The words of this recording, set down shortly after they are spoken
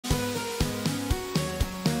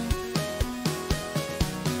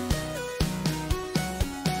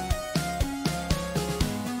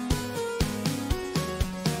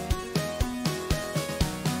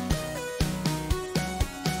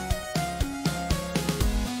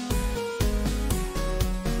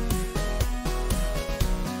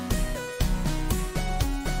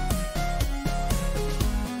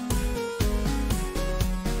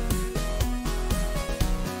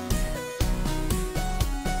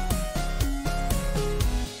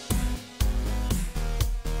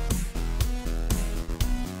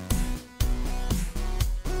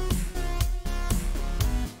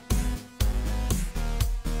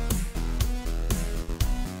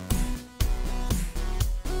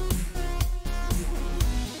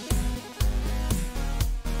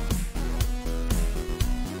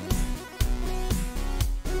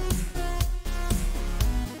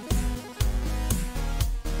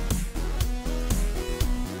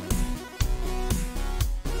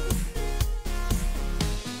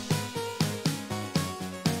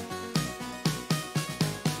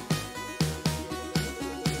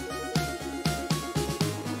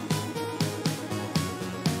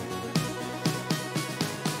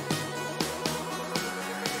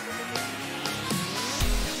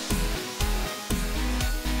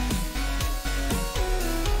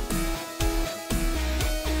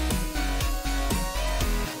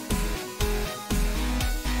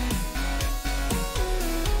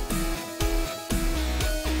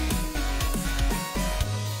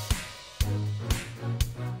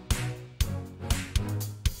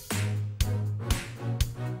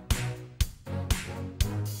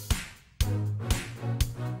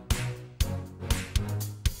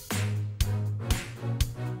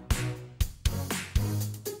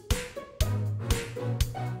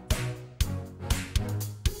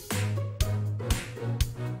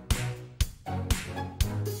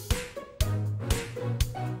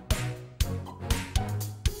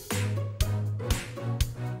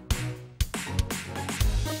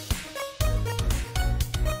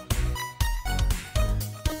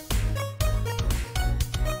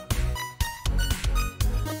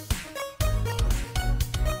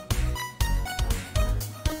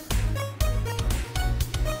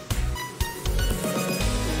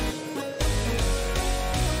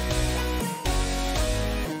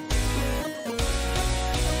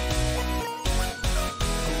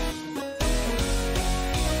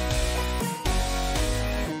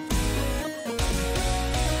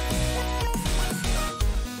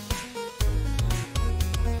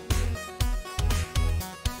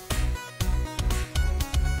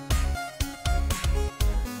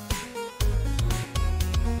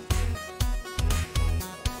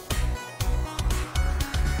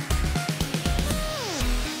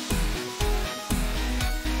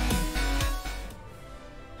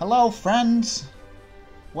Hello, friends!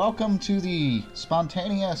 Welcome to the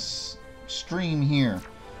spontaneous stream here.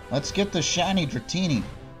 Let's get the shiny Dratini.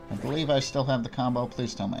 I believe I still have the combo.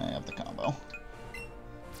 Please tell me I have the combo.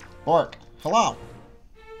 Bork, hello!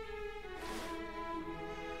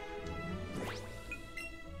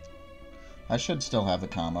 I should still have the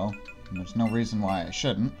combo. There's no reason why I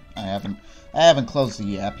shouldn't. I haven't closed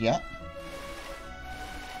the app yet.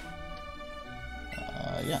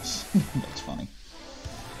 Yes. That's funny.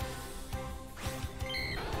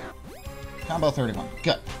 Combo 31.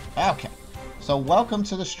 Good. Okay. So welcome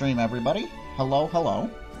to the stream, everybody. Hello, hello.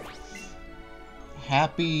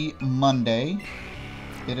 Happy Monday.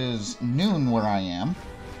 It is noon where I am.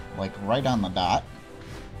 Like, right on the dot.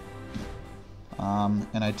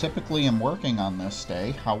 And I typically am working on this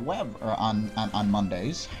day, however, on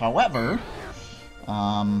Mondays. However,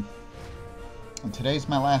 today's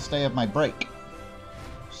my last day of my break.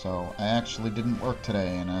 So I actually didn't work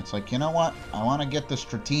today, and it's like, you know what? I want to get this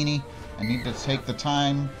Dratini. I need to take the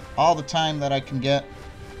time, all the time that I can get.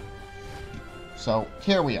 So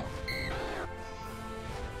here we are.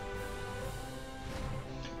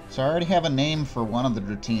 So I already have a name for one of the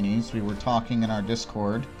Dratinis. We were talking in our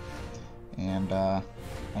Discord. And I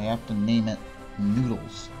have to name it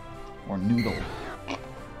Noodles. Or Noodle.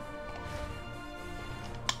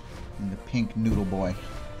 And the pink noodle boy.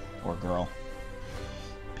 Or girl.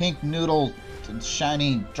 Pink noodle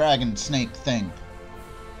shiny dragon snake thing.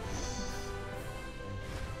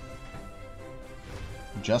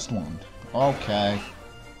 Just one. Okay.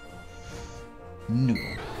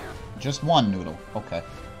 Noodle. Just one noodle. Okay.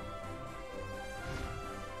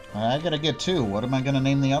 I gotta get two. What am I gonna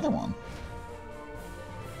name the other one?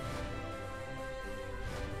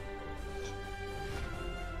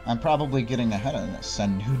 I'm probably getting ahead of this.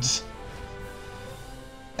 Send nudes.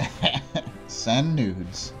 Send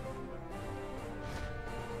nudes.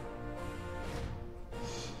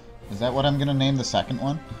 Is that what I'm gonna name the second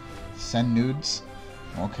one? Send nudes?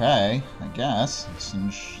 Okay, I guess. It's an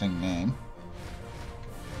interesting name.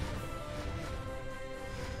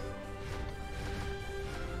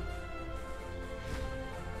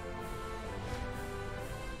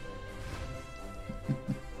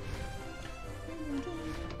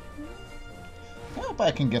 I hope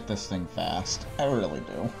I can get this thing fast. I really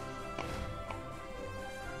do.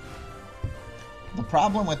 The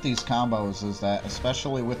problem with these combos is that,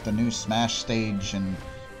 especially with the new Smash stage and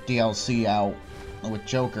DLC out with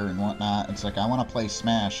Joker and whatnot, it's like I want to play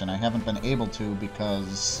Smash and I haven't been able to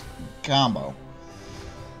because combo.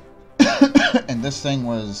 And this thing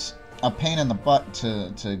was a pain in the butt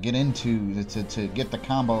to get into, to get the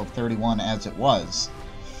combo of 31 as it was.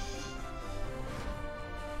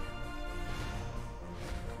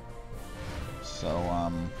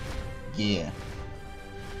 So, yeah.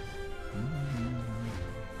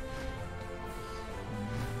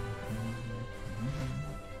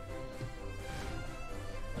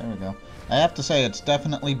 There we go. I have to say, it's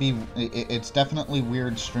definitely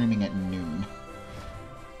weird streaming at noon.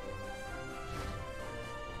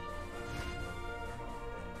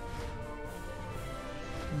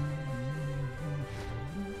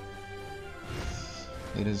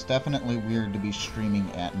 It is definitely weird to be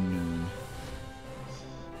streaming at noon.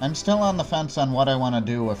 I'm still on the fence on what I want to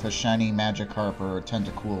do if a shiny Magikarp or a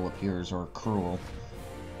Tentacool appears, or Cruel.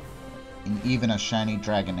 And even a shiny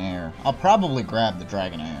Dragonair. I'll probably grab the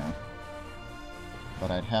Dragonair.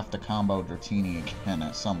 But I'd have to combo Dratini again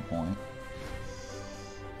at some point.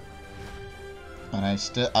 And I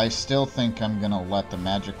still think I'm gonna let the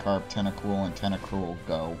Magikarp, Tentacool, and Tentacruel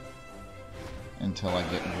go until I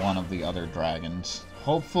get one of the other dragons.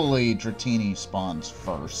 Hopefully Dratini spawns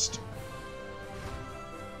first.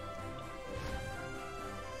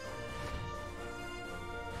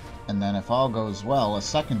 And then if all goes well, a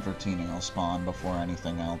second Dratini will spawn before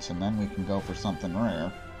anything else, and then we can go for something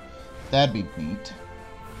rare. That'd be neat.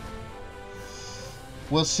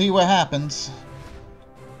 We'll see what happens.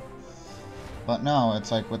 But no,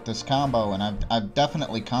 it's like with this combo, and I've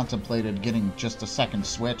definitely contemplated getting just a second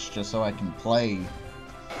Switch just so I can play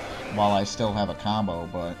while I still have a combo,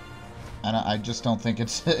 but I just don't think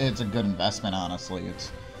it's a good investment, honestly.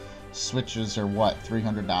 It's Switches are what,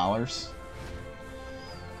 $300?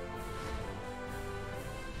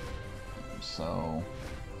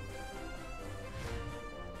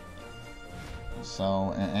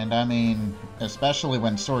 And I mean, especially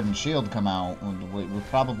when Sword and Shield come out, we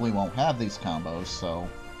probably won't have these combos, so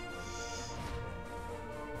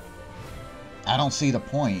I don't see the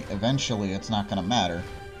point. Eventually, it's not gonna matter.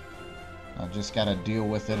 I've just gotta deal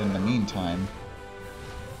with it in the meantime.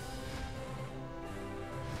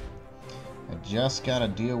 I just gotta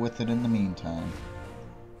deal with it in the meantime.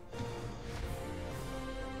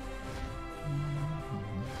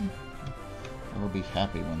 be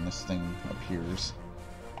happy when this thing appears.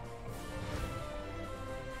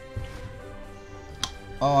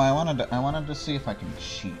 Oh, I wanted to see if I can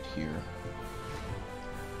cheat here.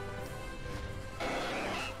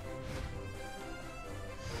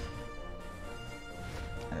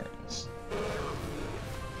 There it is.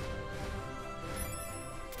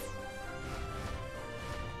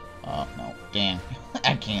 Oh, no. Dang.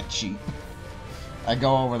 I can't cheat. I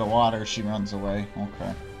go over the water, she runs away.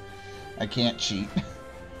 Okay. I can't cheat.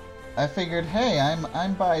 I figured, hey,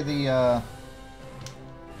 I'm by the,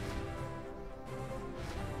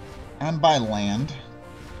 I'm by land.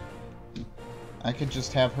 I could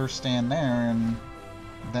just have her stand there, and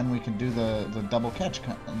then we can do the double catch,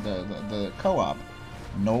 the co-op.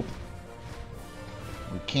 Nope.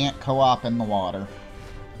 We can't co-op in the water.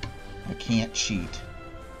 I can't cheat.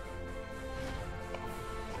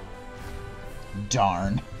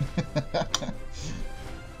 Darn. At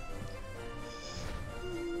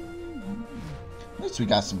least we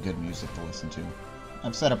got some good music to listen to.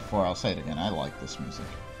 I've said it before, I'll say it again. I like this music.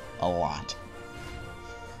 A lot.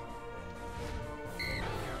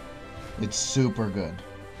 It's super good.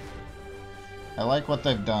 I like what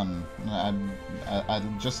they've done. I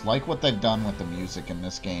just like what they've done with the music in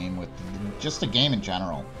this game, with just the game in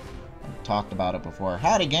general. I've talked about it before.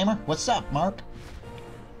 Howdy, gamer. What's up, Mark?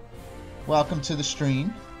 Welcome to the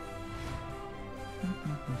stream.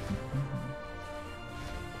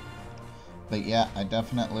 But yeah, I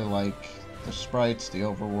definitely like the sprites, the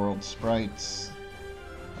overworld sprites,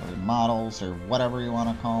 or models, or whatever you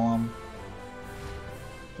want to call them.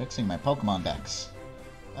 Fixing my Pokemon decks.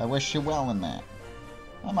 I wish you well in that.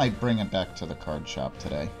 I might bring a deck to the card shop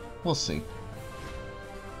today. We'll see.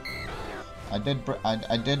 I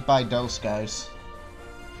did buy Dose, guys,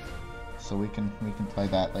 so we can play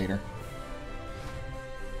that later.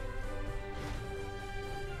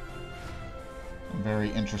 I'm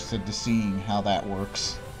very interested to seeing how that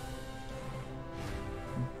works.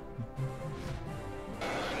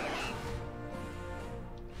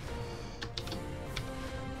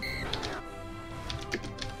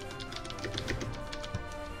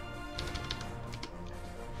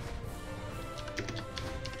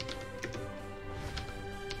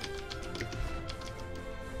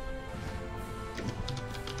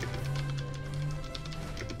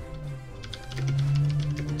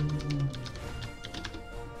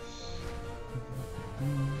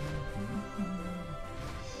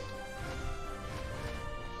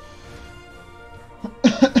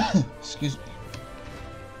 Excuse me.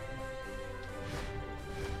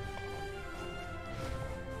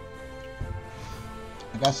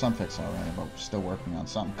 I got some fixed already, but we're still working on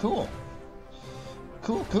something. Cool.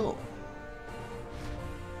 Cool, cool.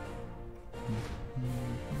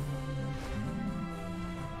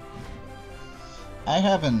 I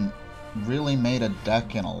haven't really made a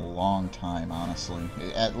deck in a long time, honestly.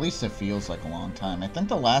 At least it feels like a long time. I think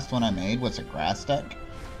the last one I made was a grass deck.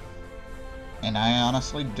 And I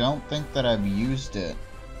honestly don't think that I've used it,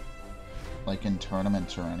 like, in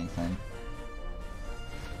tournaments or anything.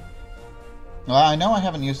 Well, I know I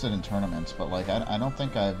haven't used it in tournaments, but, like, I don't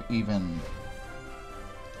think I've even...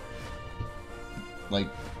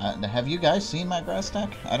 Like, have you guys seen my grass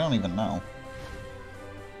deck? I don't even know.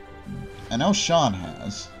 I know Sean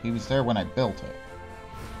has. He was there when I built it.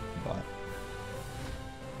 But...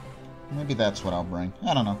 maybe that's what I'll bring.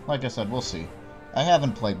 I don't know. Like I said, we'll see. I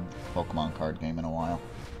haven't played Pokemon card game in a while,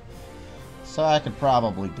 so I could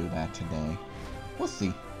probably do that today. We'll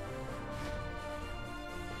see.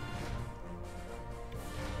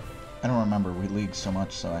 I don't remember, we leagued so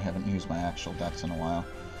much, so I haven't used my actual decks in a while.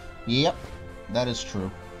 Yep, that is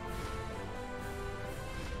true.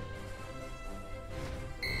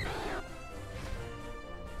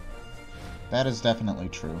 That is definitely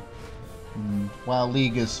true. While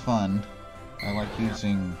League is fun, I like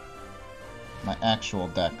using my actual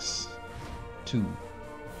decks too.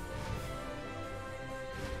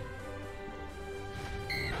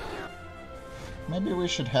 Maybe we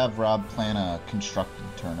should have Rob plan a constructed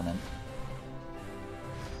tournament.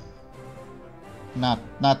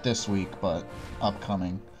 Not this week, but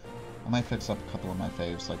upcoming. I might fix up a couple of my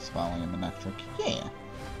faves like Savali and Manectric. Yeah,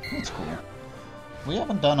 that's cool. We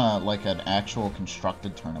haven't done an actual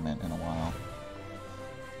constructed tournament in a while.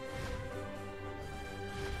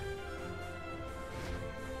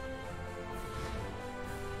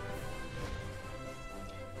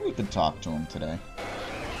 We could talk to him today.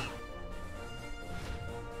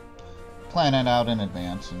 Plan it out in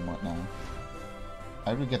advance and whatnot.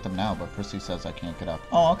 I would get them now, but Prissy says I can't get up.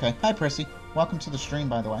 Oh, okay. Hi, Prissy. Welcome to the stream,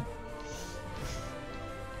 by the way.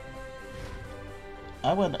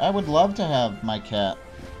 I would love to have my cat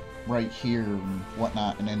right here and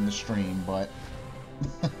whatnot and in the stream, but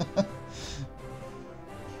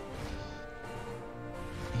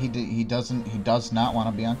he does not want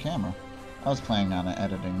to be on camera. I was planning on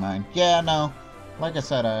editing mine. Yeah, no. Like I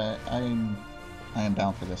said, I am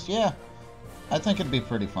down for this. Yeah, I think it'd be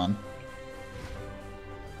pretty fun.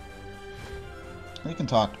 We can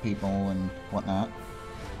talk to people and whatnot.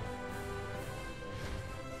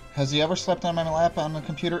 Has he ever slept on my lap on the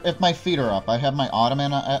computer? If my feet are up. I have my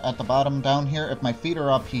ottoman at the bottom down here. If my feet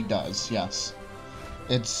are up, he does, yes.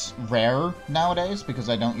 It's rare nowadays because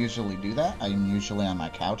I don't usually do that. I'm usually on my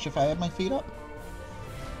couch if I have my feet up.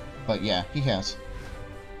 But yeah, he has.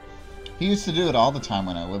 He used to do it all the time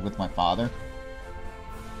when I lived with my father.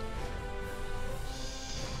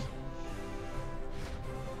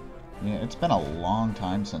 Yeah, it's been a long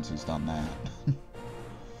time since he's done that.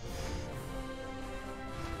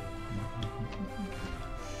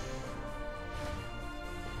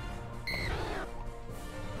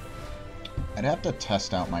 I'd have to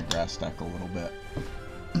test out my grass deck a little bit.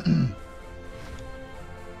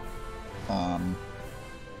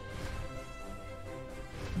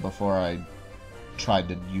 Before I tried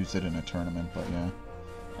to use it in a tournament, but yeah.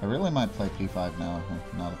 I really might play P5 now.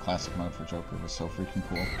 Now the classic mode for Joker was so freaking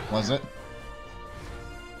cool. Was it?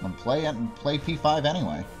 And play P5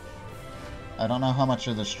 anyway. I don't know how much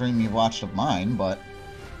of the stream you've watched of mine, but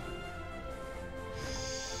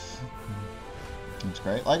it's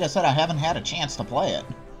great. Like I said, I haven't had a chance to play it.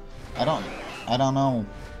 I don't know.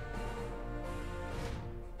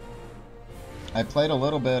 I played a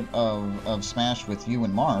little bit of Smash with you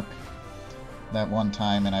and Mark that one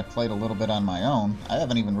time, and I played a little bit on my own. I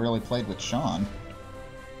haven't even really played with Sean.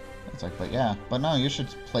 It's like, but yeah. But no, you should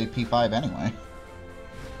play P5 anyway.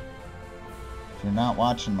 If you're not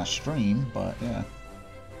watching my stream, but yeah.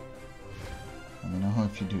 Let me know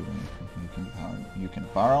if you do. You can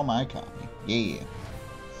borrow my copy. Yeah.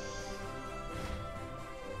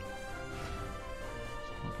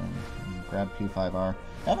 Okay, grab P5R.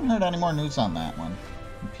 I haven't heard any more news on that one.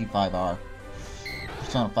 P5R.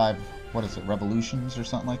 Persona 5, what is it, Revolutions or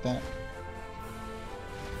something like that?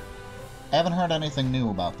 I haven't heard anything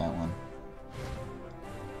new about that one.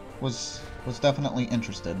 Was definitely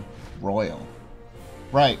interested. Royal.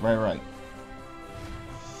 Right.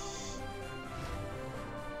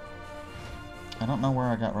 I don't know where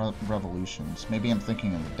I got Revolutions. Maybe I'm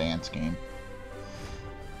thinking of the dance game.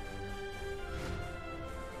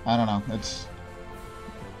 I don't know.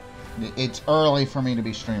 It's early for me to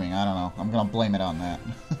be streaming. I don't know. I'm gonna blame it on that.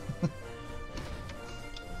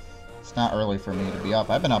 It's not early for me to be up.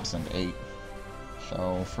 I've been up since 8.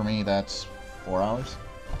 So for me, that's 4 hours.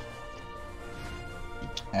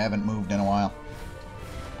 I haven't moved in a while.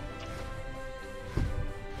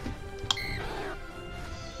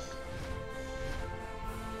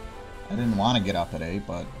 I didn't want to get up at 8,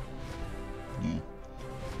 but yeah. In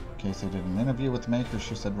case I did an interview with the maker,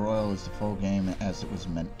 she said Royal is the full game as it was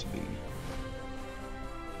meant to be.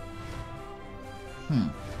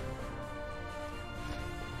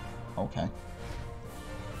 Okay.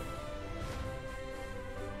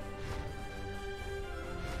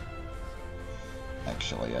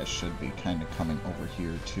 Actually, I should be kind of coming over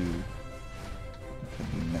here too.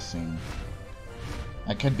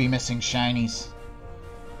 I could be missing shinies.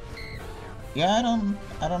 Yeah, I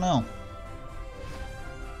don't know.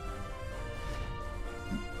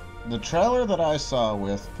 The trailer that I saw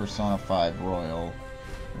with Persona 5 Royal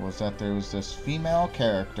was that there was this female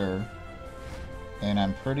character, and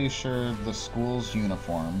I'm pretty sure the school's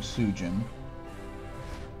uniform, Sujin,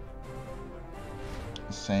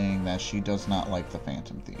 saying that she does not like the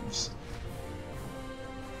Phantom Thieves.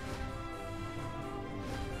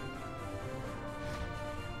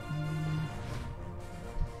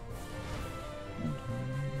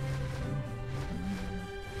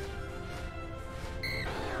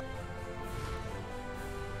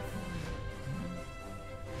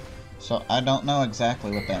 So I don't know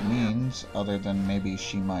exactly what that means, other than maybe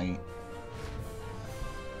she might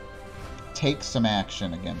take some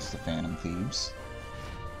action against the Phantom Thieves.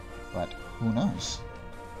 But who knows?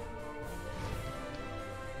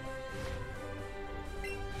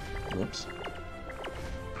 Whoops.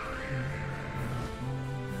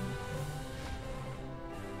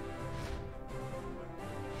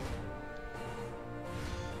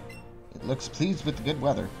 It looks pleased with the good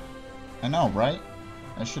weather. I know, right?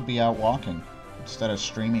 I should be out walking instead of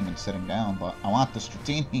streaming and sitting down, but I want the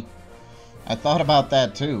Stratini. I thought about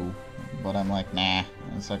that too, but I'm like, nah.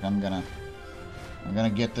 It's like I'm gonna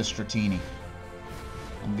get the Stratini.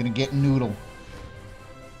 I'm gonna get Noodle.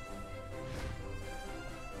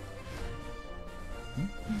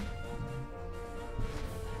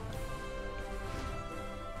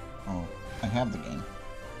 have the game.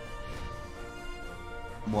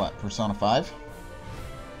 What, Persona 5?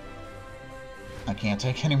 I can't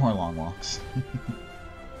take any more long walks.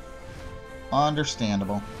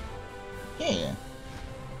 Understandable. Yeah.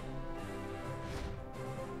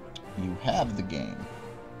 You have the game.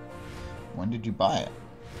 When did you buy it?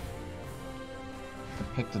 I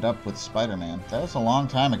picked it up with Spider-Man. That was a long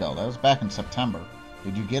time ago. That was back in September.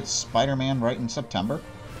 Did you get Spider-Man right in September?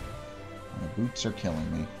 My boots are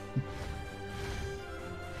killing me.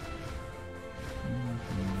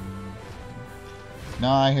 No,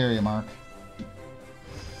 I hear you, Mark.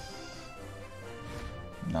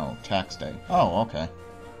 No, tax day. Oh, okay.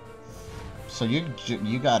 So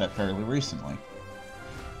you got it fairly recently.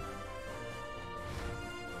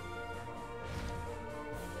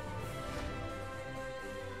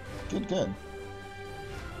 Good, good.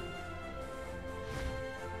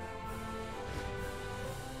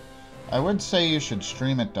 I would say you should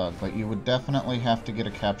stream it, Doug, but you would definitely have to get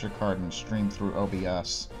a capture card and stream through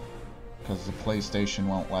OBS, because the PlayStation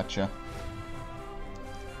won't let you.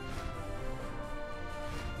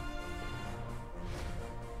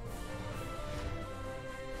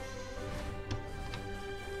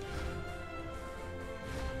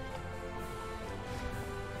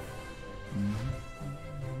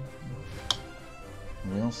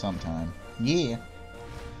 Will sometime. Yeah.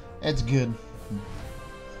 It's good.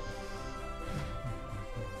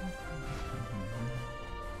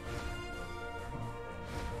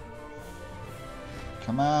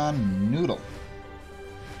 Come on, Noodle.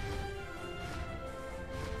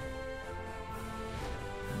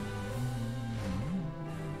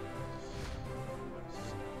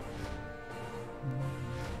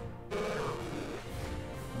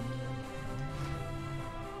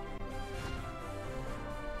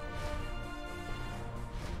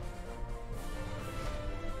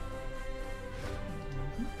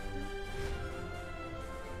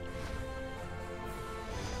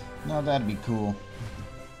 No, that'd be cool.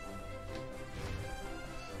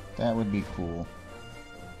 That would be cool.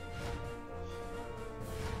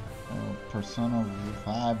 Persona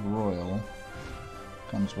 5 Royal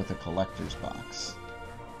comes with a collector's box.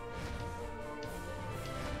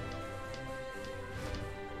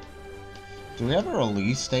 Do we have a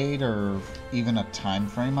release date or even a time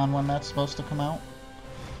frame on when that's supposed to come out?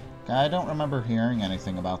 I don't remember hearing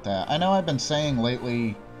anything about that. I know I've been saying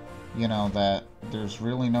lately, you know, that there's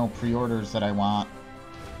really no pre-orders that I want.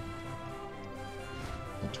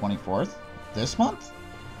 The 24th? This month?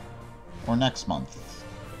 Or next month?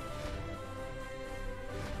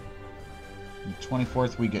 The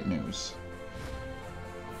 24th we get news.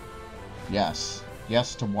 Yes.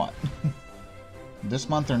 Yes to what? This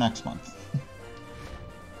month or next month?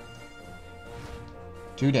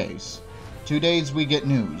 2 days. 2 days we get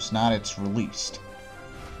news, not it's released.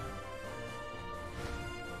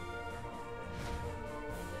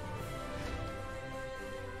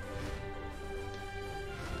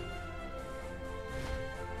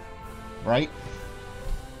 Right?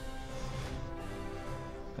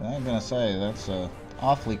 I'm gonna say, that's a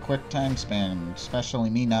awfully quick time span, especially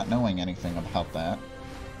me not knowing anything about that.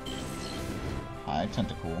 Hi,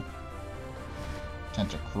 Tentacool.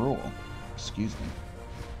 Tentacruel. Excuse me.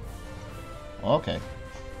 Okay.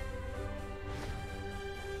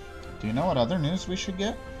 Do you know what other news we should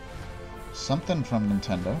get? Something from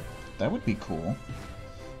Nintendo. That would be cool.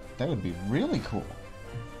 That would be really cool.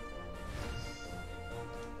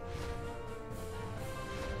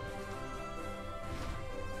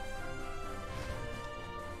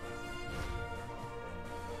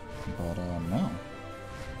 But, no.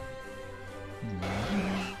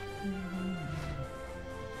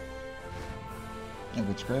 If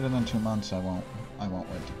it's greater than 2 months, I won't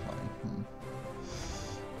wait to play.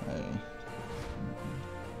 Hey.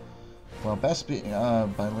 Well, Best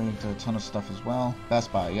Buy leaked a ton of stuff as well.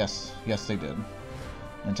 Best Buy, yes. Yes, they did.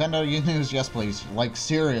 Nintendo news, yes please. Like,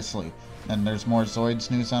 seriously. And there's more Zoids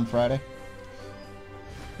news on Friday?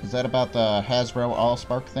 Is that about the Hasbro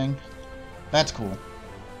Allspark thing? That's cool.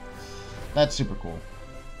 That's super cool.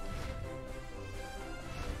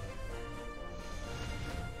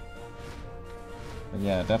 But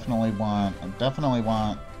yeah, definitely want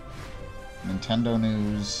Nintendo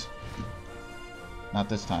news. Not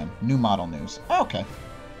this time. New model news. Okay.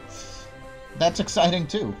 That's exciting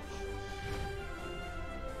too.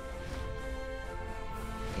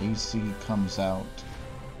 AC comes out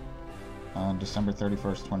on December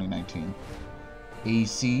 31st, 2019.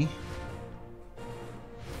 AC.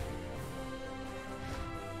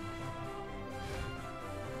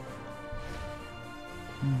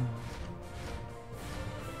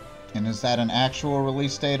 And is that an actual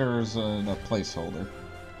release date or is it a placeholder?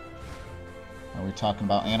 Are we talking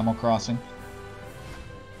about Animal Crossing?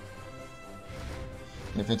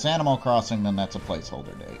 If it's Animal Crossing, then that's a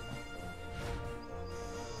placeholder date.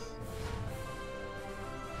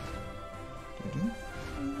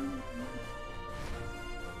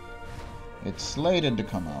 It's slated to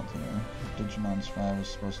come out here. Digimon 5 is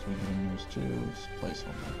supposed to be getting news too. It's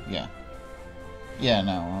placeholder. Yeah. Yeah,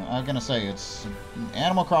 no. I'm gonna say it's...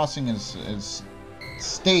 Animal Crossing is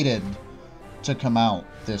stated to come out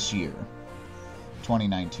this year.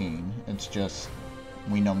 2019. It's just...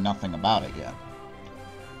 we know nothing about it yet.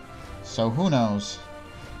 So who knows?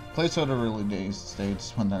 Placeholder release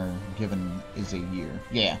states when they're given is a year.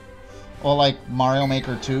 Yeah. Well, like Mario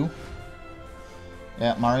Maker 2.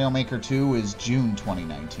 Yeah, Mario Maker 2 is June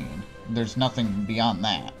 2019. There's nothing beyond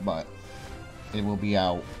that, but it will be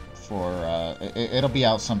out for, it'll be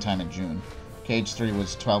out sometime in June. Cage 3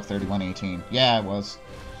 was 12/31/18. Yeah, it was.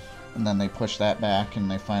 And then they pushed that back, and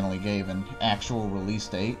they finally gave an actual release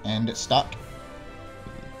date, and it stuck.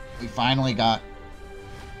 We finally got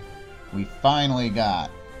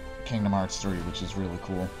Kingdom Hearts 3, which is really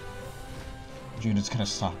cool. June is gonna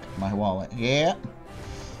suck. My wallet. Yeah.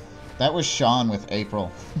 That was Sean with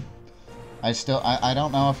April. I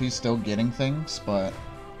don't know if he's still getting things, but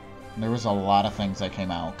there was a lot of things that came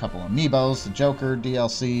out. A couple of Amiibos, the Joker,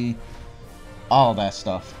 DLC, all that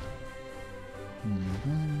stuff.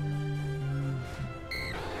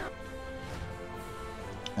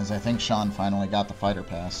 As I think Sean finally got the Fighter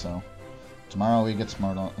Pass, so tomorrow he gets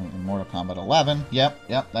Mortal Kombat 11.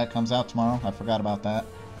 Yep, that comes out tomorrow. I forgot about that.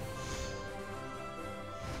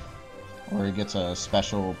 Or he gets a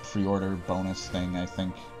special pre-order bonus thing, I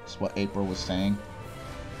think is what April was saying.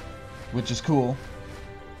 Which is cool.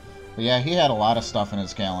 But yeah, he had a lot of stuff in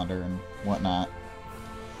his calendar and whatnot.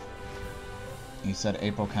 He said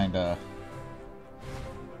April was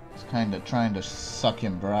kinda trying to suck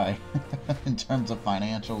him dry in terms of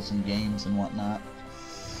financials and games and whatnot.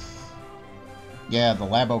 Yeah, the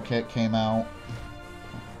Labo kit came out.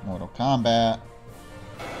 Mortal Kombat.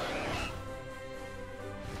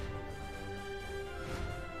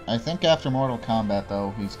 I think after Mortal Kombat,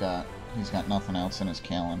 though, he's got nothing else in his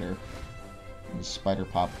calendar. He's Spider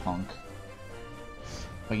Pop Punk.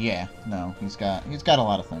 But yeah, no, he's got a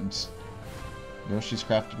lot of things. Yoshi's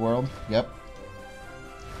Crafted World, yep.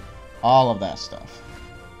 All of that stuff.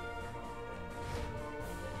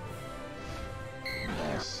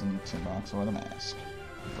 Yes, and Tin Box or the Mask.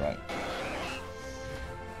 Right.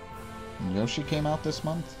 And Yoshi came out this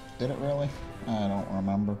month? Did it really? I don't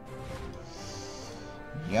remember.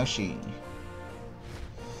 Yoshi.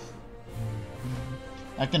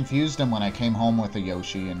 I confused him when I came home with a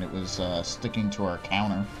Yoshi, and it was sticking to our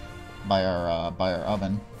counter by our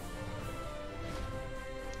oven.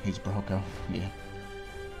 He's broke-o. Yeah.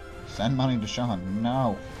 Send money to Sean.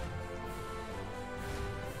 No.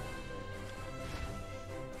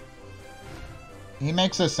 He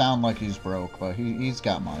makes it sound like he's broke, but he's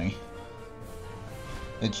got money.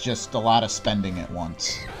 It's just a lot of spending at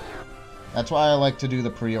once. That's why I like to do the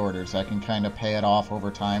pre-orders. I can kind of pay it off over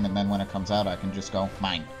time, and then when it comes out, I can just go,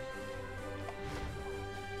 mine.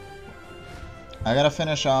 I gotta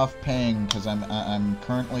finish off paying, because I'm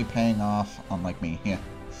currently paying off, unlike me, yeah.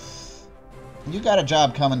 You got a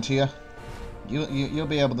job coming to you. You'll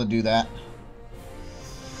be able to do that.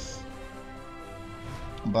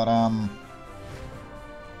 But,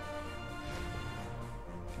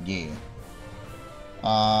 yeah.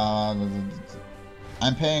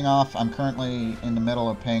 I'm paying off, I'm currently in the middle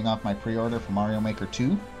of paying off my pre-order for Mario Maker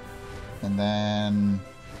 2. And then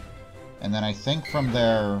I think from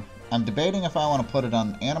there, I'm debating if I want to put it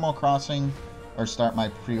on Animal Crossing or start my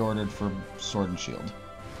pre-order for Sword and Shield.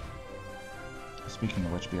 Speaking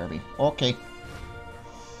of which, BRB. Okay.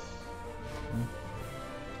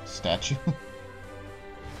 Statue.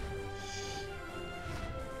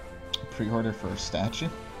 Pre-order for a statue?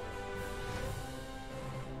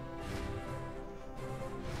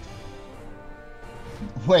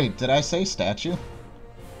 Wait, did I say statue?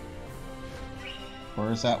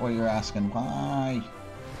 Or is that what you're asking? Why?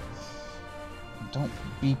 Don't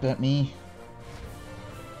beep at me.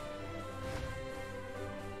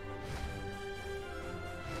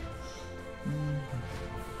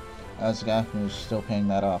 As the guy who's still paying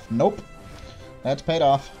that off. Nope. That's paid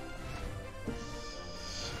off.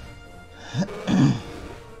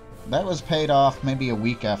 That was paid off maybe a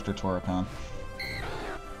week after Toricon.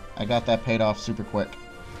 I got that paid off super quick.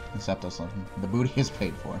 Except the booty is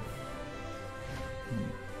paid for.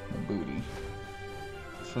 The booty.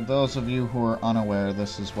 For those of you who are unaware,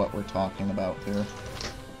 this is what we're talking about here.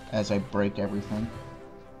 As I break everything.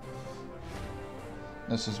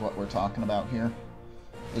 This is what we're talking about here.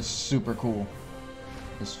 It's super cool.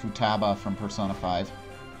 is Futaba from Persona 5.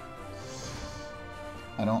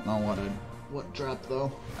 I don't know what dropped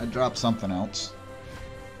though. I dropped something else.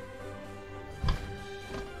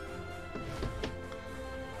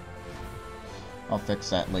 I'll fix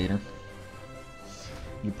that later.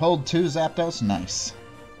 You pulled 2 Zapdos? Nice.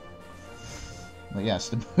 But yes,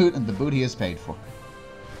 the booty is paid for.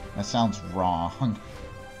 That sounds wrong.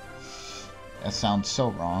 That sounds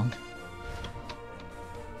so wrong.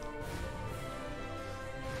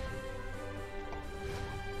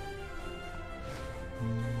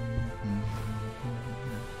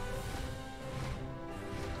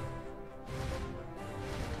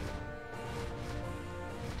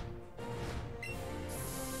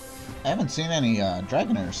 I haven't seen any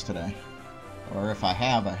Dragonairs today. Or if I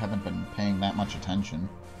have, I haven't been paying that much attention.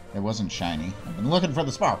 It wasn't shiny. I've been looking for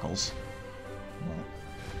the sparkles. But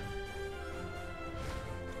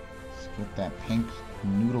let's get that pink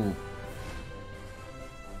noodle.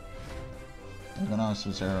 Dragonos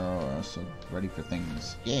was Zero, so ready for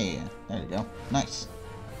things. Yeah, there you go. Nice.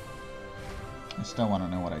 I still want to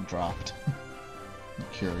know what I dropped. I'm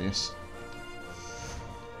curious.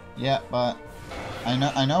 Yeah, but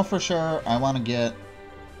I know for sure I want to get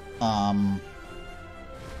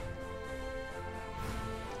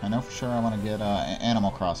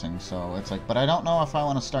Animal Crossing, so it's like, but I don't know if I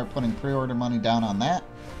want to start putting pre-order money down on that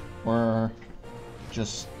or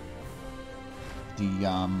just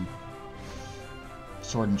the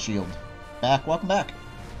Sword and Shield. Welcome back.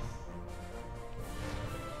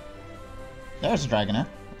 There's a Dragonair.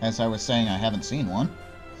 As I was saying, I haven't seen one.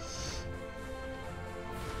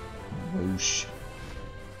 Whoosh.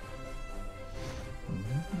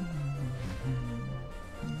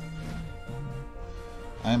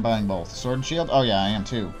 I am buying both. Sword and Shield? Oh yeah, I am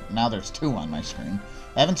too. Now there's 2 on my screen.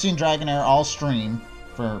 I haven't seen Dragonair all stream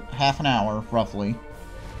for half an hour, roughly.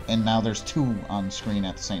 And now there's 2 on screen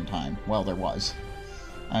at the same time. Well, there was.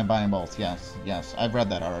 I'm buying both, yes, yes. I've read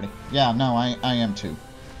that already. Yeah, no, I am too.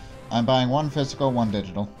 I'm buying 1 physical, 1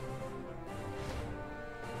 digital.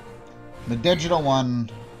 The digital one,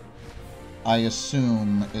 I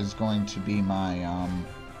assume, is going to be my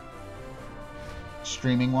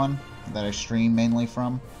streaming one that I stream mainly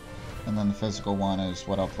from. And then the physical one is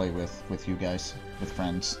what I'll play with you guys, with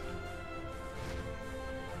friends.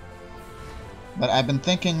 But I've been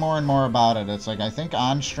thinking more and more about it. It's like, I think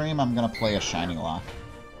on stream I'm going to play a Shiny Lock.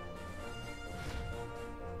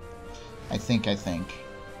 I think.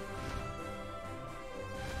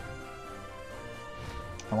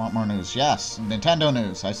 I want more news. Yes, Nintendo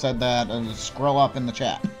news. I said that. Scroll up in the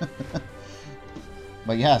chat.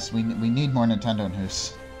 But yes, we need more Nintendo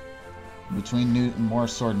news. Between more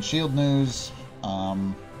Sword and Shield news,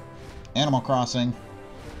 Animal Crossing,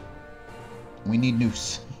 we need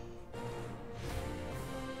news.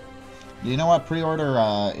 Do you know what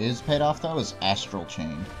pre-order is paid off though? Is Astral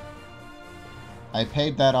Chain. I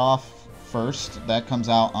paid that off first. That comes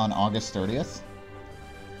out on August 30th.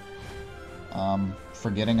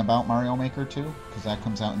 Forgetting about Mario Maker 2, because that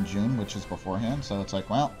comes out in June, which is beforehand, so it's like,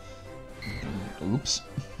 well, oops.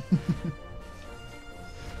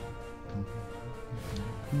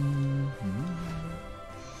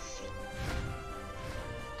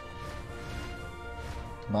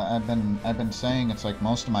 But I've been saying it's like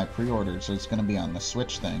most of my pre-orders is going to be on the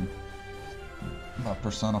Switch thing. But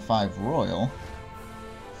Persona 5 Royal,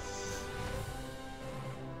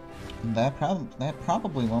 that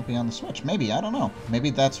probably won't be on the Switch. Maybe, I don't know. Maybe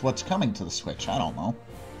that's what's coming to the Switch. I don't know.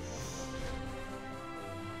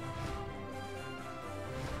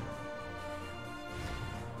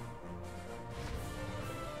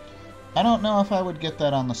 I don't know if I would get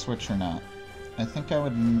that on the Switch or not. I think I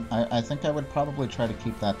would. I think I would probably try to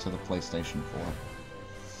keep that to the PlayStation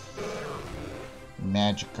 4.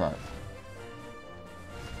 Magikarp.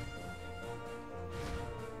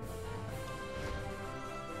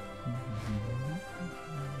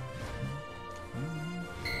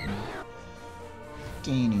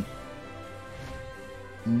 Teeny.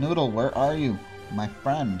 Noodle, where are you? My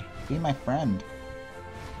friend. Be my friend.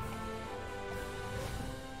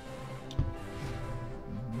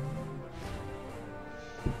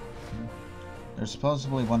 There's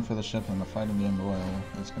supposedly one for the ship, and the fighting game Royal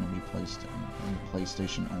is going to be placed in a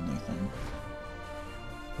PlayStation only thing.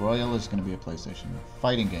 Royal is going to be a PlayStation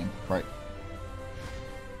fighting game. Right.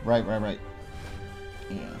 Right.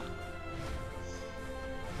 Yeah.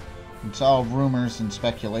 It's all rumors and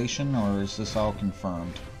speculation, or is this all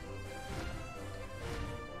confirmed?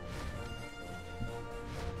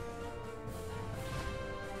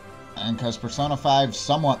 And because Persona 5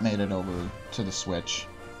 somewhat made it over to the Switch.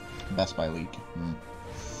 Best Buy leak.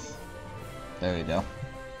 There you go.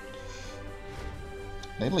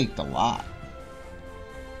 They leaked a lot.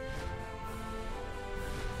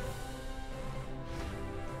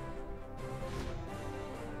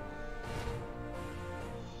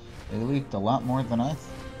 They leaked a lot more than I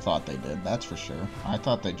thought they did, that's for sure. I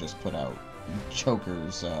thought they just put out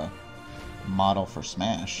Joker's model for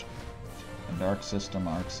Smash. And Dark System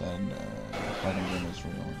Arc said Fighting Game is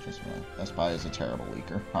real. Just Best Buy is a terrible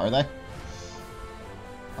leaker. Are they?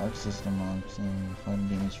 Arc System Arc said Fighting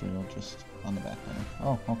Game is real, just on the back burner.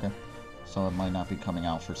 Oh, okay. So it might not be coming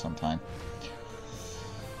out for some time.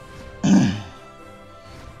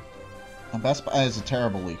 Best Buy is a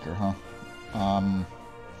terrible leaker, huh?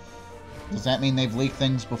 Does that mean they've leaked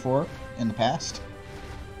things before in the past?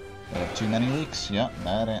 They have too many leaks? Yep,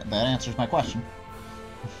 that answers my question.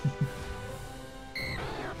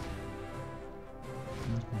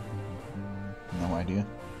 No idea.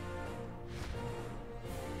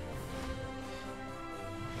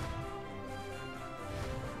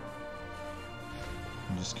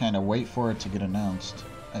 Just kind of wait for it to get announced.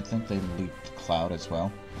 I think they leaked Cloud as well.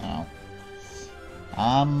 Oh.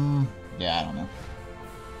 Yeah, I don't know.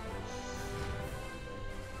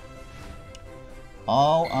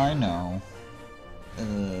 All I know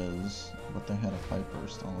is but they had a pipe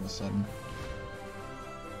burst all of a sudden.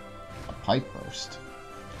 A pipe burst?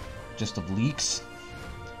 Just of leaks?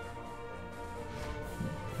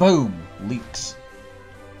 Boom! Leaks.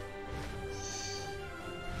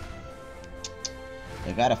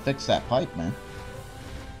 They gotta fix that pipe, man.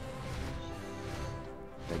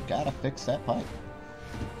 They gotta fix that pipe.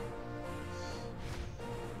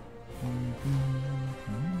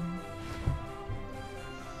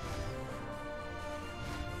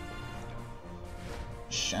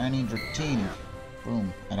 Shiny Dratini.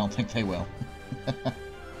 Boom. I don't think they will.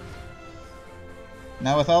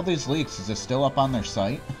 Now, with all these leaks, is it still up on their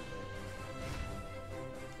site?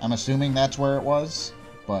 I'm assuming that's where it was,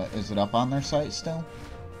 but is it up on their site still?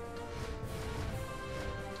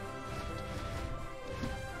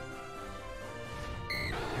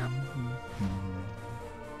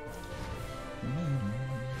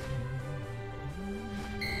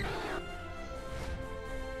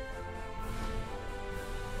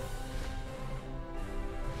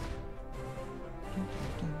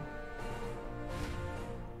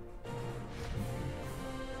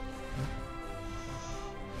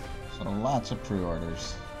 Lots of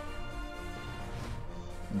pre-orders.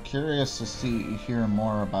 I'm curious to hear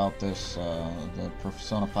more about this, the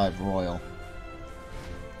Persona 5 Royal.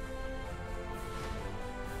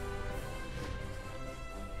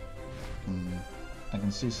 I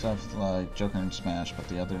can see stuff like Joker and Smash, but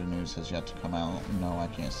the other news has yet to come out. No, I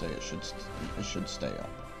can't say it should stay up.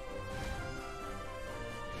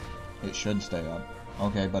 It should stay up.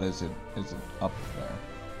 Okay, but is it up there?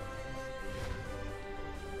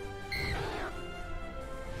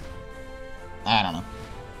 I don't know.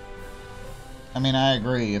 I mean, I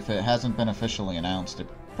agree. If it hasn't been officially announced, it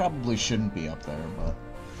probably shouldn't be up there, but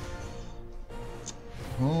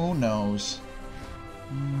who knows?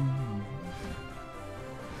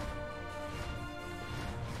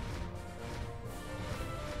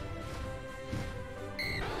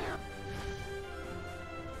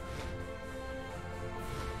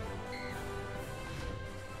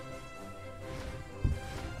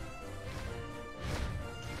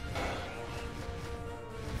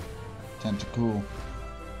 Tentacool.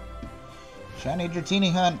 Shiny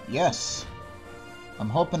Dratini hunt, yes. I'm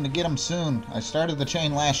hoping to get him soon. I started the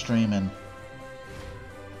chain last stream and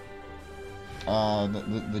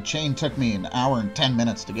the chain took me an hour and 10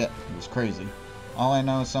 minutes to get. It was crazy. All I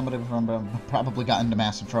know is somebody probably got into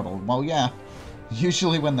massive trouble. Well, yeah.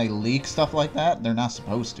 Usually when they leak stuff like that, they're not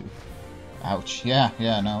supposed to. Ouch. Yeah,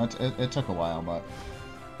 no, it took a while, but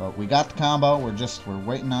we got the combo. We're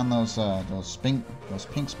waiting on those pink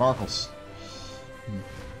sparkles.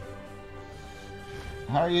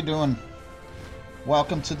 How are you doing?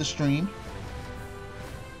 Welcome to the stream.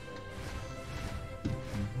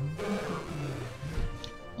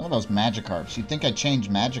 Look at those Magikarps. You'd think I'd change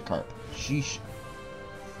Magikarp. Sheesh.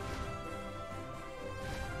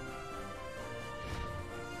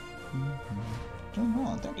 Doing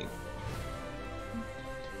well, thank you.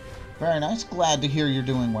 Very nice. Glad to hear you're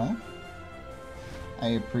doing well. I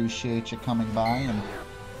appreciate you coming by and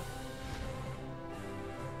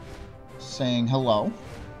saying hello.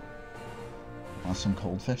 Want some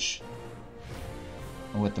goldfish?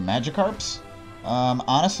 With the Magikarps?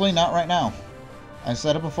 Honestly, not right now. I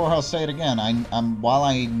said it before, I'll say it again. While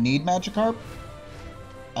I need Magikarp,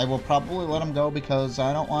 I will probably let him go because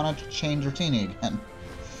I don't want to change Dratini again.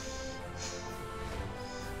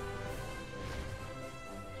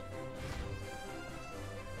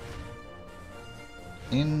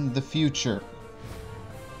 in the future.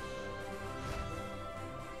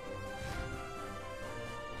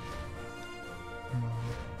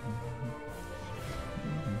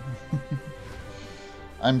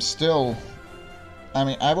 I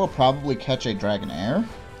mean, I will probably catch a Dragonair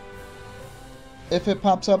if it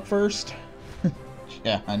pops up first.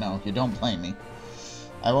 Yeah, I know, you don't blame me.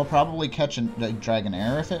 I will probably catch a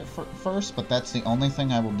Dragonair if it first, but that's the only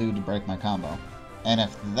thing I will do to break my combo. And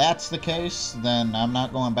if that's the case, then I'm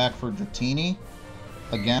not going back for Dratini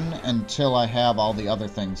again until I have all the other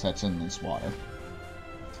things that's in this water.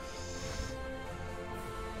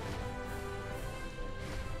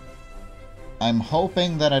 I'm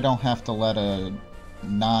hoping that I don't have to let a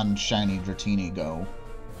non-shiny Dratini go.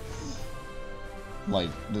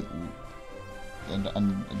 Like, the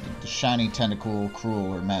shiny Tentacool,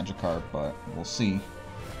 Cruel, or Magikarp, but we'll see.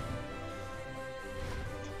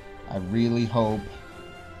 I really hope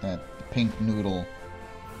that the pink noodle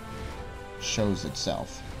shows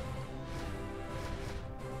itself.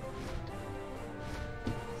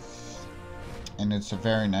 And it's a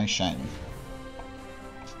very nice shiny.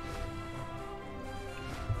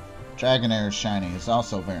 Dragonair's shiny is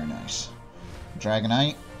also very nice.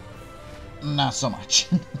 Dragonite, not so much.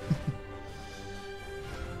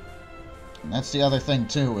 And that's the other thing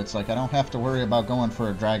too, it's like I don't have to worry about going for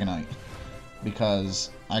a Dragonite, because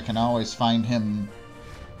I can always find him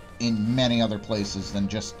in many other places than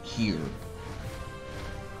just here.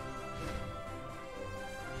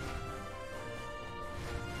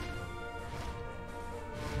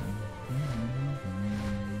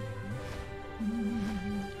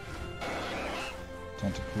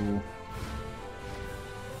 Tentacool.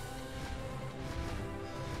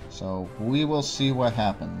 So we will see what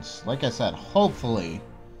happens. Like I said, hopefully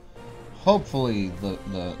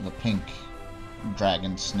the pink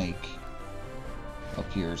dragon snake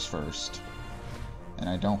appears first, and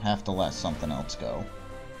I don't have to let something else go.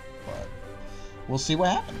 But we'll see what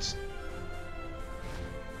happens.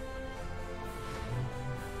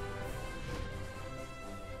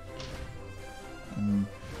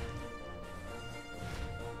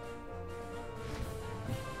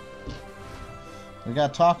 We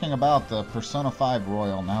got talking about the Persona 5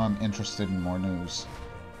 Royal. Now I'm interested in more news.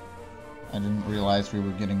 I didn't realize we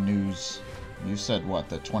were getting news. You said what,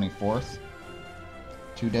 the 24th?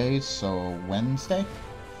 2 days, so Wednesday?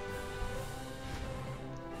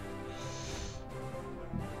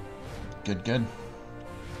 Good, good.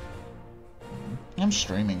 I'm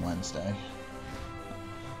streaming Wednesday.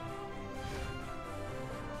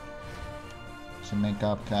 To make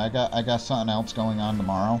up, I got something else going on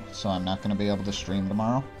tomorrow, so I'm not going to be able to stream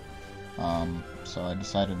tomorrow. So I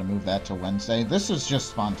decided to move that to Wednesday. This is just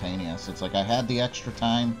spontaneous. It's like I had the extra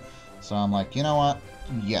time, so I'm like, you know what?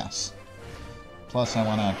 Yes. Plus, I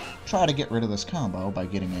want to try to get rid of this combo by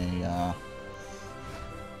getting a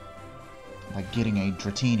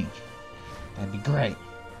Dratini. That'd be great.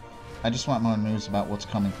 I just want more news about what's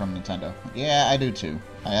coming from Nintendo. Yeah, I do too.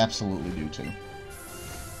 I absolutely do too.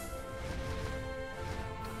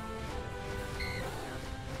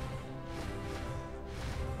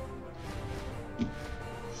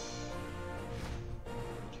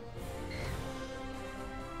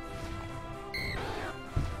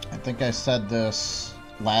 I think I said this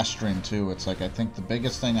last stream too. It's like I think the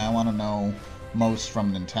biggest thing I want to know most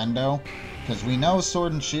from Nintendo, because we know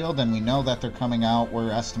Sword and Shield and we know that they're coming out,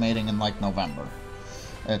 we're estimating in like November.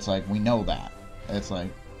 It's like we know that. It's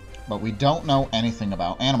like, but we don't know anything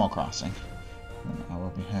about Animal Crossing. And I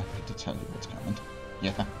will be happy to tell you what's coming.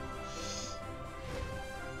 Yeah.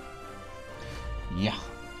 Yeah.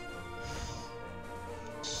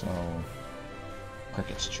 So,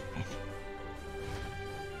 cricket's chirping.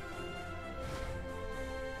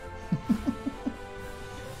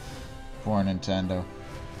 For Nintendo.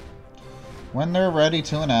 When they're ready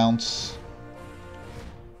to announce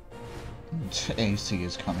AC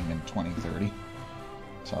is coming in 2030.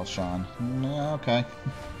 Tell Sean. Okay.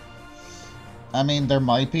 I mean, there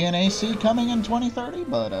might be an AC coming in 2030,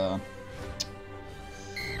 but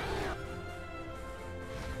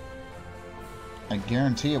I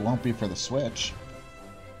guarantee it won't be for the Switch.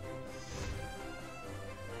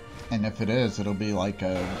 And if it is, it'll be like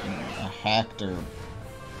a hacked or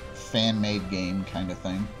fan-made game kind of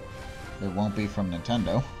thing. It won't be from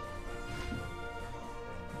Nintendo.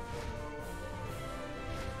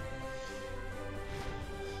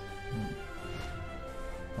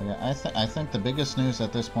 Yeah, I think the biggest news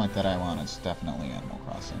at this point that I want is definitely Animal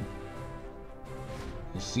Crossing.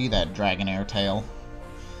 You see that Dragonair tail?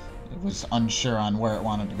 It was unsure on where it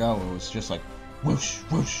wanted to go. It was just like whoosh,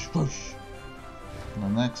 whoosh, whoosh. And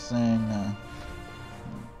the next thing,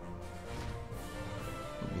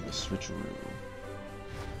 the switcheroo.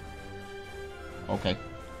 Okay.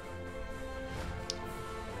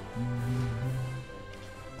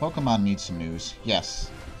 Pokemon needs some news.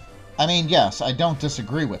 Yes. I mean, yes, I don't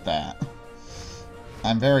disagree with that.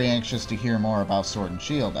 I'm very anxious to hear more about Sword and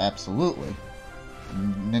Shield, absolutely.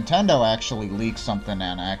 Nintendo actually leaked something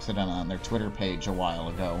on accident on their Twitter page a while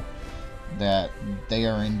ago. That they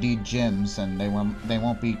are indeed gyms, and they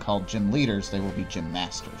won't be called gym leaders, they will be gym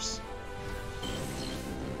masters.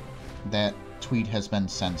 That tweet has been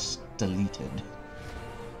since deleted.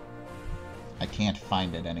 I can't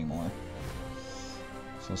find it anymore.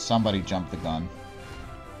 So somebody jumped the gun.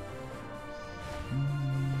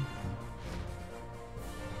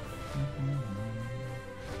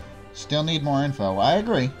 Still need more info. I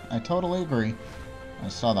agree. I totally agree. I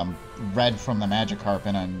saw the red from the Magikarp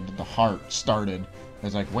and the heart started. I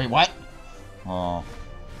was like, wait, what? Oh,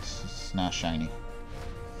 it's not shiny.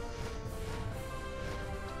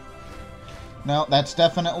 No, that's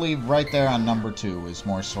definitely right there on number 2 is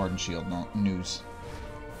more Sword and Shield news.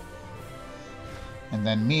 And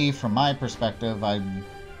then me, from my perspective, I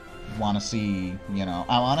want to see, you know,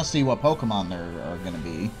 I want to see what Pokemon there are going to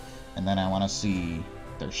be. And then I want to see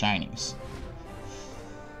their shinies.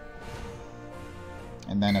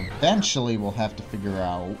 And then eventually we'll have to figure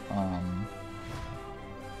out,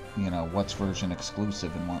 you know, what's version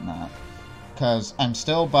exclusive and whatnot. Because I'm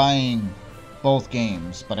still buying both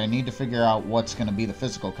games, but I need to figure out what's going to be the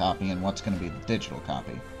physical copy and what's going to be the digital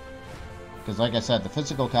copy. Because like I said, the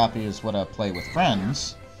physical copy is what I play with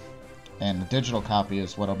friends, and the digital copy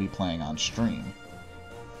is what I'll be playing on stream.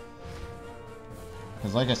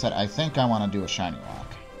 Because like I said, I think I want to do a shiny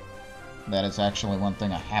lock. That is actually one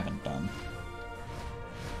thing I haven't done.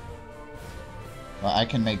 Well, I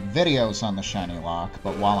can make videos on the shiny lock,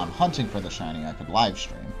 but while I'm hunting for the shiny, I could live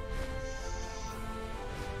stream.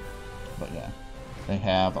 But yeah, they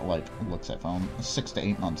have, like, looks at phone, 6 to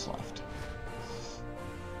 8 months left.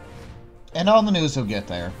 And all the news will get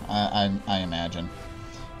there, I imagine.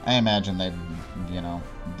 I imagine they, you know,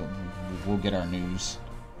 we'll get our news.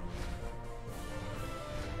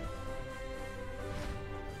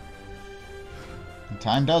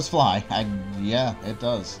 Time does fly. Yeah, it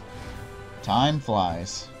does. Time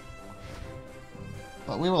flies.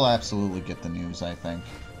 But we will absolutely get the news, I think.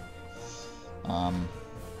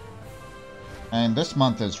 And this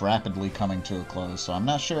month is rapidly coming to a close, so I'm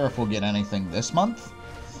not sure if we'll get anything this month.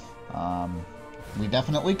 We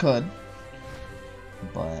definitely could.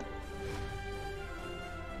 But...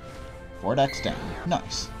 Vortex down.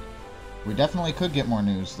 Nice. We definitely could get more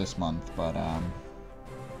news this month, but,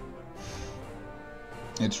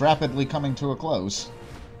 it's rapidly coming to a close.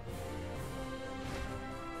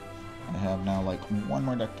 I have now, like, one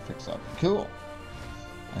more deck to fix up. Cool.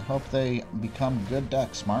 I hope they become good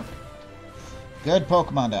decks, Mark. Good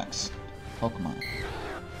Pokemon decks. Pokemon.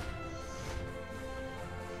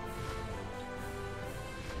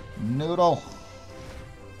 Noodle.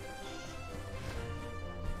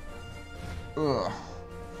 Ugh.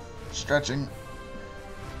 Stretching.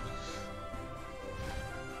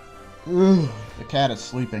 Ugh. The cat is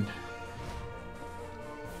sleeping.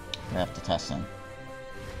 I have to test him.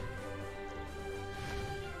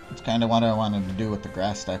 It's kind of what I wanted to do with the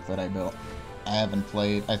grass deck that I built. I haven't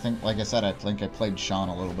played... I think, like I said, I think I played Sean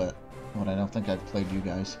a little bit. But I don't think I've played you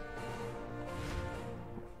guys.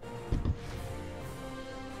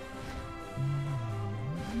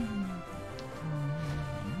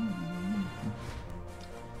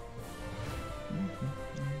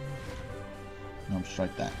 No,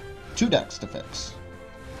 strike that. 2 decks to fix.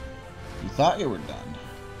 You thought you were done.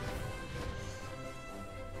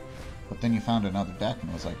 But then you found another deck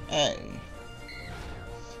and was like, hey.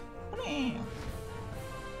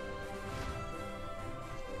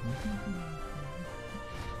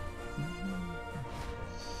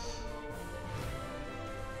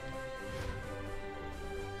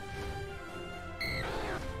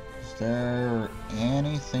 Is there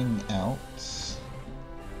anything else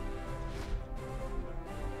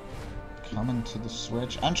coming to the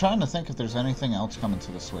Switch? I'm trying to think if there's anything else coming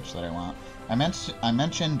to the Switch that I want. I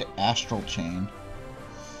mentioned Astral Chain.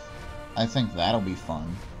 I think that'll be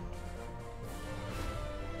fun.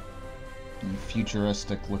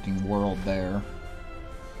 Futuristic looking world there.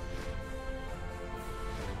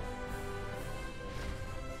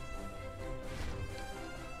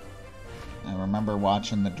 I remember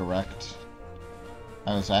watching the Direct.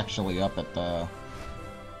 I was actually up at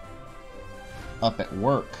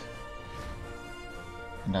work.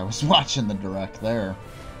 And I was watching the Direct there.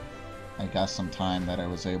 I got some time that I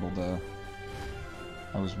was able to...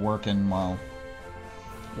 I was working while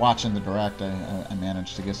watching the Direct. I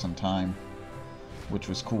managed to get some time. which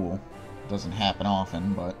was cool. Doesn't happen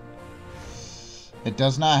often, but it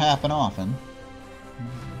does not happen often.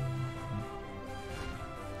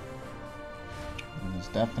 It was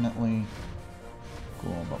definitely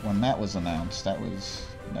cool, but when that was announced, that was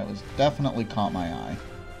definitely caught my eye.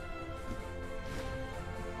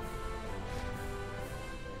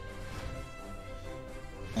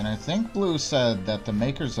 And I think Blue said that the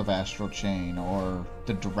makers of Astral Chain, or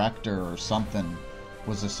the director or something,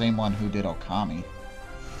 was the same one who did Okami.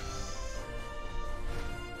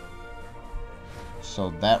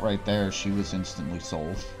 So that right there, she was instantly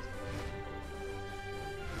sold.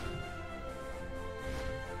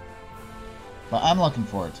 But I'm looking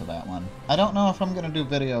forward to that one. I don't know if I'm going to do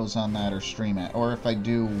videos on that or stream it, or if I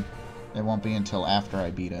do, it won't be until after I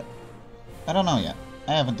beat it. I don't know yet.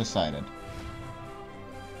 I haven't decided.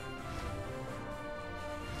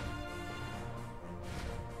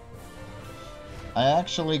 I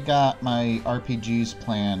actually got my RPGs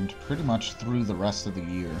planned pretty much through the rest of the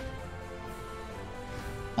year.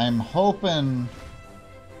 I'm hoping...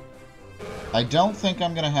 I don't think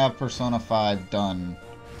I'm going to have Persona 5 done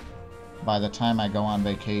by the time I go on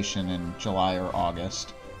vacation in July or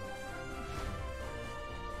August.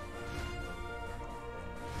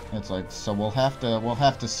 It's like, so we'll have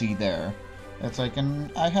to see there. It's like,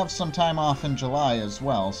 and I have some time off in July as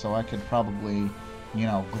well, so I could probably, you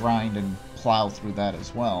know, grind and plow through that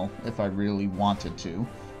as well, if I really wanted to,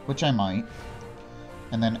 which I might.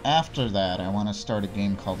 And then after that, I want to start a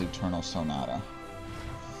game called Eternal Sonata.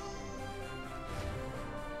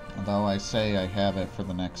 Although I say I have it for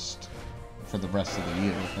the rest of the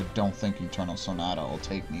year, I don't think Eternal Sonata will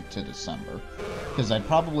take me to December. Because I'd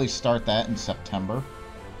probably start that in September.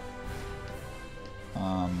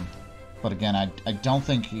 But again, I don't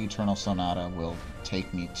think Eternal Sonata will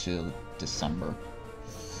take me to December.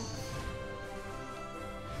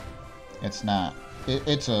 It's not...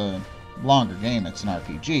 It's a longer game, it's an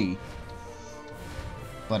RPG.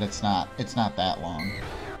 But it's not that long.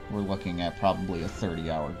 We're looking at probably a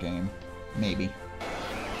 30-hour game. Maybe.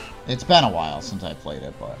 It's been a while since I played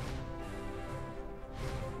it, but...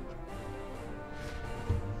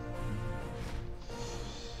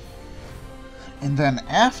 And then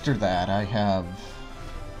after that, I have...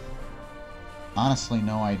 honestly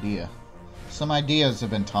no idea. Some ideas have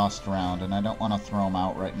been tossed around, and I don't want to throw them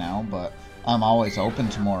out right now, but I'm always open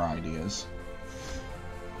to more ideas.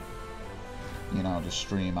 You know, to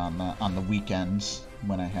stream on the weekends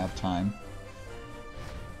when I have time.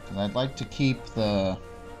 Because I'd like to keep the...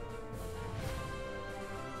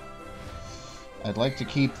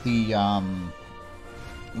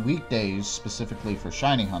 weekdays specifically for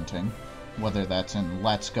shiny hunting, whether that's in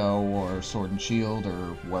Let's Go or Sword and Shield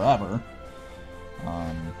or wherever.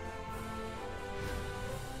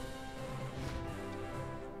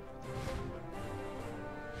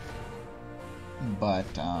 But,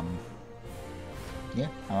 yeah,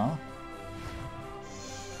 I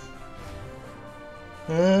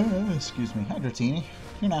don't know. Excuse me, Hydratini,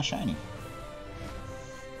 you're not shiny.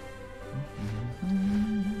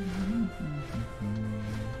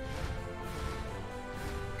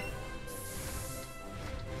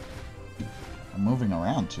 I'm moving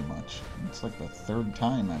around too much. It's like the third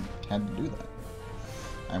time I've had to do that.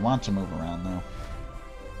 I want to move around, though.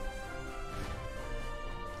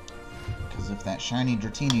 Because if that shiny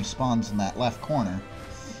Dratini spawns in that left corner,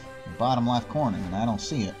 bottom left corner, and I don't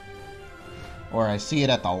see it, or I see it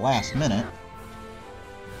at the last minute,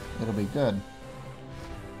 it'll be good.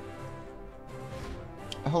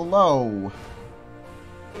 Hello!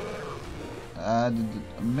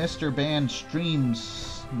 Mr. Band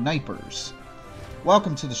Streams Snipers.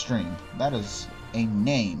 Welcome to the stream. That is a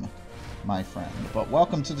name, my friend. But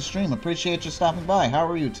welcome to the stream. Appreciate you stopping by. How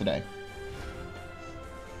are you today?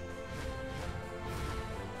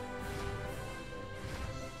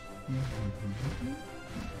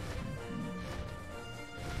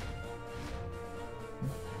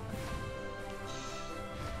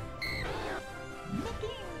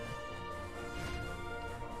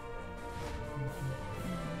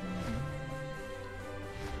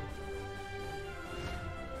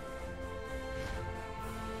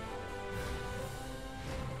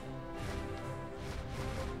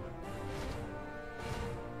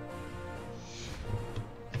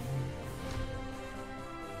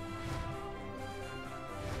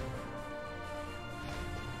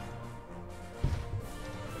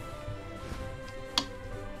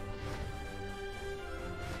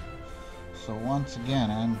 So once again,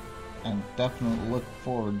 I'm definitely looking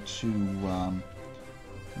forward to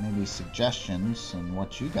maybe suggestions and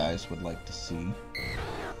what you guys would like to see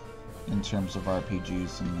in terms of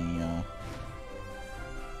RPGs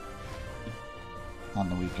on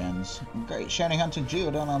the weekends. Great shiny hunting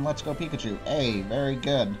Geodude on Let's Go Pikachu. Hey, very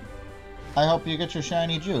good. I hope you get your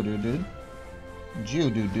shiny Geodude, dude.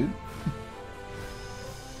 Geodude, dude.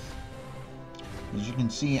 As you can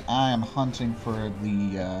see, I am hunting for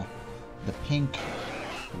the pink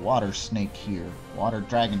water snake here. Water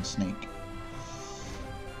dragon snake.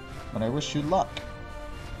 But I wish you luck.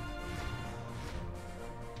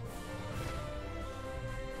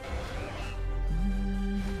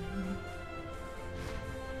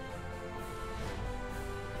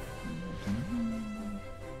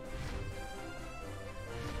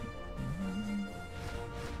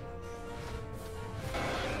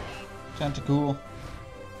 Tentacool.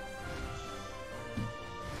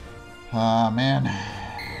 Ah, man.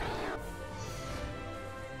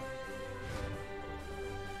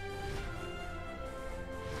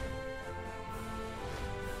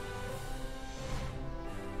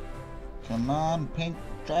 Come on, pink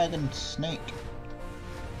dragon snake.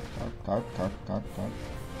 Carp.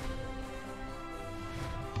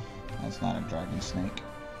 That's not a dragon snake.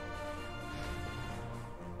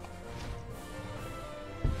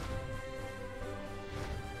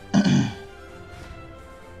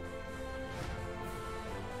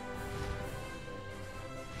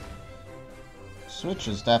 Switch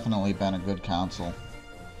has definitely been a good console.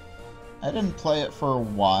 I didn't play it for a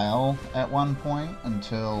while at one point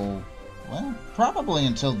until, well, probably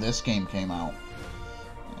until this game came out.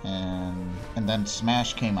 And then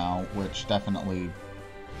Smash came out, which definitely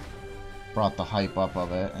brought the hype up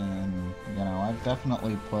of it. And, you know, I've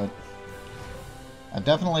definitely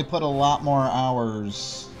put a lot more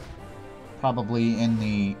hours probably in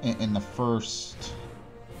the first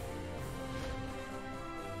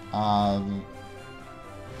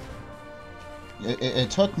It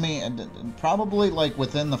took me, probably like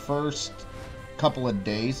within the first couple of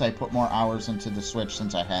days, I put more hours into the Switch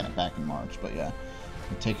since I had it back in March. But yeah,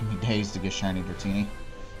 it's taken me days to get Shiny Dratini.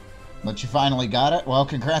 But you finally got it? Well,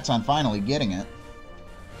 congrats on finally getting it.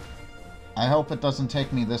 I hope it doesn't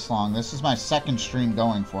take me this long. This is my second stream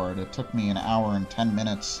going for it. It took me an hour and 10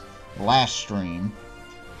 minutes last stream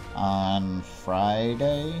on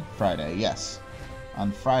Friday? Friday, yes.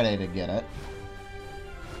 On Friday to get it.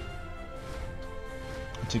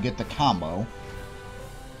 To get the combo,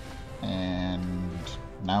 and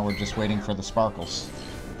now we're just waiting for the sparkles.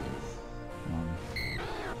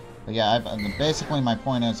 But yeah, basically my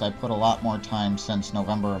point is I put a lot more time since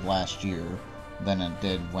November of last year than it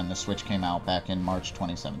did when the Switch came out back in March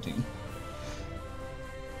 2017.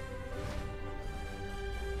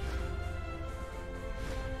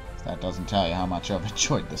 That doesn't tell you how much I've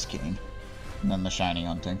enjoyed this game. And then the shiny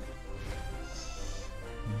hunting.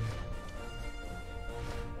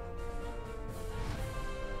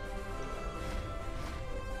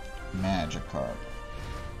 Magikarp.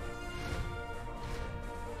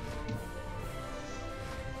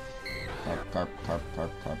 Carp.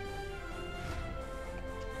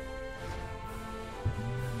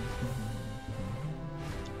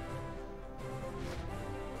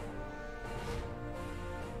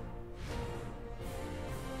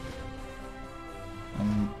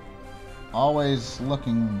 I'm always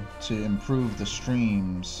looking to improve the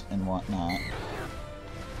streams and whatnot.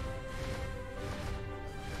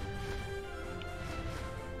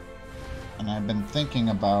 And I've been thinking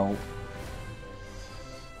about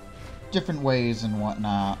different ways and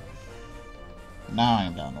whatnot. Now I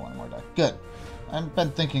am down to one more deck. Good. I've been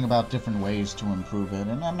thinking about different ways to improve it,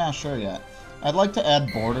 and I'm not sure yet. I'd like to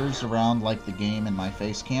add borders around like the game in my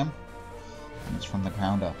face cam. And it's from the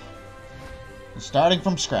ground up. Starting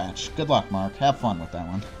from scratch. Good luck, Mark. Have fun with that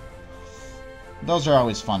one. Those are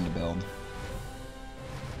always fun to build.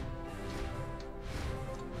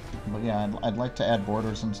 But yeah, I'd like to add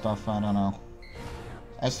borders and stuff. I don't know.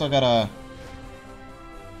 I still gotta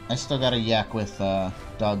yak with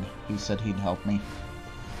Doug. He said he'd help me.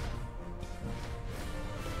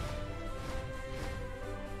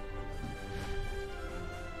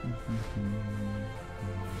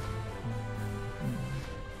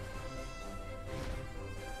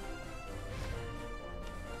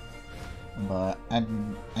 But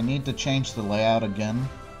I need to change the layout again.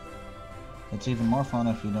 It's even more fun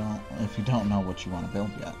if you don't know what you want to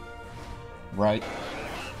build yet. Right?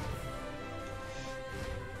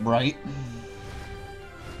 Right?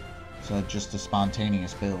 So just a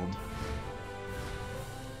spontaneous build.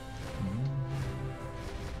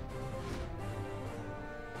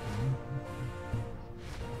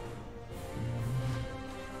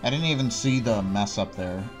 I didn't even see the mess up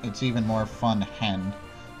there. It's even more fun hen.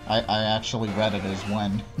 I actually read it as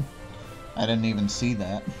when. I didn't even see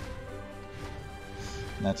that.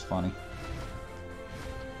 That's funny.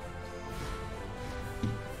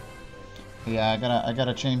 Yeah, I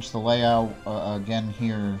gotta change the layout again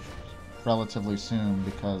here relatively soon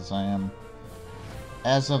because I am...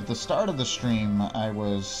 As of the start of the stream, I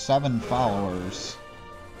was 7 followers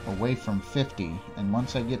away from 50, and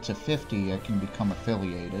once I get to 50, I can become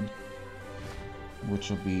affiliated, which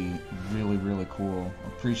will be really, really cool.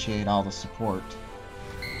 Appreciate all the support.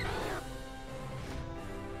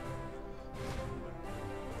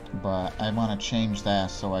 But I want to change that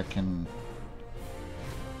so I can,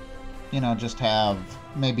 you know, just have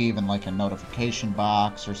maybe even like a notification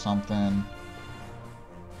box or something.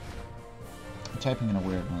 I'm typing in a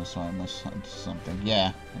weird one, so I missed something.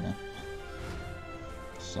 Yeah.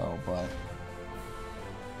 So, but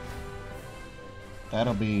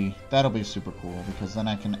that'll be super cool because then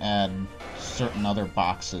I can add certain other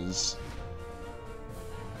boxes.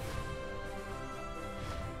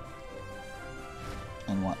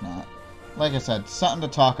 And whatnot. Like I said, something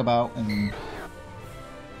to talk about, and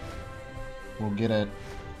we'll get it up.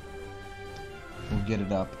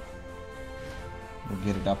 We'll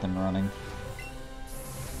get it up and running.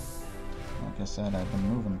 Like I said, I've been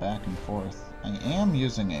moving back and forth. I am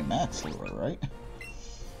using a max lure, right?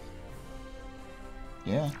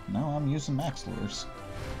 Yeah, no, I'm using max lures.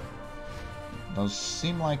 Those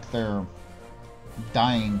seem like they're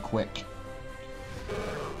dying quick.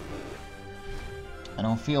 I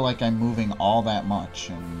don't feel like I'm moving all that much,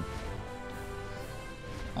 and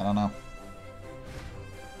I don't know.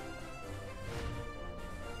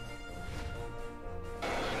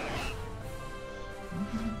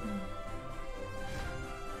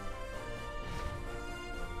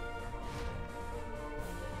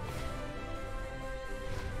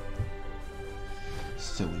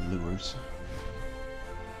 Silly lures.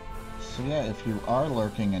 So yeah, if you are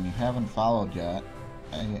lurking and you haven't followed yet,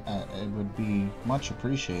 it would be much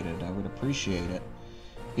appreciated. I would appreciate it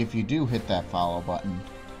if you do hit that follow button.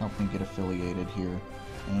 Help me get affiliated here.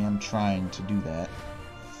 I am trying to do that.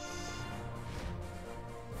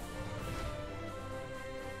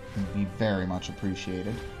 It would be very much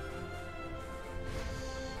appreciated.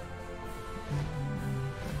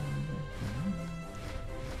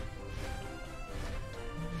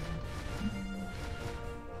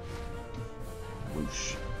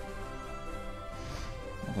 Whoosh.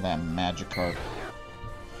 Look at that Magikarp.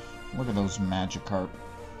 Look at those Magikarp.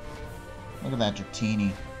 Look at that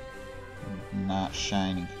Dratini. Not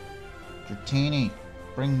shiny. Dratini,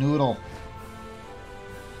 bring Noodle.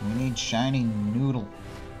 We need shiny Noodle.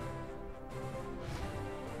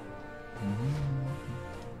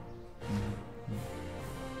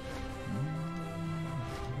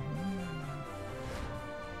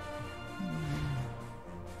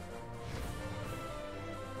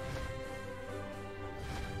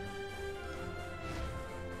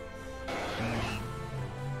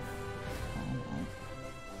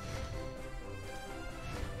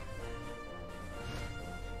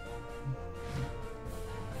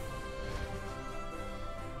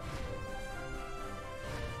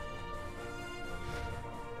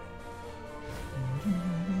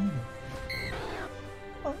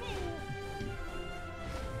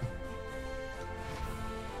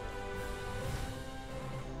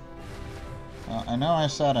 I know I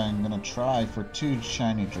said I'm going to try for 2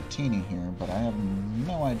 shiny Dratini here, but I have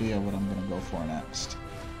no idea what I'm going to go for next.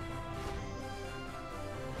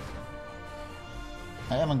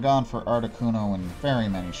 I haven't gone for Articuno in very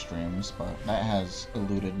many streams, but that has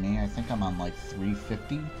eluded me. I think I'm on like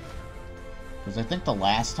 350. Because I think the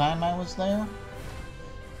last time I was there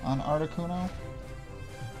on Articuno,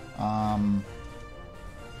 my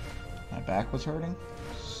back was hurting,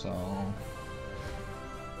 so...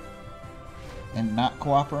 And not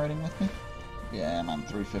cooperating with me? Yeah, I'm on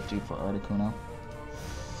 350 for Articuno.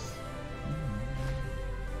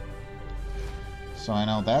 So I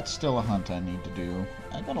know that's still a hunt I need to do.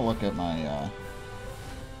 I gotta look at my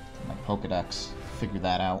my Pokedex, figure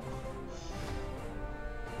that out.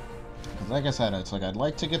 Because like I said, it's like I'd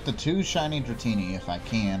like to get the 2 shiny Dratini if I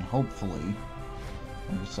can, hopefully.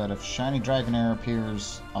 Like I said, if shiny Dragonair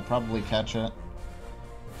appears, I'll probably catch it.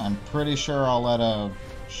 I'm pretty sure I'll let a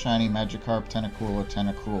shiny Magikarp, Tentacool, or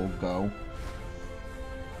Tentacruel go.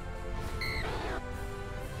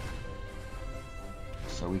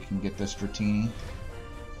 So we can get this Dratini.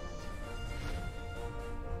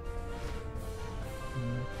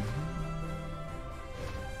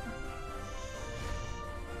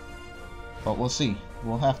 But we'll see.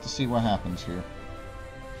 We'll have to see what happens here.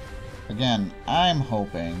 Again, I'm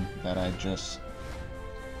hoping that I just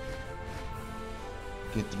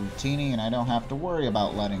get the Dratini and I don't have to worry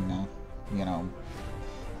about letting, you know,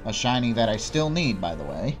 a shiny that I still need, by the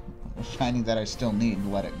way. A shiny that I still need,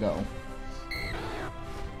 let it go.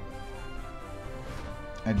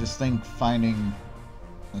 I just think finding,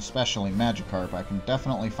 especially Magikarp, I can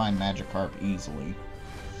definitely find Magikarp easily.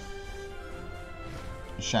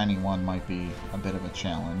 A shiny one might be a bit of a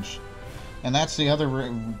challenge. And that's the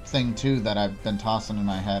other thing, too, that I've been tossing in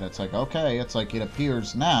my head. It's like, okay, it's like it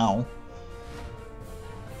appears now.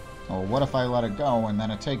 Well, what if I let it go and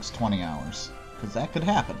then it takes 20 hours? Because that could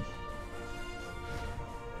happen.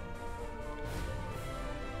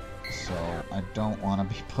 So, I don't want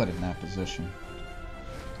to be put in that position.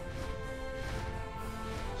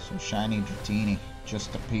 So, shiny Dratini,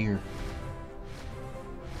 just appear.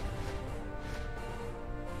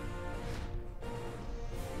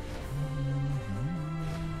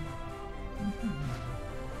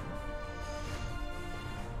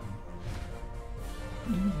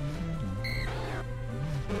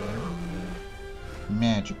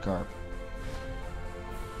 Magikarp.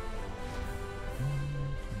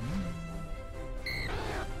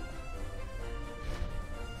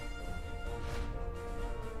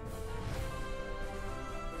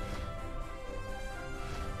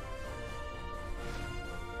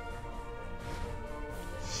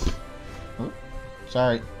 Oops,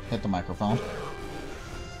 sorry, hit the microphone.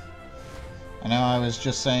 I know I was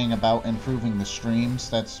just saying about improving the streams.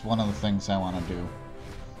 That's one of the things I want to do.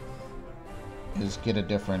 Is get a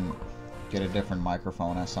different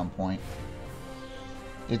microphone at some point.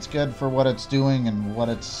 It's good for what it's doing and what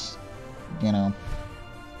it's, you know.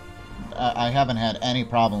 I haven't had any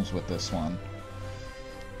problems with this one,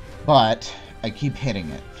 but I keep hitting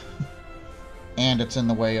it, and it's in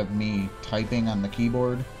the way of me typing on the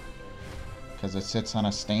keyboard because it sits on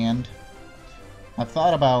a stand. I've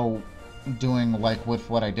thought about doing like with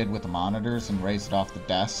what I did with the monitors and raise it off the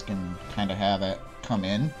desk and kind of have it come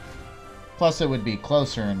in. Plus, it would be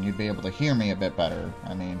closer, and you'd be able to hear me a bit better.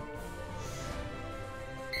 I mean,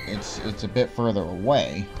 it's a bit further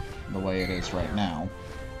away, the way it is right now.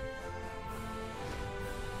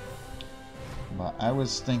 But I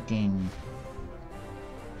was thinking,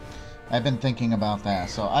 I've been thinking about that.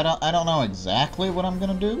 So I don't know exactly what I'm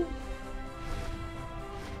gonna do.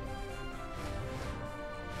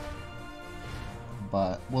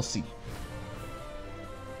 But we'll see.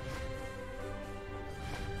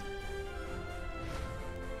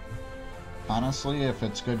 Honestly, if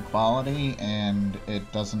it's good quality and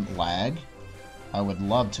it doesn't lag, I would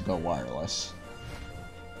love to go wireless.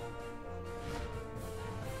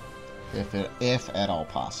 If at all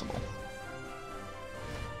possible.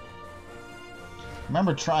 I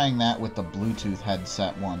remember trying that with the Bluetooth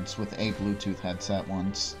headset once, with a Bluetooth headset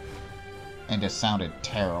once, and it sounded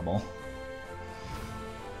terrible.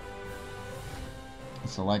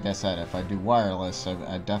 So like I said, if I do wireless,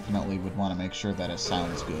 I definitely would want to make sure that it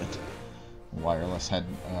sounds good. Wireless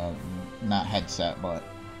not headset, but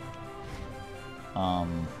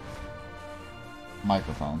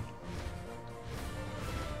microphone.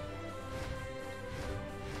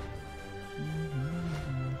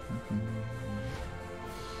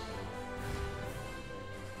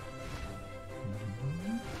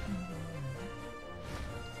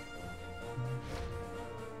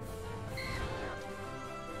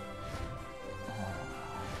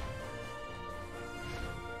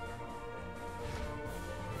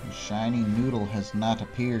 Shiny Noodle has not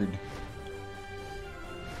appeared.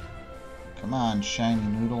 Come on, Shiny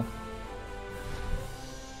Noodle.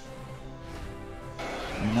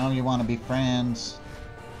 You know you want to be friends.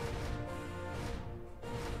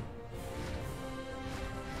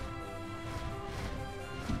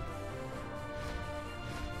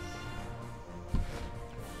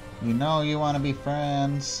 You know you want to be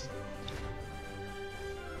friends.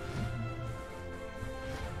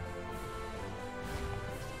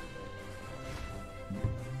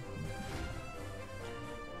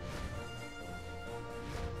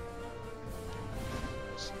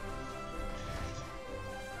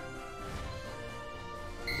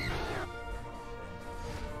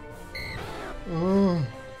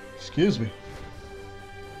 Excuse me.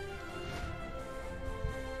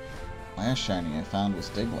 Last shiny I found was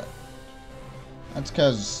Diglett. That's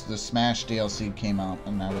because the Smash DLC came out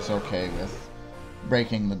and I was okay with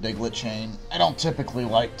breaking the Diglett chain. I don't typically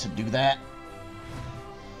like to do that,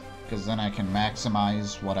 because then I can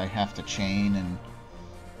maximize what I have to chain and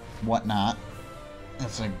whatnot.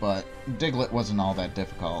 It's like, but Diglett wasn't all that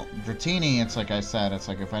difficult. Dratini, it's like I said, it's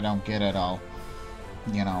like if I don't get it, I'll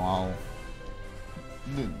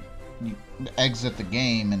exit the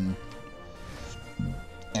game and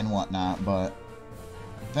whatnot, but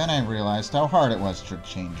then I realized how hard it was to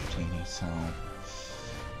change Dratini, so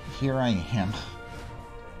here I am.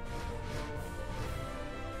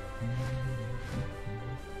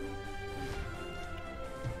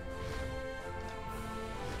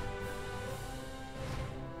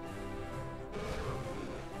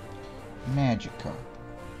 Magikarp.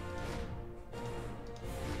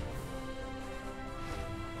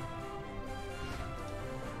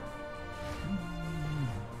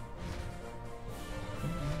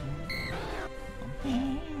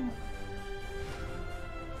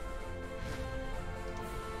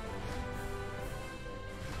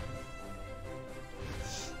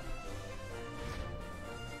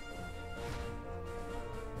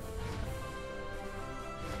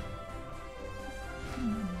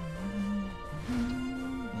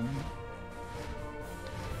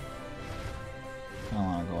 I don't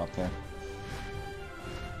want to go up there.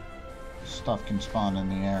 Stuff can spawn in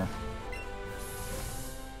the air.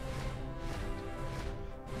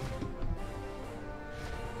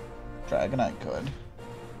 Dragonite could.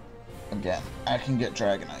 Again, I can get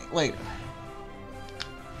Dragonite later.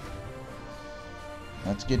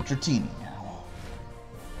 Let's get Dratini now.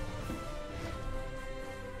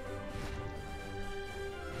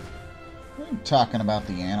 We were talking about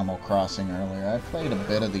the Animal Crossing earlier. I played a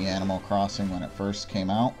bit of the Animal Crossing when it first came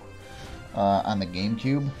out on the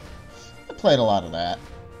GameCube. I played a lot of that.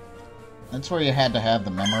 That's where you had to have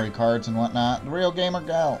the memory cards and whatnot. The Real Gamer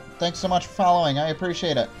Gal, thanks so much for following. I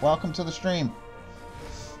appreciate it. Welcome to the stream.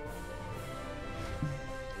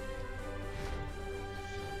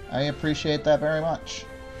 I appreciate that very much.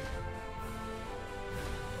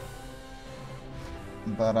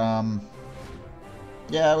 But,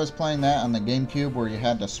 yeah, I was playing that on the GameCube where you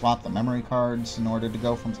had to swap the memory cards in order to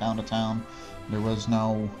go from town to town. There was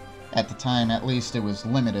no, at the time at least, it was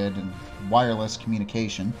limited in wireless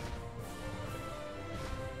communication.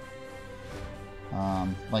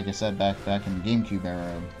 Like I said, back in the GameCube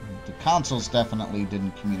era, the consoles definitely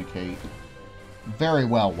didn't communicate very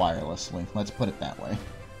well wirelessly. Let's put it that way.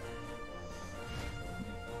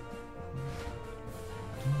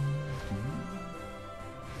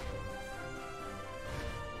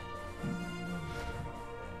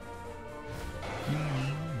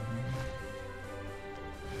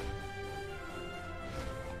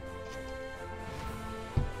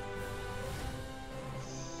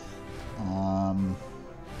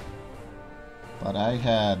 But I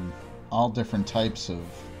had all different types of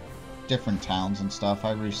different towns and stuff.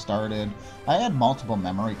 I restarted. I had multiple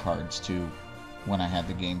memory cards too when I had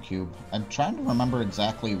the GameCube. I'm trying to remember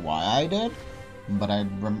exactly why I did, but I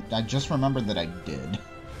just remembered that I did.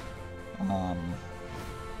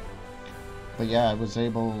 But yeah, I was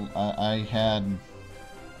able. I had.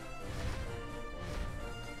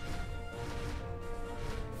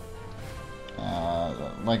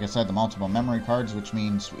 Like I said, the multiple memory cards, which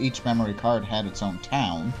means each memory card had its own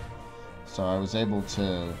town. So I was able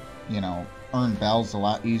to, you know, earn bells a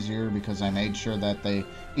lot easier because I made sure that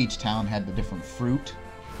each town had the different fruit.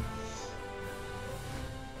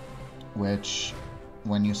 Which,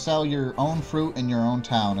 when you sell your own fruit in your own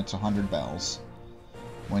town, it's 100 bells.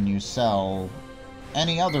 When you sell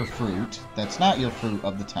any other fruit that's not your fruit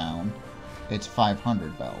of the town, it's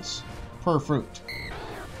 500 bells per fruit.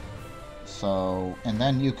 So, and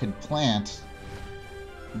then you could plant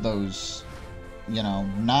those, you know,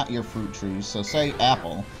 not your fruit trees. So say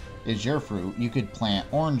apple is your fruit, you could plant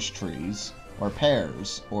orange trees, or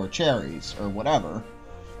pears, or cherries, or whatever.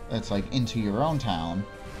 That's like into your own town,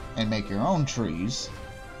 and make your own trees.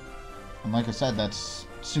 And like I said, that's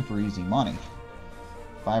super easy money.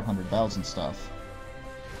 500 bells and stuff.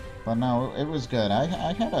 But no, it was good.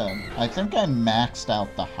 I think I maxed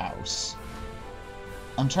out the house.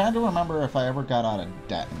 I'm trying to remember if I ever got out of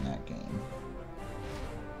debt in that game.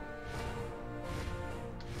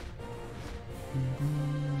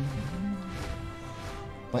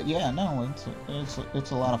 But yeah, no,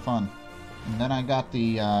 it's a lot of fun. And then I got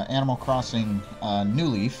the Animal Crossing New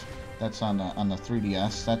Leaf. That's on the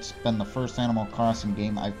 3DS. That's been the first Animal Crossing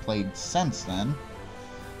game I've played since then.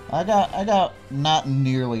 I got not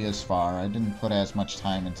nearly as far. I didn't put as much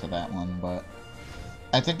time into that one, but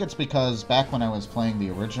I think it's because back when I was playing the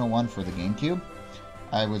original one for the GameCube,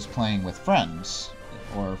 I was playing with friends.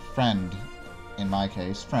 Or friend, in my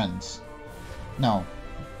case. Friends. No,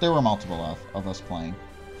 there were multiple of us playing.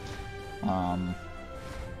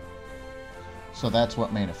 So that's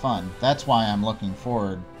what made it fun. That's why I'm looking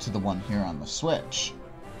forward to the one here on the Switch.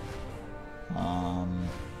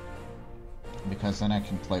 Because then I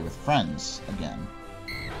can play with friends again.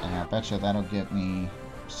 And I bet you that'll get me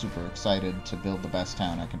super excited to build the best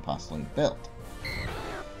town I can possibly build.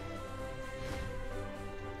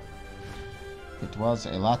 It was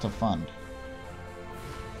a lot of fun.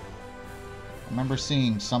 I remember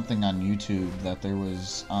seeing something on YouTube that there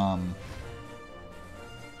was an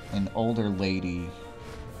older lady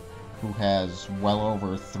who has well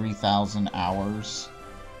over 3,000 hours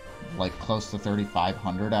like close to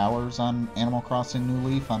 3,500 hours on Animal Crossing New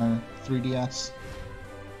Leaf on her 3DS.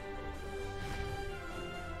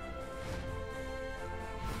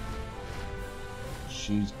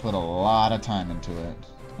 She's put a lot of time into it.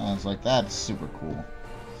 I was like, that's super cool.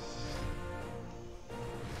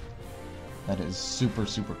 That is super,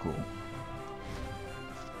 super cool.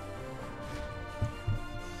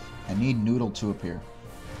 I need Noodle to appear.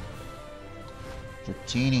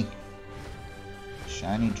 Dratini.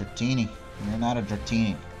 Shiny Dratini. You're not a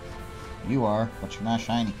Dratini. You are, but you're not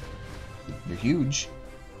shiny. You're huge.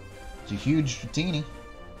 It's a huge Dratini.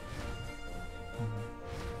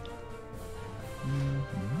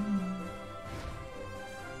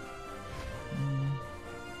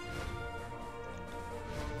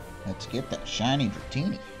 Let's get that shiny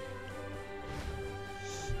Dratini.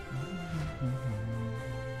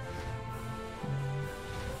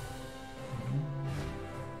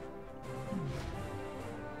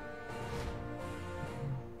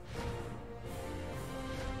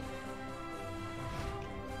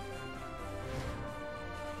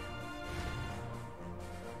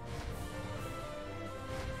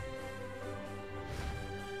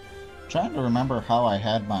 Trying to remember how I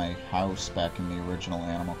had my house back in the original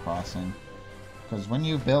Animal Crossing. Because when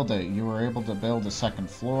you build it, you were able to build a second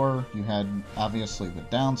floor. You had, obviously, the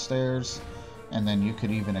downstairs. And then you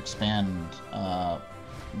could even expand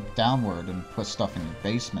downward and put stuff in your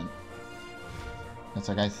basement. It's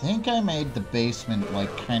like, I think I made the basement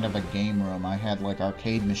like kind of a game room. I had like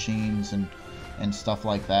arcade machines and stuff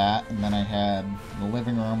like that. And then I had the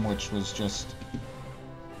living room, which was just...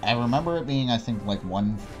 I remember it being, I think, like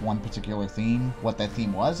one particular theme. What that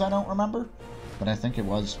theme was, I don't remember. But I think it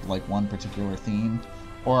was, like, one particular theme.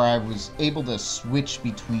 Or I was able to switch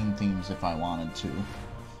between themes if I wanted to.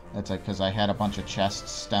 That's like, because I had a bunch of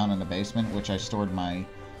chests down in the basement, which I stored my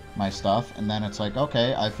stuff. And then it's like,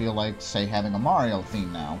 okay, I feel like, say, having a Mario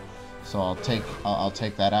theme now. So I'll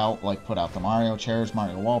take that out, like, put out the Mario chairs,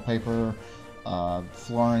 Mario wallpaper,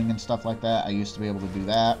 flooring and stuff like that. I used to be able to do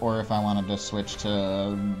that, or if I wanted to switch to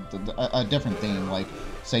a different theme, like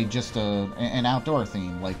say just an outdoor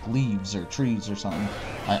theme, like leaves or trees or something,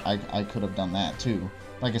 I could have done that too.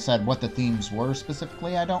 Like I said, what the themes were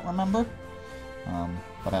specifically, I don't remember.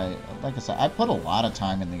 But like I said, I put a lot of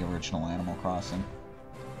time in the original Animal Crossing,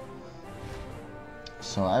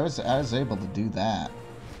 so I was able to do that.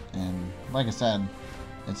 And like I said,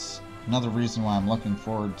 it's another reason why I'm looking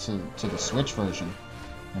forward to the Switch version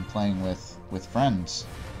and playing with friends.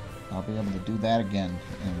 I'll be able to do that again,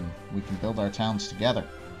 and we can build our towns together.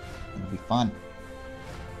 It'll be fun.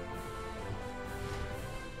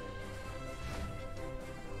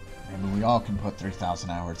 Maybe we all can put 3,000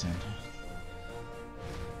 hours in.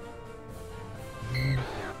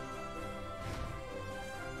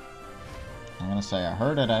 I'm gonna say I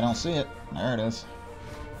heard it, I don't see it. There it is.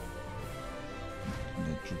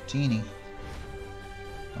 The Dratini.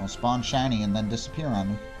 Don't spawn shiny and then disappear on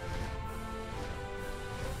me.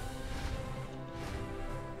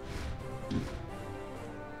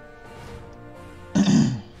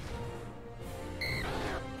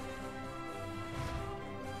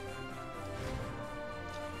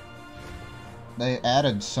 They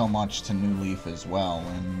added so much to New Leaf as well,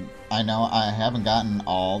 and I know I haven't gotten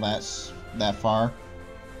all that far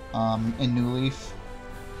in New Leaf,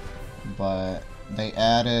 but they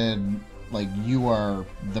added, like, you are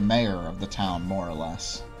the mayor of the town, more or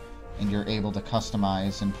less. And you're able to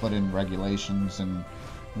customize and put in regulations and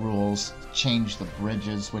rules, change the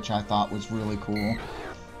bridges, which I thought was really cool.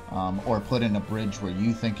 Or put in a bridge where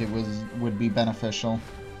you think it would be beneficial.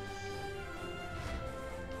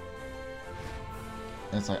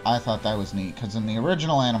 It's like, I thought that was neat, because in the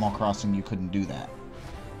original Animal Crossing you couldn't do that.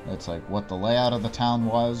 It's like, what the layout of the town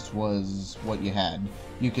was what you had.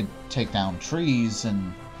 You could take down trees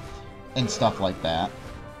and stuff like that,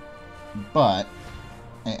 but,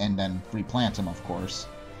 and then replant them, of course,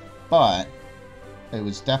 but it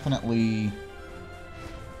was definitely,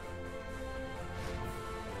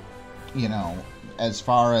 you know, as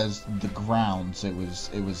far as the grounds, it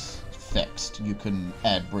was fixed. You couldn't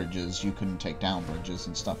add bridges, you couldn't take down bridges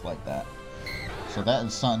and stuff like that. So that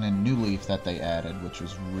is something in New Leaf that they added, which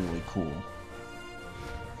was really cool.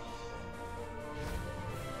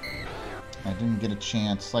 I didn't get a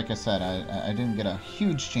chance, like I said, I didn't get a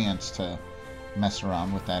huge chance to mess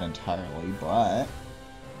around with that entirely, but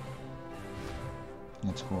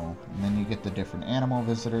it's cool. And then you get the different animal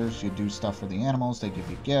visitors, you do stuff for the animals, they give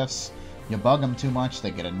you gifts, you bug them too much,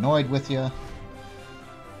 they get annoyed with you.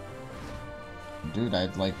 Dude,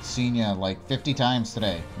 I'd like seen you like 50 times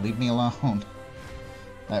today. Leave me alone.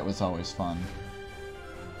 That was always fun.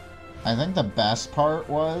 I think the best part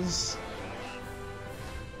was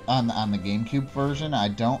on the GameCube version. I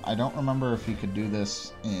don't remember if you could do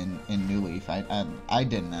this in New Leaf. I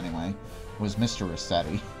didn't anyway. Was Mr.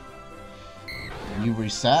 Resetti. You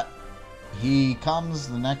reset. He comes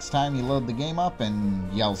the next time you load the game up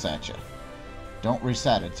and yells at you. Don't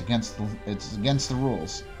reset. It's against the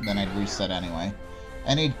rules. Then I'd reset anyway,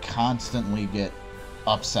 and he'd constantly get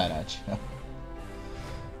upset at you.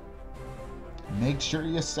 Make sure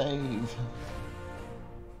you save.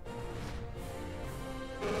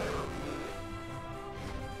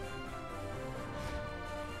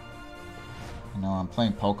 I know I'm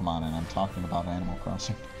playing Pokemon and I'm talking about Animal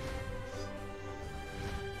Crossing.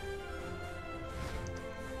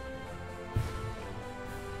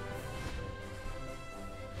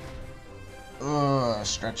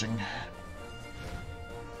 Stretching.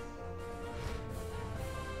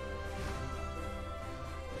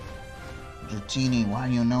 Dratini, why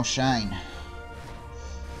you no shine?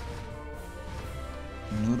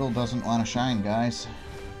 Noodle doesn't want to shine, guys.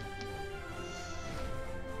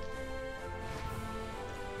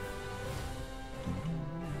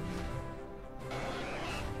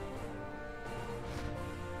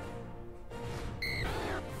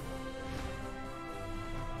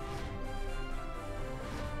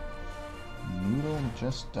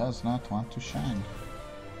 Just does not want to shine.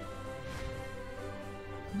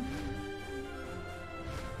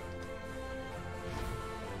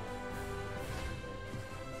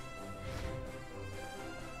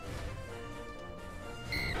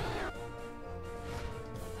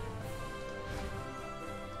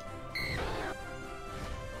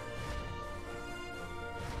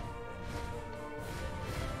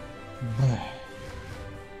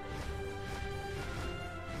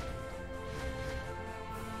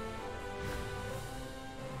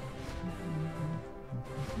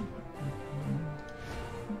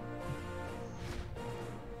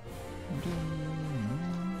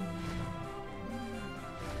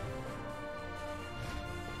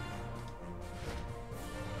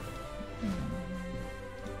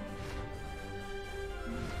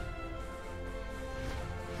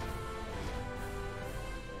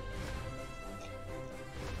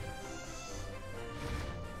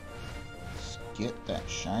 Get that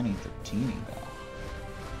shiny Dratini, though.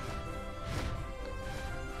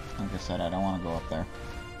 Like I said, I don't want to go up there.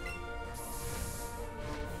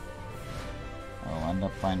 I'll end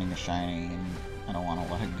up finding a shiny, and I don't want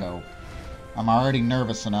to let it go. I'm already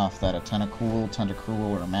nervous enough that a Tentacruel,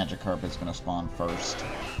 or a Magikarp is going to spawn first.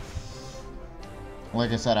 Like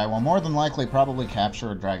I said, I will more than likely probably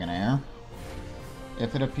capture a Dragonair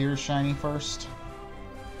if it appears shiny first.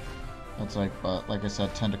 That's like, but like I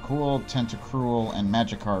said, Tentacruel, and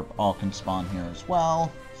Magikarp all can spawn here as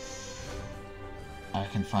well. I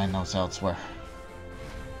can find those elsewhere.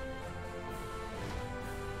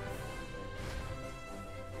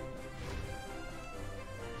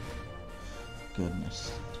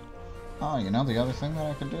 Goodness. Oh, you know the other thing that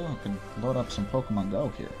I could do? I could load up some Pokemon Go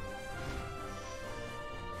here.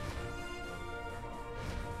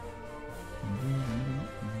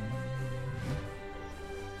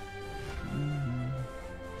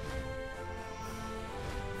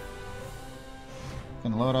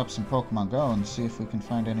 Can load up some Pokemon Go and see if we can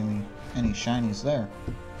find any shinies there.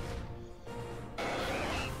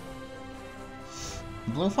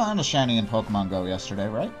 Blue found a shiny in Pokemon Go yesterday,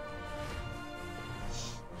 right?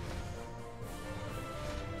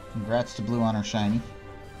 Congrats to Blue on her shiny.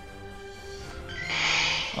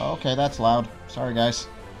 Oh, okay, that's loud. Sorry, guys.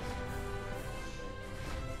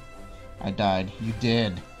 I died. You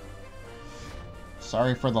did.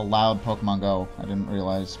 Sorry for the loud Pokemon Go. I didn't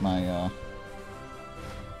realize my,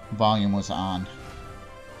 volume was on.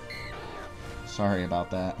 Sorry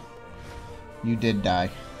about that. You did die.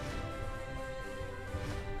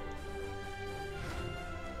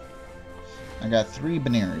 I got 3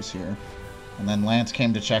 Banaries here. And then Lance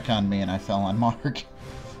came to check on me and I fell on Mark.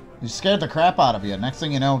 You scared the crap out of you. Next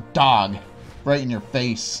thing you know, dog. Right in your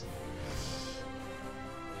face.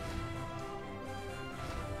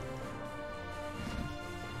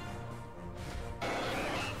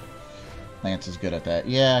 Lance is good at that.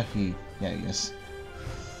 Yeah, he is.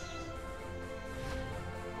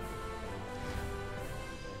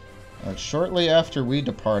 Shortly after we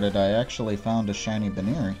departed, I actually found a shiny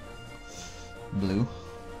Baneri. Blue.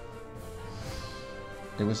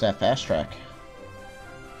 It was that fast track.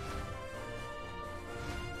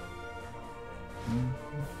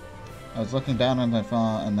 I was looking down on my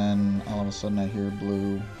phone, and then all of a sudden I hear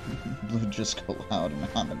Blue. Blue just go loud and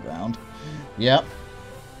on the ground. Yep.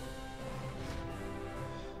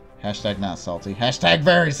 Hashtag not salty. Hashtag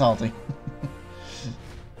very salty.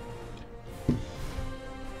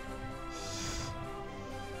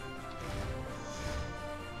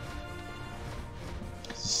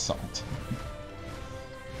 salt.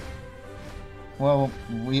 Well,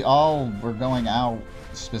 we all were going out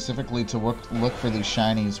specifically to look for these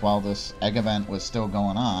shinies while this egg event was still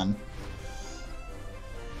going on.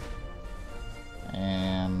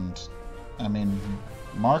 And, I mean,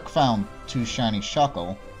 Mark found 2 shiny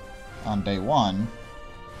Shuckle on day 1.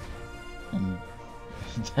 And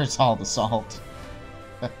there's all the salt.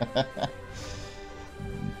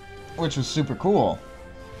 Which was super cool.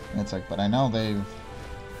 And it's like, but I know they've...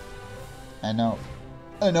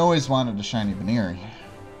 I'd always wanted a shiny Venery.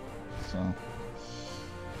 So...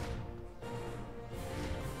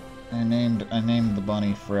 I named the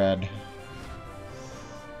bunny Fred.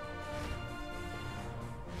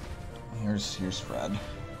 Here's Fred.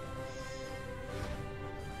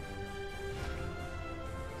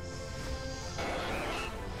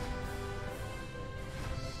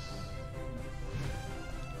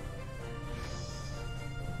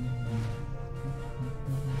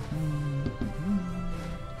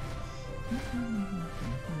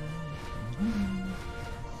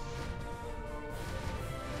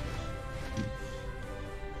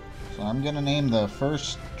 So I'm gonna name the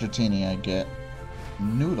first Dratini I get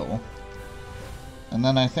Noodle. And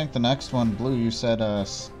then I think the next one, Blue, you said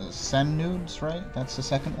Sen Nudes, right? That's the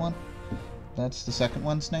second one? That's the second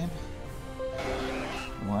one's name?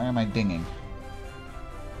 Why am I dinging?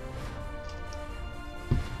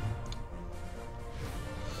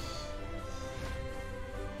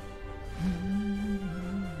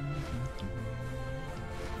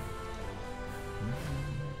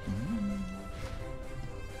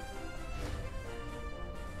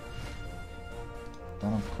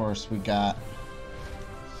 Then of course we got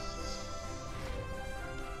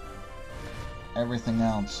everything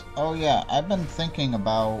else. Oh yeah, I've been thinking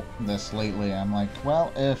about this lately. I'm like,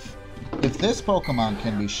 well, if this Pokemon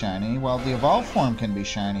can be shiny, well, the evolved form can be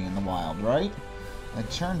shiny in the wild, right? It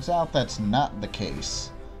turns out that's not the case.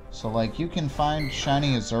 So like, you can find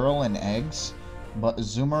shiny Azurill in eggs, but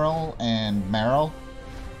Azumarill and Marill,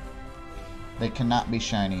 they cannot be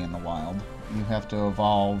shiny in the wild. You have to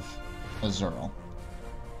evolve Azurill.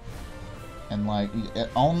 And like,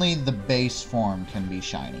 only the base form can be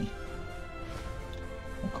shiny,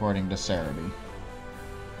 according to Cerebi.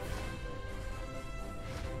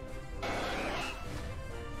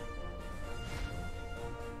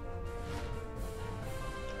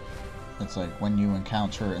 It's like when you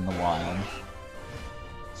encounter it in the wild.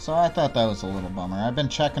 So I thought that was a little bummer. I've been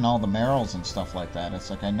checking all the Marills and stuff like that. It's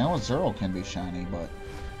like, I know Azurill can be shiny, but...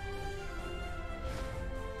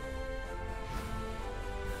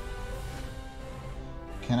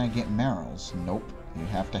 Can I get Marills? Nope. You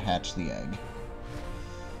have to hatch the egg.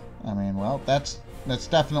 I mean, well, that's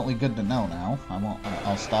definitely good to know now.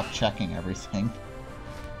 I'll stop checking everything.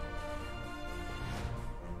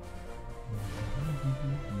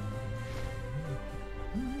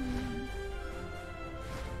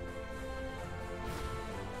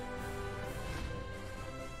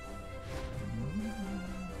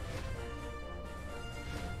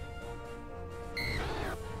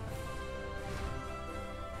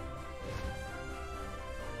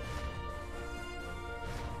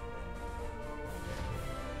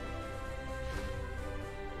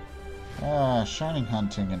 Shiny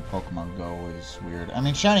hunting in Pokemon Go is weird. I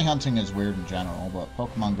mean, shiny hunting is weird in general, but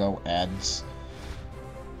Pokemon Go adds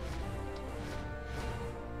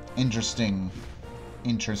interestingness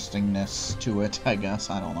to it, I guess.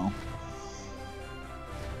 I don't know.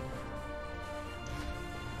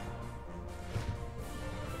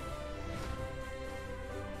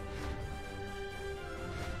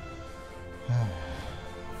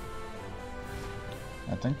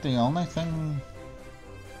 I think the only thing...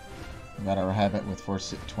 Got our habit with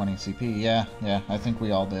 420 CP. Yeah, I think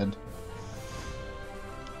we all did.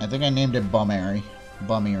 I think I named it Bumary.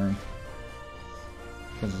 Bumary.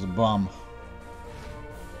 Because it's a bum.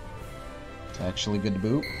 It's actually good to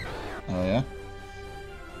boot. Oh yeah?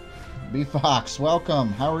 B-Fox, welcome!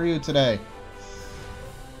 How are you today?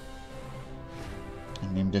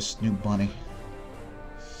 I named this Snoop Bunny.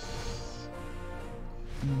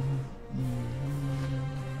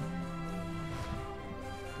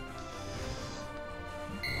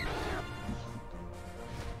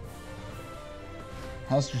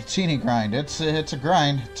 How's the Dratini grind? It's a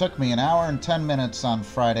grind. It took me an hour and 10 minutes on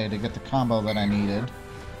Friday to get the combo that I needed.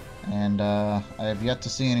 And I have yet to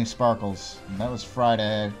see any sparkles. And that was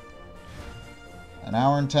Friday. An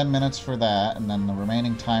hour and 10 minutes for that, and then the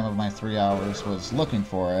remaining time of my 3 hours was looking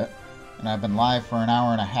for it. And I've been live for an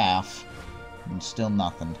hour and a half, and still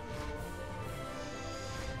nothing.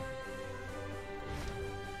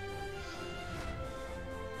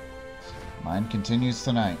 Mine continues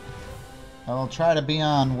tonight. I will try to be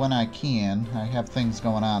on when I can. I have things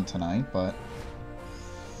going on tonight, but...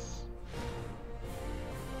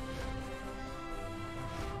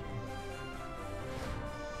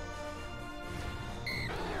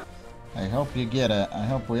 I hope you get it. I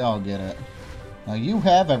hope we all get it. Now, you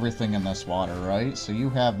have everything in this water, right? So you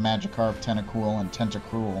have Magikarp, Tentacool, and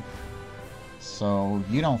Tentacruel. So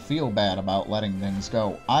you don't feel bad about letting things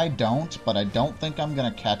go. I don't, but I don't think I'm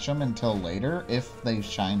going to catch them until later if they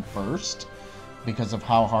shine first, because of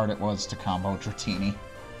how hard it was to combo Dratini.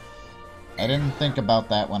 I didn't think about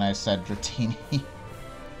that when I said Dratini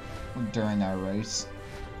during our race.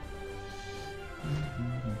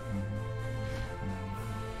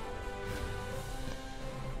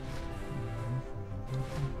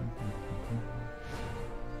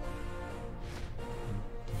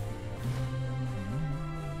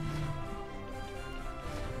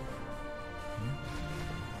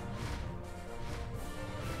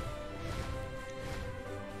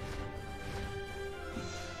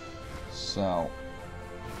 So,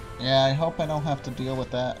 yeah, I hope I don't have to deal with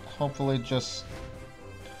that. Hopefully just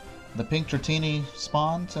the pink Dratini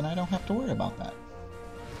spawns and I don't have to worry about that.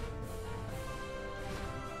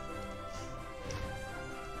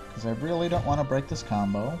 Because I really don't want to break this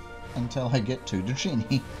combo until I get to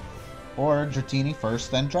Dratini. Or Dratini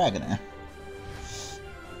first, then Dragonair.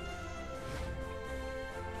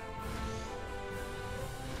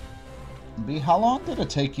 B, how long did it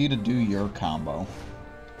take you to do your combo?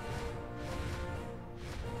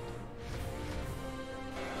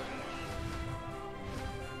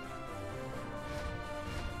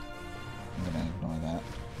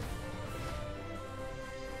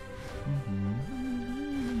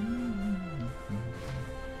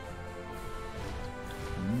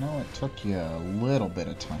 Took you a little bit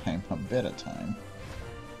of time, a bit of time.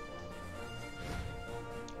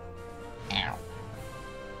 Ow.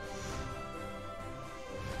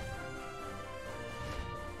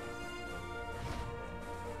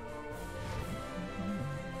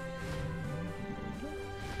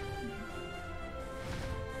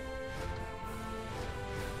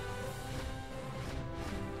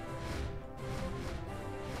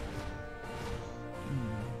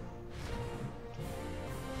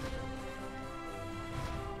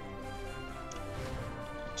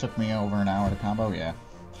 Took me over an hour to combo, yeah.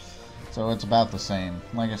 So it's about the same.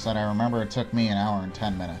 Like I said, I remember it took me an hour and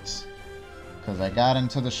 10 minutes. Because I got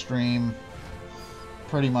into the stream,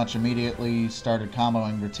 pretty much immediately started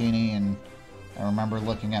comboing Dratini, and I remember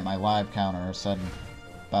looking at my live counter, it said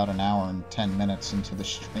about an hour and 10 minutes into the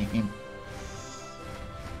stream.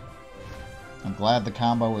 I'm glad the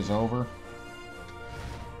combo is over.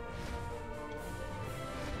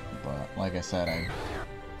 But, like I said, I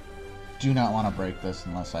do not want to break this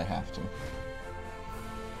unless I have to.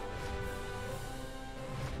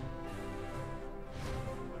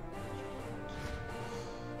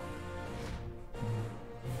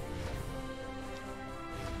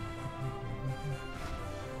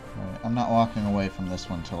 Right, I'm not walking away from this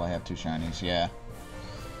one until I have 2 shinies, yeah.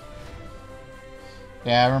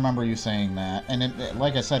 Yeah, I remember you saying that. And it,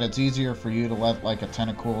 like I said, it's easier for you to let like a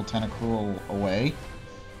Tentacruel away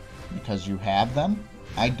because you have them.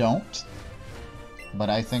 I don't. But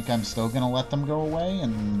I think I'm still going to let them go away,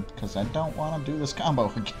 and because I don't want to do this combo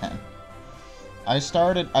again. I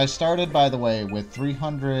started, by the way, with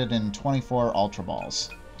 324 Ultra Balls.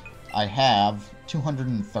 I have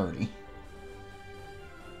 230.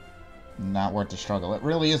 Not worth the struggle. It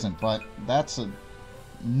really isn't, but that's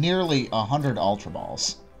nearly 100 Ultra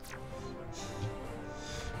Balls.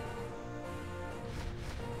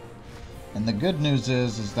 And the good news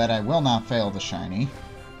is that I will not fail the shiny.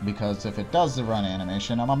 Because if it does the run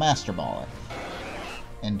animation, I'm a Master Ball it.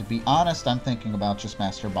 And to be honest, I'm thinking about just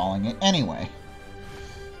Master Balling it anyway.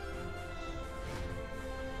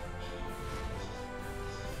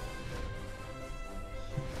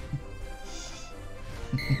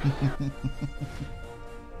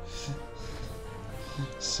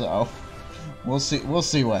 So, we'll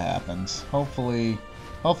see what happens. Hopefully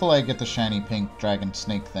I get the shiny pink dragon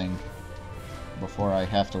snake thing before I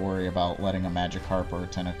have to worry about letting a Magikarp or a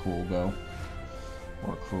Tentacool go.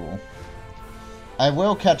 Or Cruel. I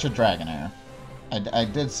will catch a Dragonair. I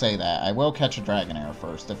did say that. I will catch a Dragonair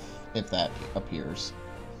first, if that appears.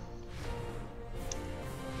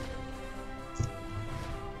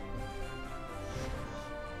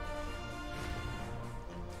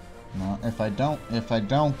 Well, if I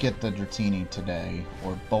don't get the Dratini today,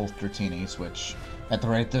 or both Dratinis, which, at the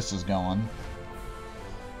rate this is going,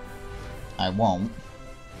 I won't.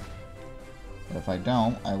 But if I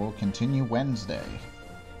don't, I will continue Wednesday.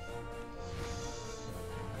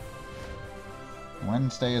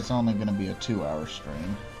 Wednesday is only going to be a 2-hour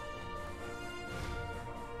stream.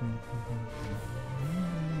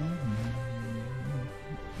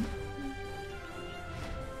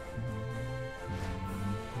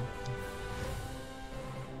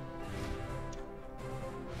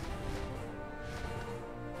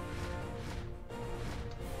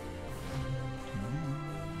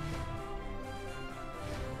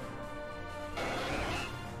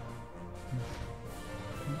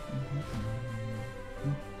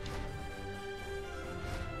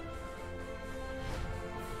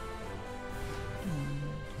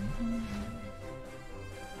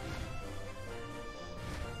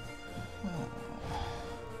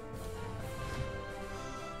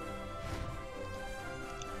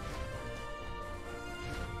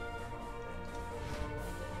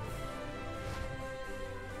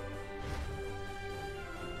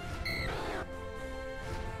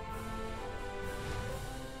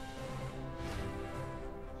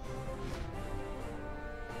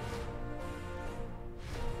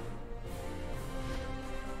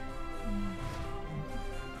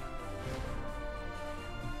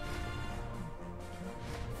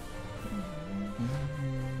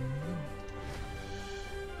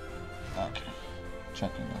 Okay,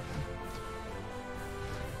 checking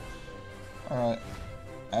that. Alright,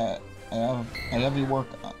 I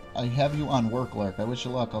have you on work lurk. I wish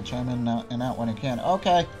you luck. I'll chime in and out when I can.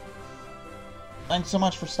 Okay. Thanks so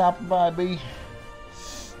much for stopping by, B.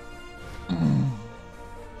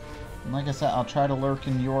 Like I said, I'll try to lurk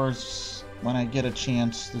in yours when I get a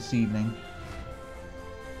chance this evening.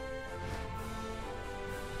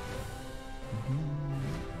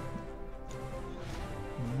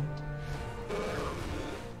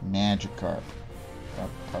 Magikarp.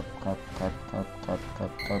 Carp.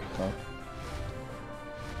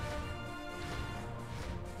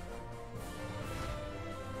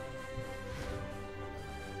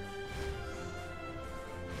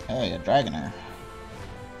 Hey, a Dragonair.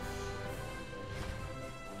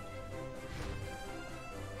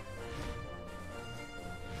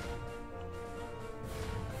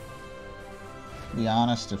 To be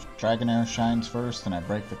honest, if Dragonair shines first and I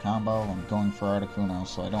break the combo, I'm going for Articuno,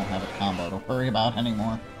 so I don't have a combo to worry about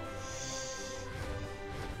anymore.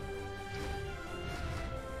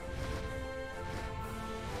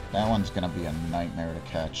 That one's gonna be a nightmare to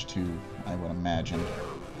catch, too, I would imagine.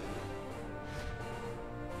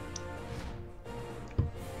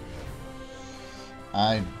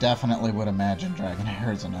 I definitely would imagine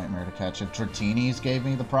Dragonair is a nightmare to catch. If Dratini's gave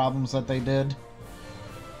me the problems that they did...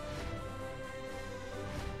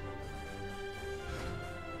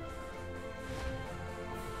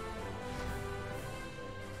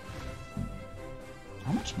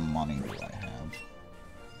 How much money do I have?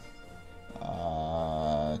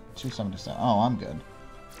 277. Oh, I'm good.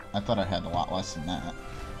 I thought I had a lot less than that.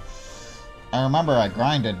 I remember I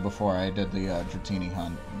grinded before I did the Dratini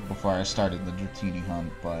hunt, before I started the Dratini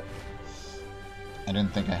hunt, but I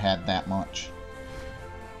didn't think I had that much.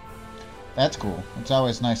 That's cool. It's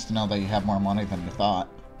always nice to know that you have more money than you thought.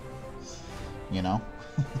 You know?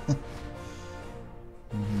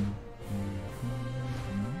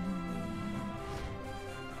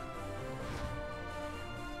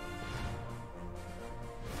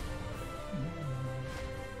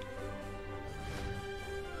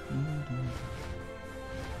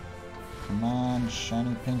 Come on,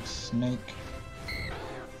 shiny pink snake.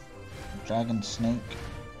 Dragon snake.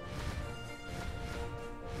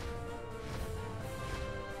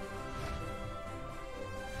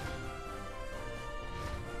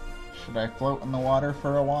 Should I float in the water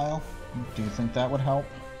for a while? Do you think that would help?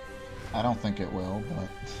 I don't think it will, but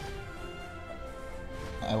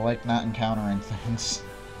I like not encountering things.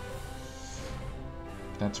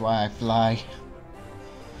 That's why I fly.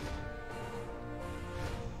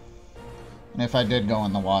 And if I did go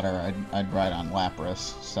in the water, I'd ride on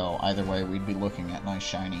Lapras, so either way we'd be looking at nice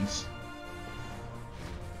shinies.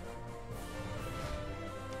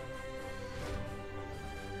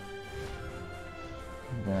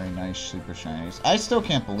 Very nice super shinies. I still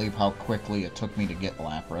can't believe how quickly it took me to get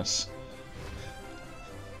Lapras.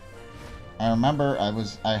 I remember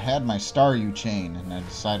I had my Staryu chain, and I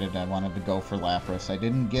decided I wanted to go for Lapras. I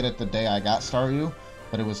didn't get it the day I got Staryu,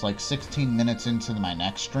 but it was like 16 minutes into my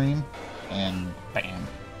next stream, and bam.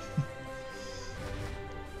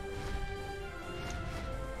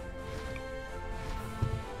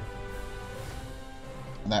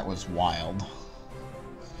 That was wild.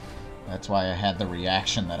 That's why I had the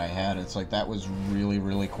reaction that I had. It's like, that was really,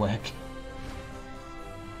 really quick.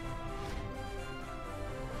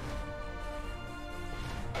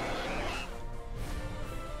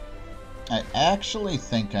 actually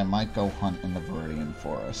think I might go hunt in the Viridian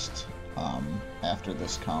Forest after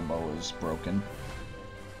this combo is broken.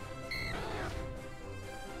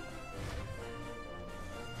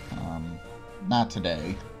 Not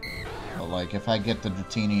today, but like if I get the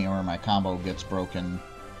Dratini or my combo gets broken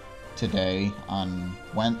today, on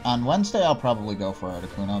Wednesday I'll probably go for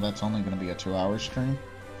Articuno. That's only going to be a 2-hour stream.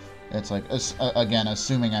 It's like, again,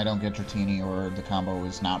 assuming I don't get Dratini or the combo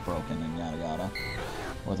is not broken and yada yada.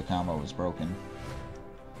 Or the combo is broken.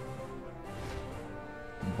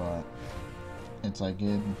 But it's like,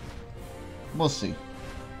 we'll see.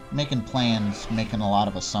 Making plans, making a lot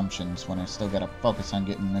of assumptions when I still gotta focus on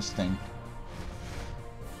getting this thing.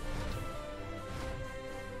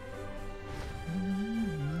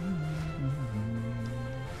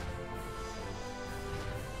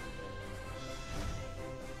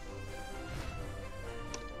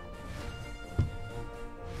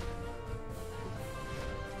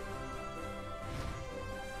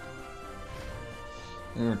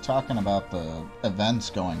 We were talking about the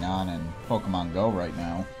events going on in Pokemon Go right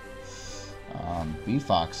now.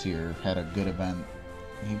 B-Fox here had a good event.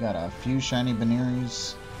 He got a few shiny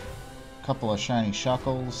Beneries, a couple of shiny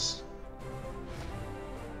Shuckles.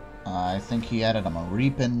 I think he added a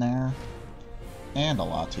Mareep in there, and a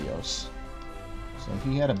Latios. So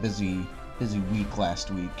he had a busy week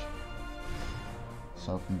last week.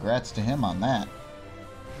 So congrats to him on that.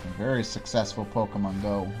 A very successful Pokemon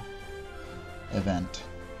Go event.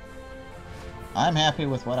 I'm happy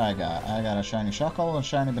with what I got. I got a shiny Shuckle and a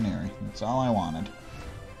shiny Baneri. That's all I wanted.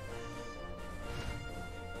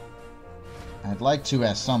 I'd like to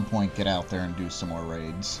at some point get out there and do some more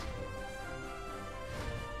raids.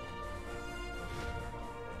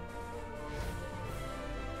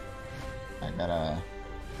 I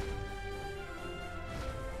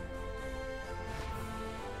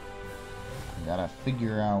gotta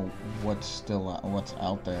figure out what's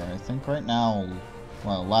out there. I think right now,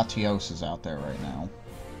 well, Latios is out there right now.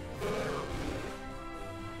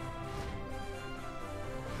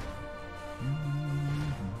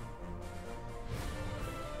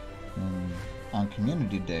 And on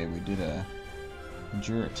Community Day, we did a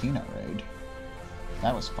Giratina raid.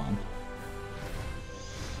 That was fun.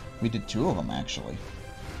 We did 2 of them, actually.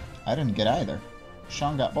 I didn't get either.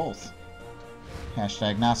 Sean got both.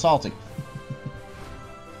 Hashtag not salty.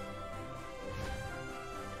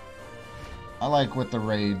 I like with the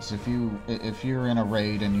raids, if you're in a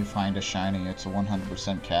raid and you find a shiny, it's a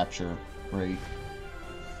 100% capture rate.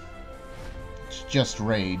 It's just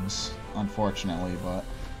raids, unfortunately, but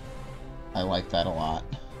I like that a lot.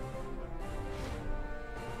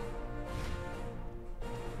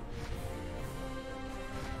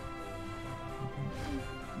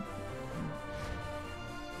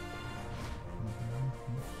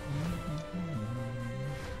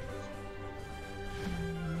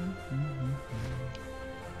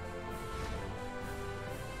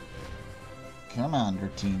 Come on,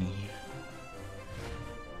 Dratini.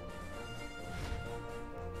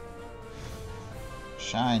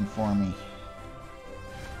 Shine for me.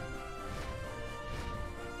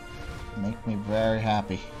 Make me very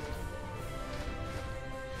happy.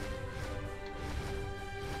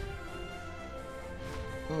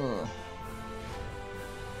 Ugh.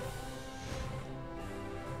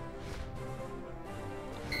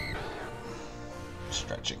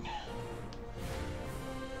 Stretching.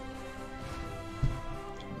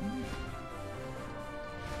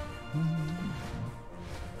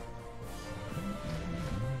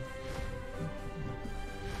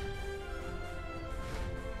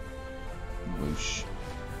 Whoosh.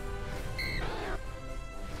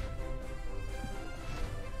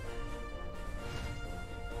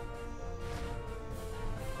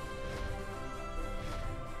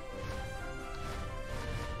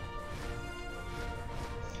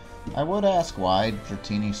 I would ask why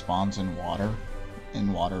Dratini spawns in water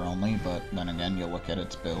only, but then again, you look at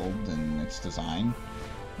its build and its design.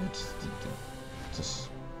 It's just...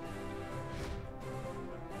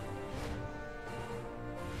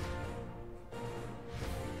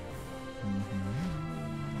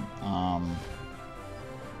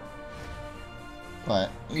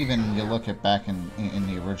 But even you look at back in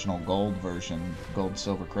the original Gold version, Gold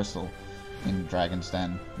Silver Crystal, in Dragon's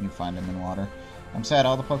Den, you find them in water. I'm sad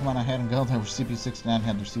all the Pokemon I had in Gold that were CP69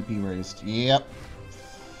 had their CP raised. Yep.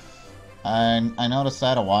 I noticed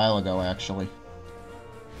that a while ago, actually.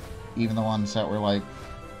 Even the ones that were like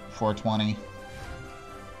 420.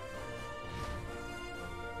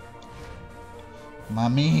 My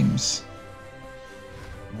memes.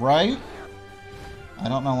 Right? I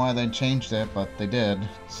don't know why they changed it, but they did.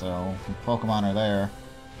 So, Pokemon are there.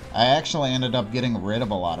 I actually ended up getting rid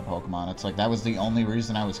of a lot of Pokemon. It's like that was the only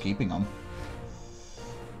reason I was keeping them.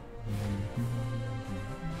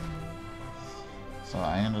 So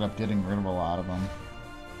I ended up getting rid of a lot of them.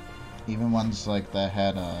 Even ones like that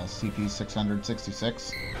had a CP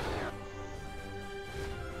 666.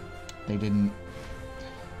 They didn't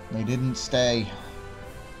stay.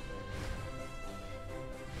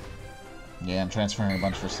 Yeah, I'm transferring a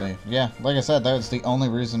bunch for safe. Yeah, like I said, that was the only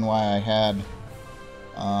reason why I had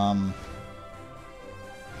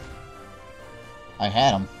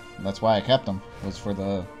them. That's why I kept them, was for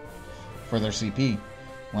their CP.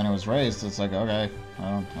 When it was raised, it's like, okay,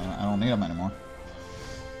 I don't need them anymore.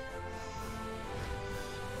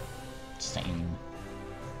 Same.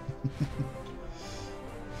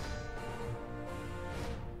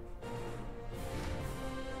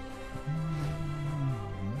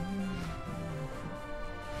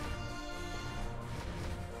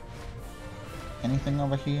 Anything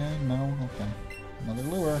over here? No? Okay. Another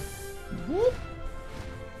lure. Whoop.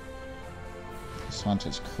 This hunt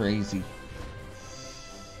is crazy.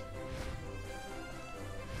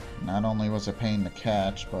 Not only was it a pain to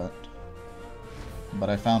catch, but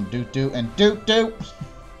I found Doot Doot and Doot Doot!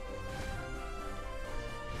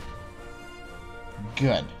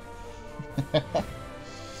 Good.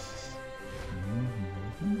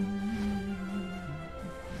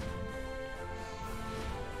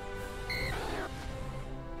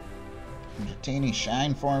 Dratini,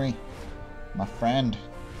 shine for me. My friend.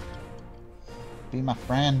 Be my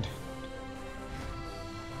friend.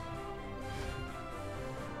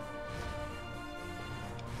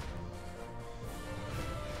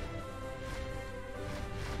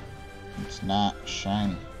 It's not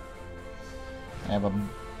shiny. I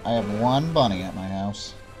have one bunny at my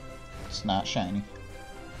house. It's not shiny.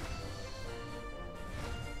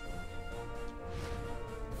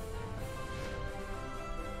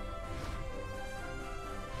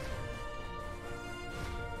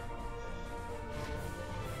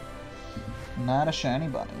 Not a shiny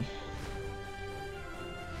bunny.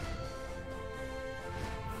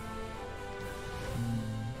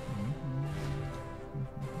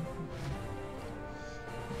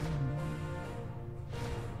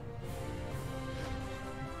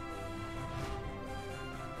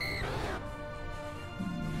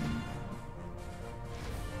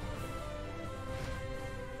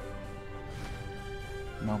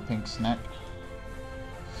 No pink snack.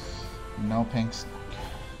 No pink snack.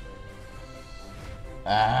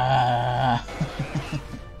 Ah!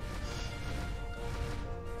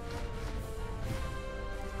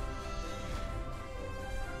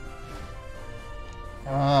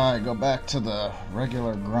 I go back to the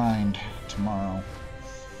regular grind tomorrow.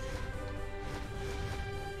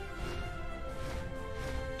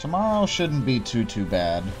 Tomorrow shouldn't be too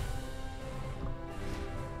bad.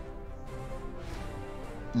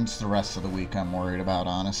 It's the rest of the week I'm worried about,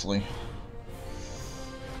 honestly.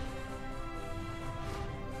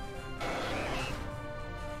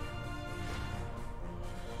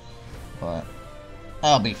 But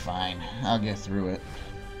I'll be fine. I'll get through it.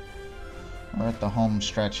 We're at the home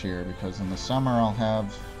stretch here because in the summer I'll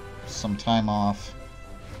have some time off.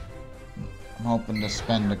 I'm hoping to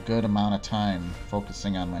spend a good amount of time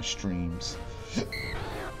focusing on my streams.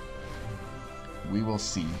 We will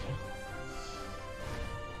see.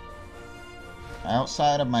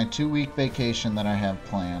 Outside of my 2-week vacation that I have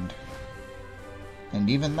planned, and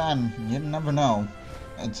even then, you never know.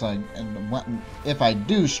 It's like, if I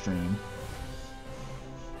do stream,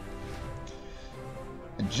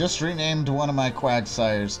 I just renamed one of my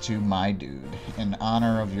Quagsires to My Dude in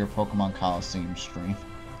honor of your Pokemon Coliseum stream.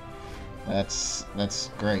 That's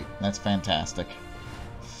great. That's fantastic.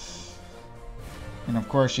 And of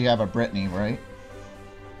course you have a Brittany, right?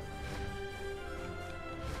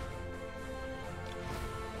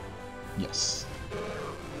 Yes.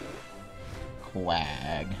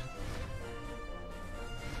 Quag.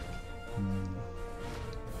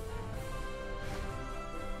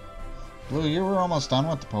 Blue, you were almost done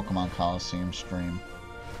with the Pokemon Coliseum stream.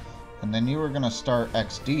 And then you were gonna start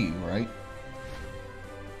XD, right?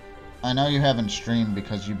 I know you haven't streamed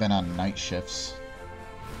because you've been on night shifts.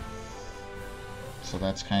 So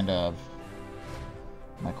that's kind of...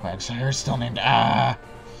 My Quagsire is still named... Ah!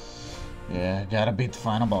 Yeah, gotta beat the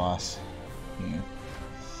final boss. Yeah.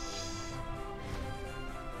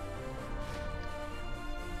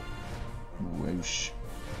 Whoosh.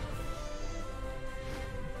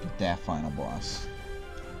 Get that final boss.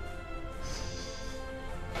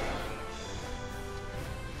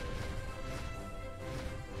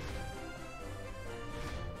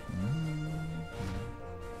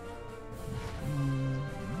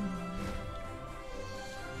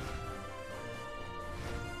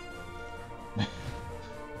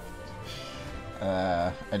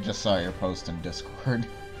 I just saw your post in Discord.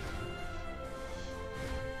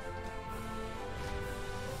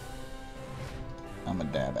 I'm a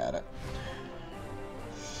dab at it.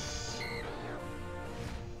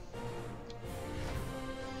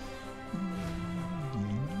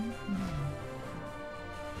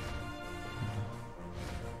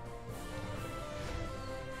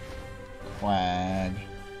 Quag.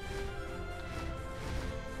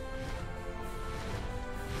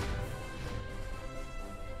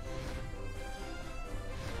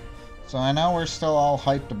 So I know we're still all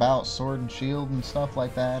hyped about Sword and Shield and stuff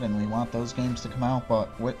like that, and we want those games to come out, but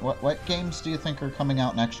what games do you think are coming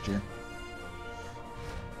out next year?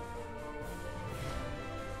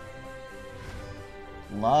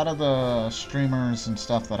 A lot of the streamers and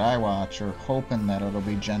stuff that I watch are hoping that it'll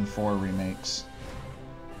be Gen 4 remakes.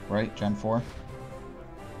 Right? Gen 4?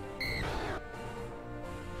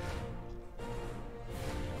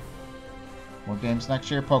 What games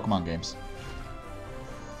next year? Pokemon games.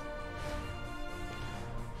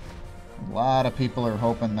 A lot of people are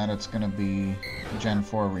hoping that it's going to be Gen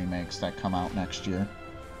 4 remakes that come out next year.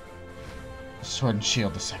 Sword and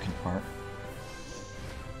Shield, the second part.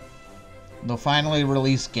 They'll finally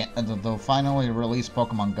release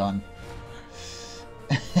Pokemon Gun.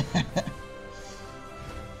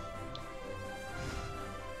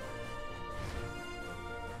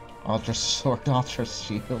 Ultra Sword, Ultra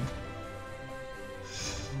Shield.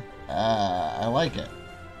 I like it.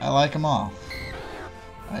 I like them all.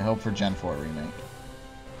 I hope for Gen 4 remake.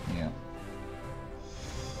 Yeah.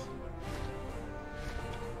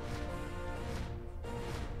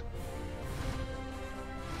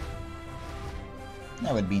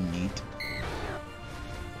 That would be neat.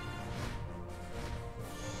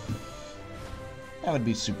 That would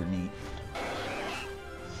be super neat.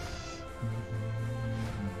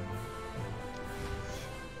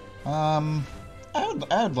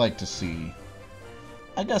 I would like to see...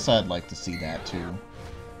 I guess I'd like to see that too.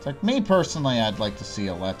 It's like, me personally, I'd like to see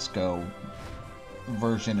a Let's Go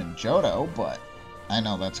version in Johto, but I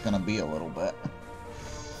know that's gonna be a little bit.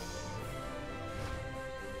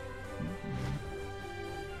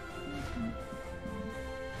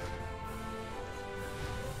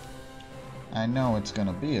 I know it's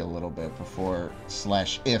gonna be a little bit before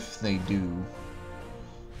 / if they do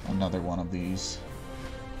another one of these.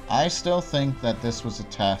 I still think that this was a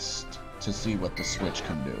test to see what the Switch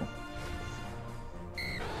can do.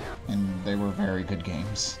 And they were very good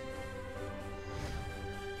games.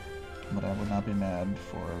 But I would not be mad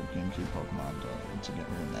for GameCube Pokemon to get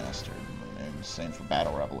remastered. And same for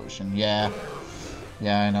Battle Revolution. Yeah.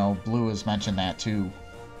 Yeah, I know. Blue has mentioned that too.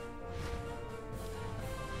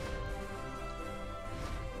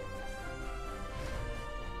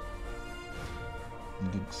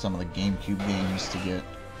 Some of the GameCube games to get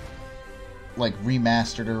like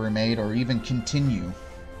remastered or remade or even continue.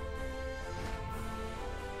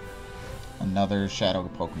 Another Shadow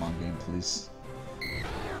Pokemon game, please.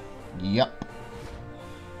 Yup.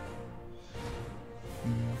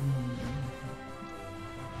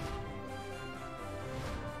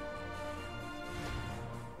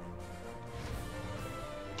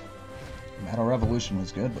 Battle Revolution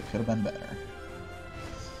was good, but could have been better.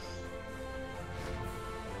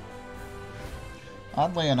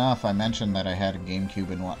 Oddly enough, I mentioned that I had a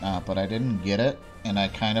GameCube and whatnot, but I didn't get it, and I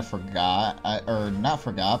kind of forgot, or not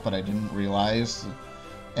forgot, but I didn't realize,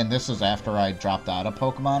 and this is after I dropped out of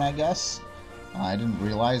Pokemon, I guess. I didn't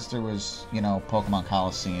realize there was, you know, Pokemon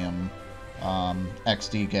Coliseum,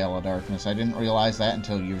 XD Gale of Darkness. I didn't realize that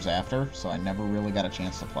until years after, so I never really got a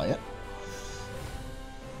chance to play it.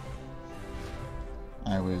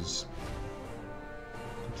 I was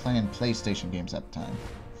playing PlayStation games at the time.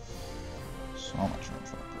 So much room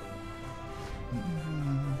for improvement.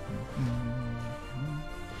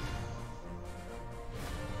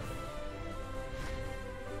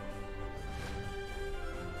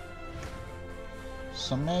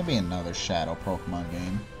 So maybe another Shadow Pokemon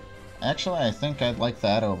game. Actually, I think I'd like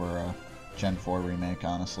that over a Gen 4 remake,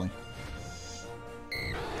 honestly.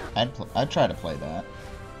 I'd try to play that.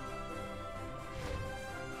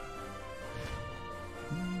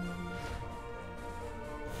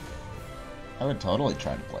 I would totally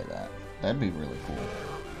try to play that. That'd be really cool.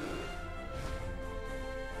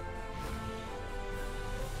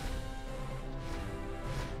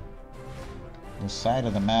 The side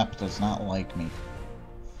of the map does not like me.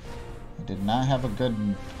 I did not have a good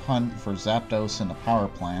hunt for Zapdos in the power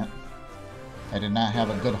plant. I did not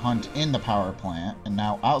have a good hunt in the power plant, and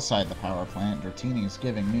now outside the power plant, Dratini is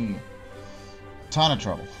giving me a ton of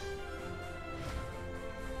trouble.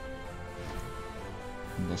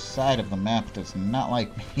 The side of the map does not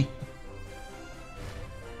like me.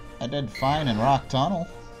 I did fine in Rock Tunnel.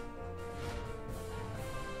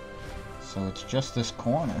 So it's just this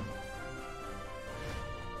corner.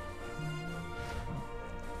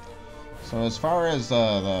 So as far as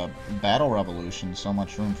the Battle Revolution, so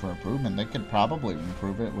much room for improvement, they could probably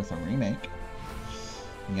improve it with a remake.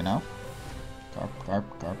 You know? Carp,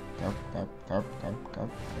 carp, carp, carp, carp, carp, carp, carp,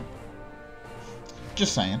 carp.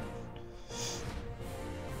 Just saying.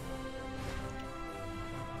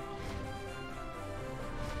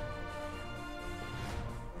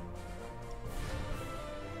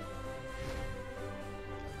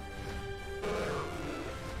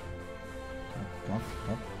 Carp,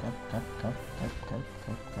 carp, carp, carp, carp, carp, carp,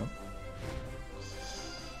 carp, carp.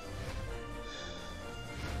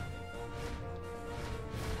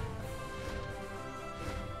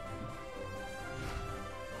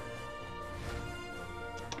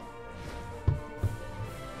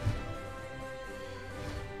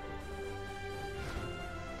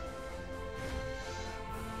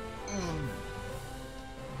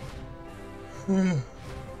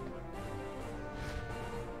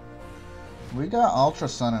 We got Ultra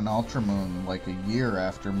Sun and Ultra Moon like a year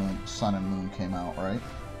after Sun and Moon came out, right?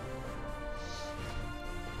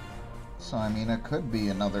 So, I mean, it could be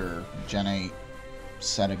another Gen 8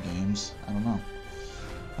 set of games. I don't know.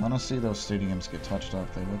 I want to see those stadiums get touched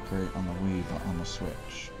up. They look great on the Wii, but on the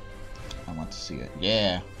Switch, I want to see it.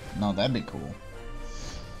 Yeah. No, that'd be cool.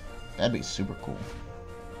 That'd be super cool.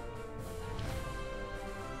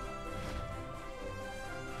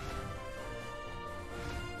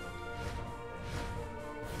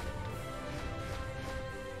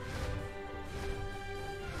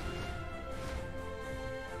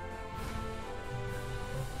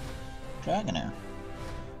 Dragonair.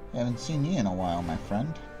 I haven't seen you in a while, my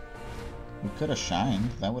friend. We could have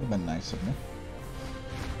shined. That would have been nice of me.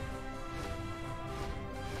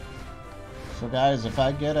 So guys, if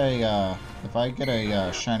I get a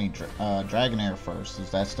shiny Dragonair first,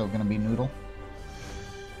 is that still gonna be Noodle?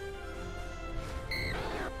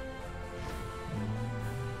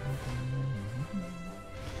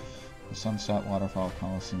 The Sunset Waterfall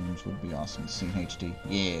Coliseums would be awesome to see in HD.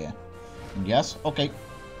 Yeah. Yes? Okay.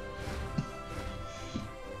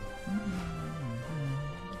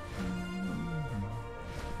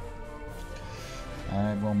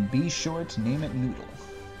 I will be sure to name it Noodle.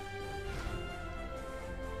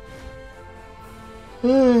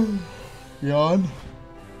 Yawn.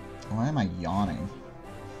 Why am I yawning?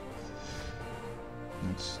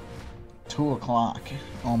 It's 2 o'clock.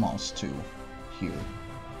 Almost 2 here.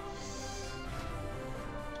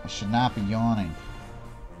 I should not be yawning.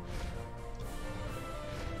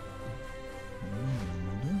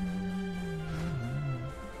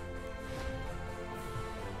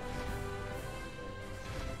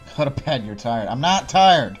 Go to bed, you're tired. I'm not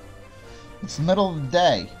tired. It's the middle of the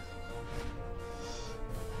day.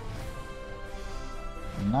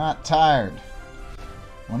 I'm not tired.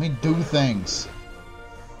 Let me do things.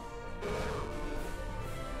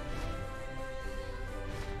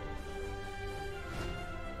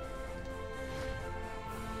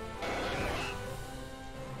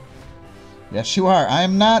 Yes, you are. I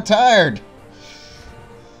am not tired.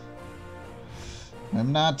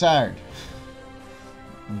 I'm not tired.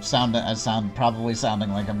 I sound probably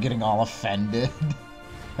sounding like I'm getting all offended.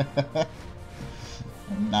 I'm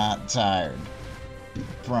not tired.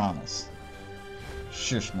 Promise.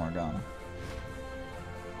 Shush, Morgana.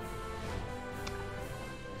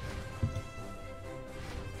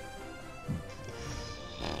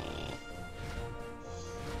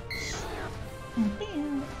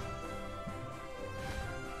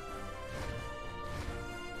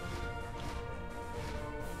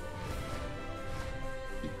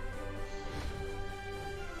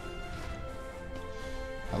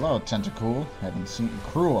 Hello, Tentacool. Haven't seen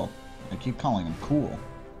Cruel. I keep calling him Cool.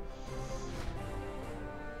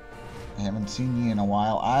 I haven't seen you in a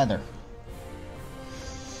while either.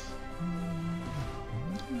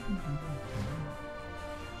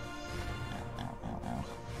 Ow, ow, ow.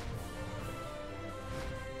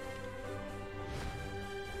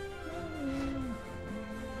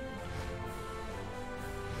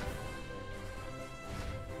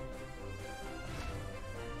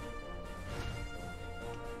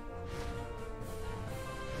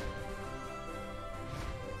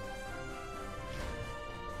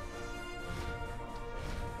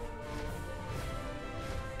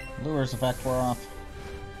 Lure's effect wore off.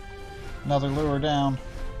 Another lure down.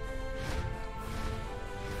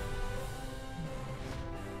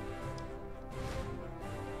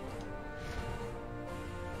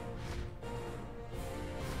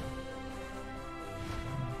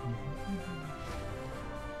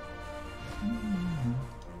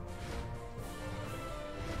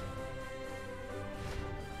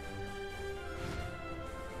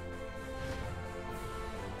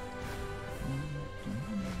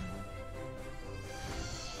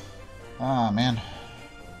 Ah, man.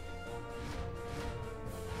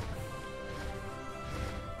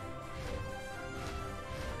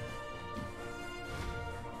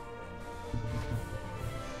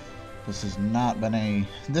 This has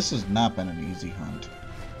not been an easy hunt.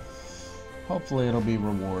 Hopefully it'll be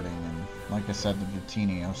rewarding, and like I said, the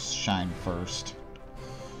Dratini will shine first.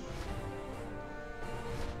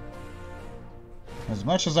 As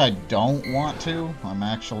much as I don't want to, I'm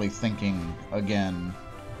actually thinking again.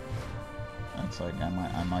 It's like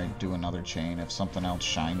I might do another chain if something else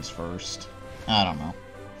shines first. I don't know.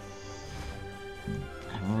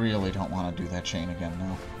 I really don't want to do that chain again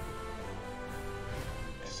now.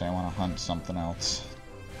 Because I want to hunt something else.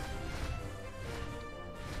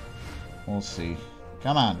 We'll see.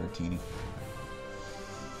 Come on, Dratini.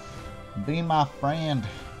 Be my friend.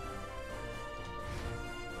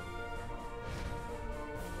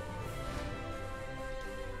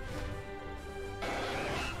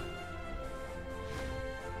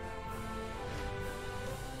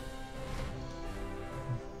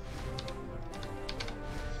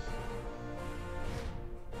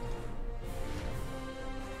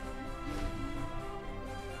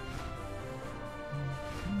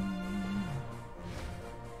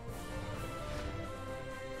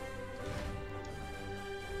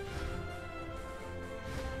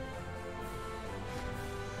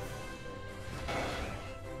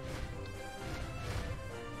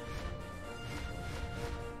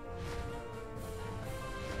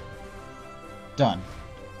 Done.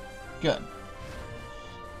 Good.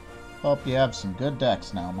 Hope you have some good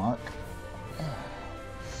decks now, Mark.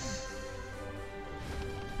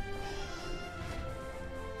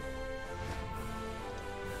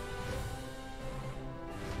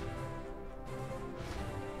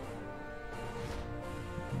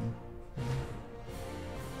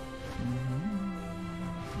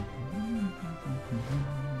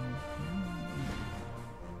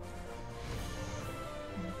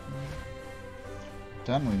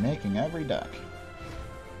 Done remaking every deck.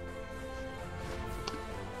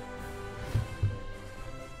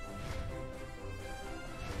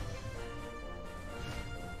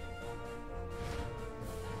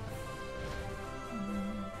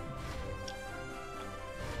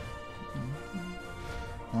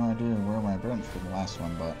 No idea where my brunch for the last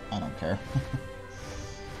one, but I don't care.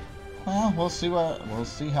 Well, we'll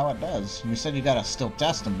see how it does. You said you gotta still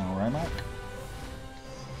test them though, right, Mark?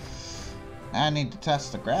 I need to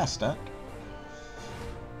test the grass deck.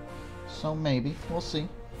 So maybe. We'll see.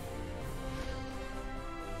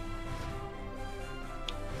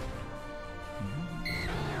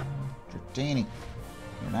 Dratini,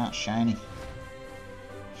 you're not shiny.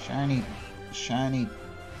 Shiny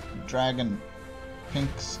dragon pink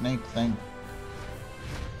snake thing.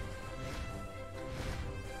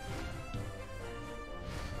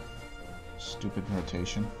 Stupid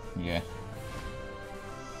rotation. Yeah.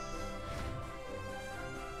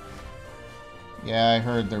 Yeah, I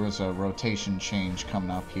heard there was a rotation change coming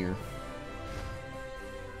up here.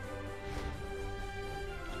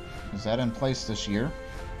 Is that in place this year?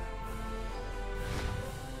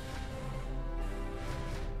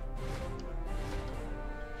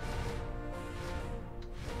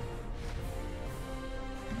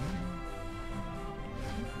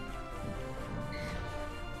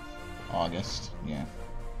 August, yeah.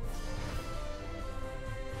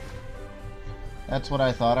 That's what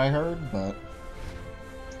I thought I heard, but...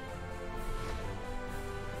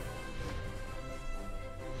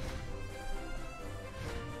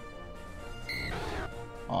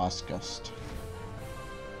 August.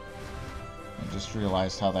 I just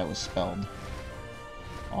realized how that was spelled.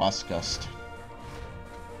 August.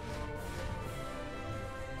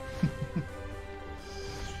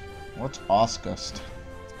 What's August?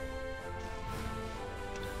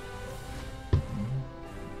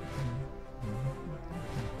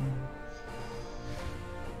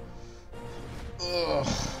 Ugh,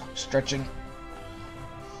 stretching.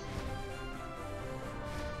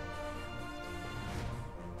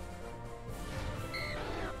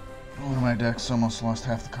 One of my decks almost lost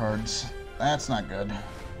half the cards. That's not good.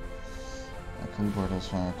 My keyboard is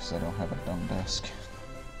fine because I don't have a dumb desk.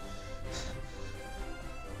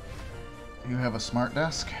 You have a smart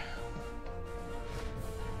desk?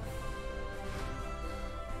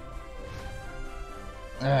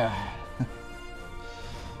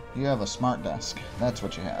 You have a smart desk. That's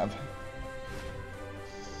what you have.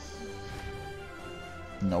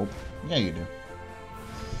 Nope. Yeah, you do.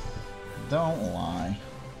 Don't lie.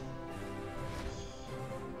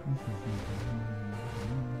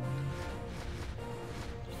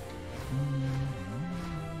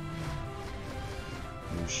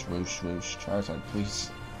 Whoosh, whoosh, whoosh. Charizard,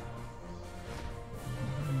 please.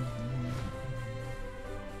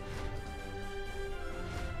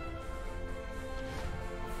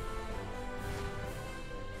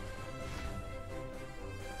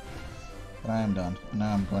 I am done.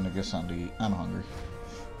 Now I'm going to get something to eat. I'm hungry.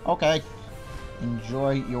 Okay.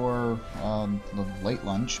 Enjoy your the late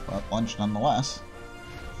lunch, but lunch nonetheless.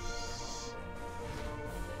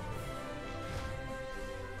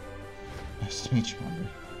 Nice to meet you, hungry.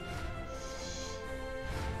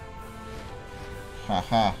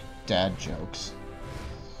 Haha, dad jokes.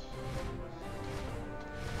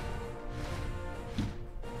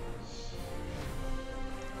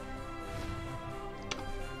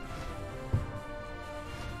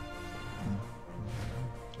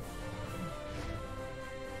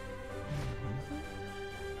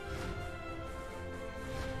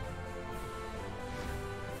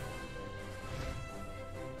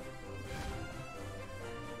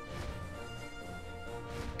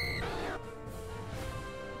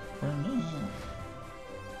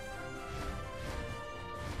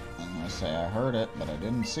 I'm gonna say I heard it, but I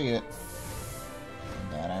didn't see it.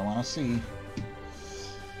 That I want to see.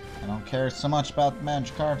 I don't care so much about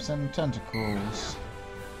Magikarps and tentacles.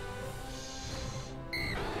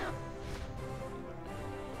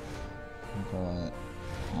 But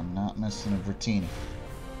I'm not missing a Dratini.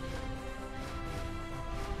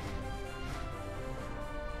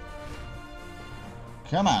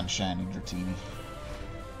 Come on, shiny Dratini.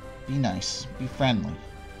 Be nice. Be friendly.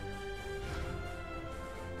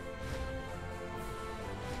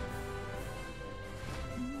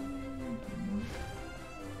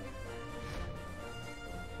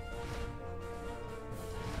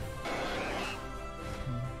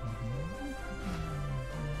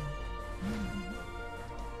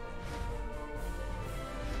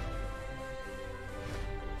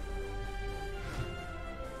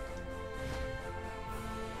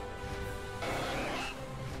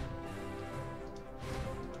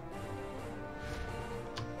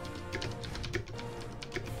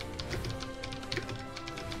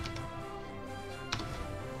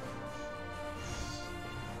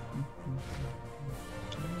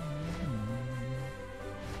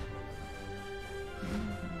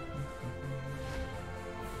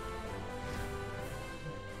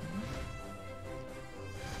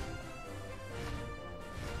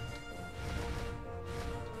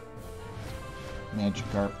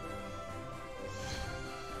 Magikarp.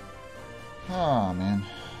 Oh, man.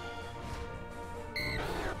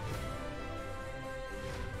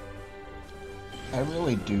 I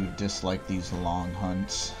really do dislike these long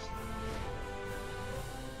hunts.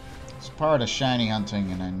 It's part of shiny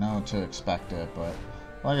hunting, and I know to expect it, but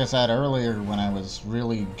like I said earlier, when I was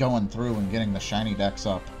really going through and getting the shiny decks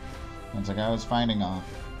up, it's like I was finding a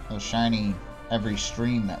shiny every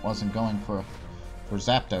stream that wasn't going for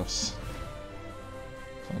Zapdos.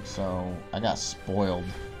 So I got spoiled.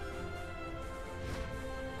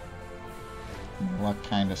 My luck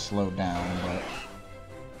kind of slowed down, but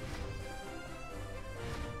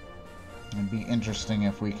it'd be interesting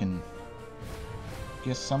if we can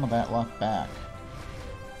get some of that luck back.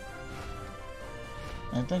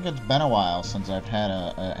 I think it's been a while since I've had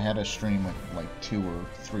a stream with like 2 or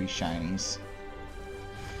 3 shinies.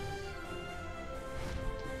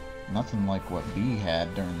 Nothing like what B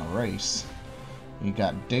had during the race. He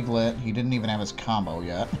got Diglett. He didn't even have his combo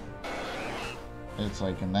yet. It's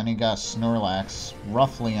like, and then he got Snorlax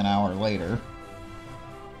roughly an hour later.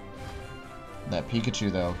 That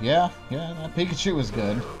Pikachu, though. Yeah, that Pikachu was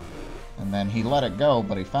good. And then he let it go,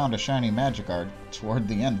 but he found a shiny Magikarp toward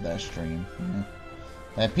the end of that stream. Yeah.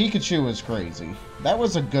 That Pikachu was crazy. That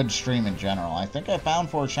was a good stream in general. I think I found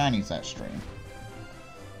 4 shinies that stream.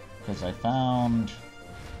 Because I found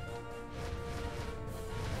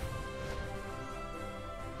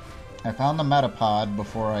the Metapod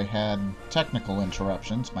before I had technical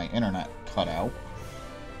interruptions. My internet cut out.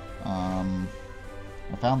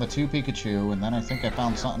 I found the 2 Pikachu, and then I think I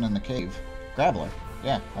found something in the cave. Graveler.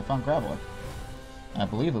 Yeah, I found Graveler. I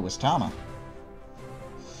believe it was Tama.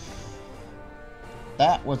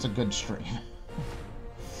 That was a good stream.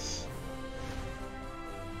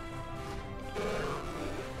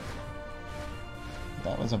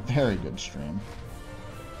 That was a very good stream.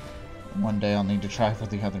 One day I'll need to try for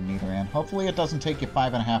the other Nidoran. Hopefully it doesn't take you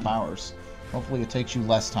 5.5 hours. Hopefully it takes you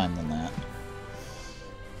less time than that.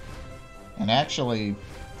 And actually,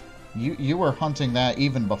 you were hunting that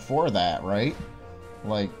even before that, right?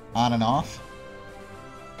 Like, on and off?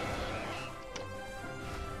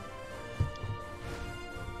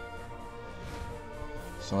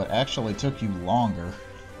 So it actually took you longer.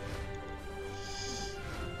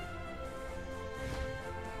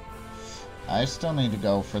 I still need to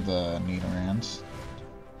go for the Nidorans.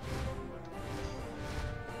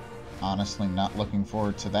 Honestly, not looking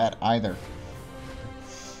forward to that either.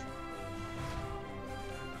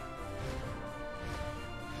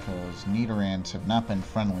 Because These Nidorans have not been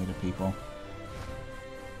friendly to people.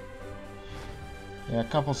 Yeah, a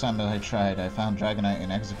couple times I tried, I found Dragonite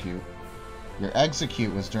and Execute. Your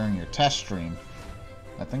Execute was during your test stream.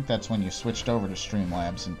 I think that's when you switched over to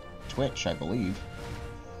Streamlabs and Twitch, I believe.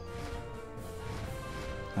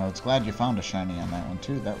 I was glad you found a shiny on that one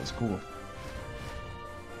too, that was cool.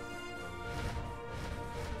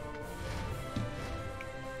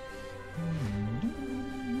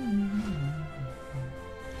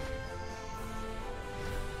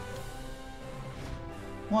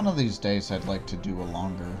 One of these days I'd like to do a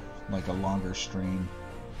longer stream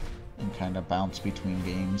and kind of bounce between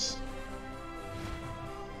games.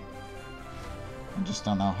 I just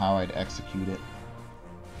don't know how I'd execute it.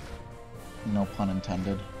 No pun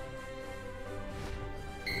intended.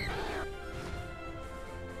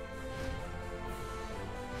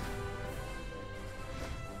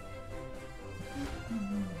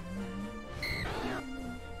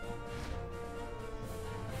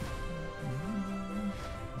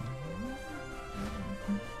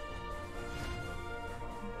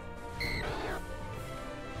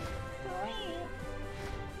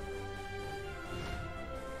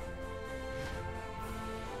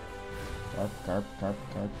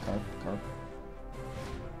 Carp.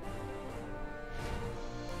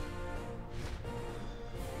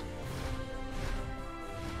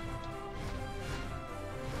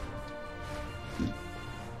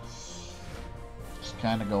 Just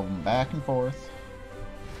kind of going back and forth.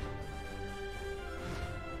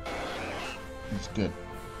 It's good.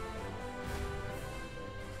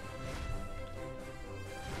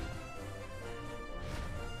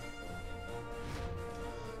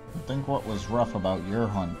 I think what was rough about your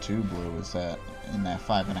hunt too, Blue, is that in that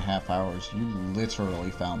 5.5 hours, you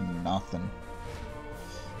literally found nothing.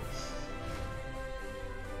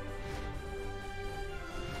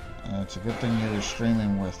 And it's a good thing you were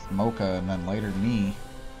streaming with Mocha and then later me.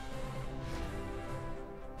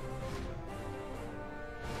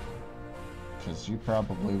 Because you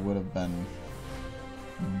probably would have been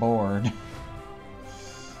bored.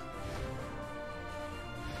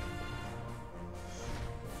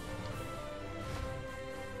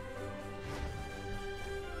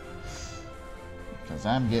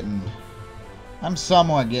 I'm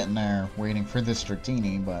somewhat getting there, waiting for this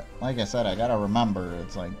Dratini, but like I said, I gotta remember,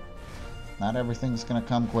 it's like, not everything's gonna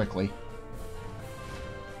come quickly.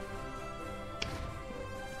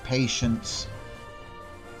 Patience.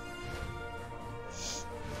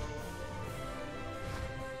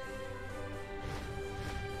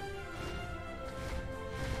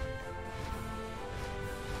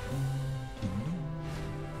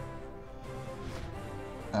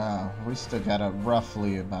 We still got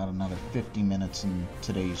roughly about another 50 minutes in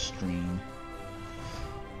today's stream.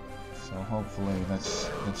 So hopefully that's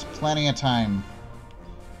plenty of time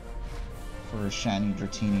for a shiny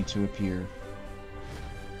Dratini to appear.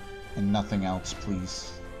 And nothing else,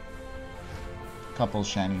 please. A couple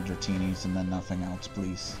shiny Dratinis and then nothing else,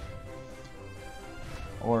 please.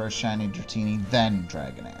 Or a shiny Dratini, then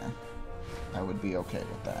Dragonair. I would be okay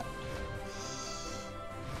with that.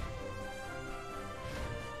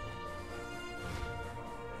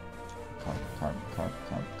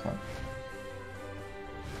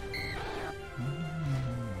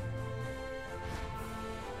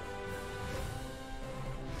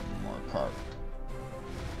 Carp.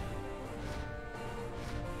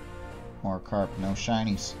 More carp, no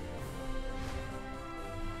shinies.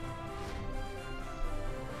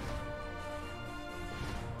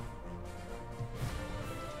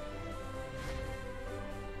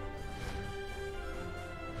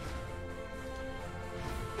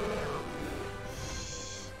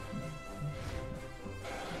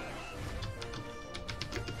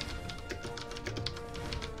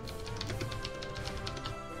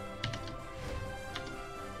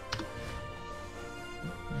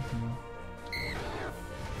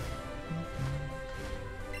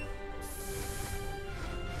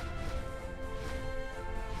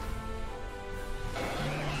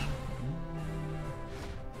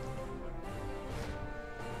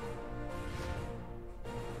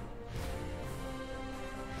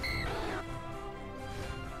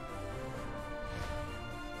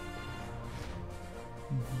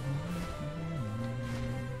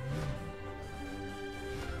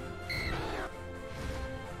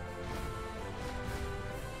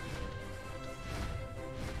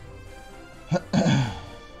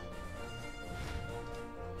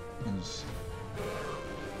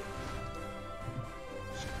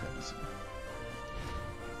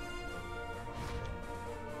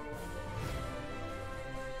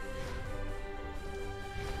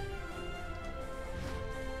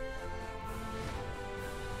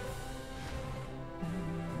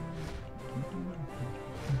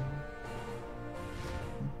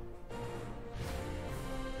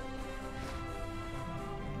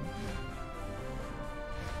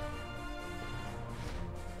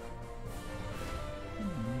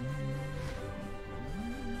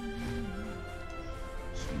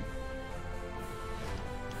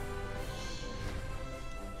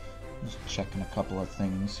 Just checking a couple of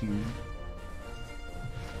things here.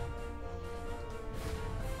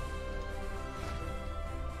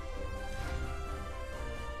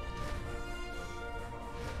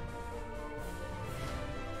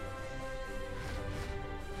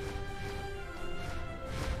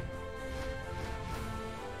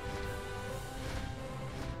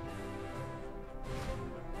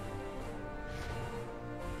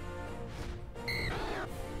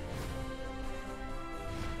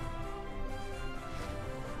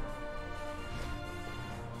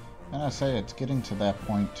 And I say it's getting to that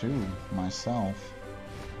point too, myself.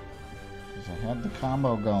 Because I had the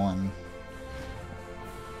combo going.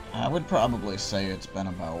 I would probably say it's been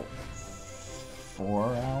about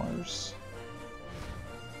 4 hours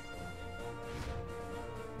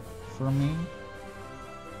for me.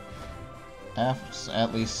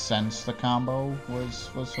 At least since the combo was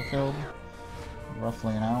fulfilled.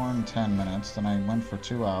 Roughly an hour and 10 minutes. Then I went for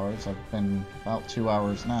 2 hours. I've been about 2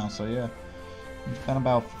 hours now, so yeah. It's been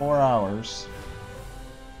about 4 hours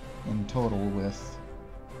in total with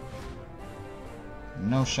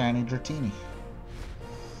no shiny Dratini.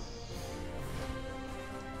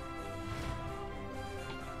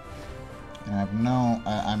 And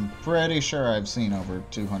I'm pretty sure I've seen over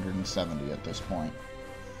 270 at this point.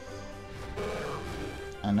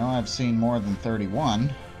 I know I've seen more than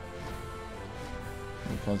 31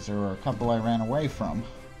 because there were a couple I ran away from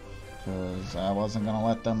because I wasn't gonna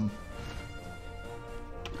let them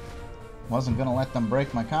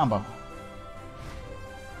break my combo.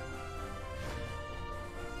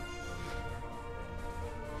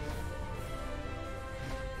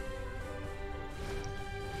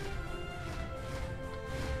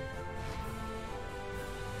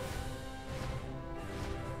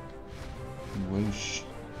 Whoosh.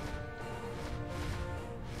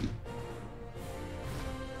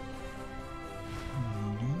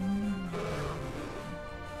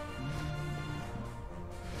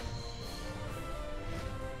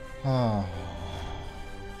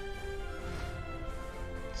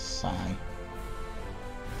 Sigh.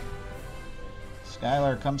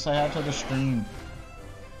 Skylar, come say hi to the stream.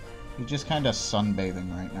 You're just kind of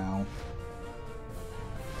sunbathing right now.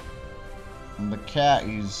 And the cat,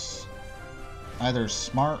 he's either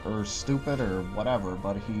smart or stupid or whatever,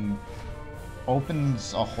 but he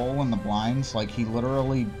opens a hole in the blinds. Like, he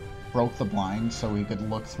literally broke the blinds so he could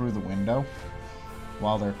look through the window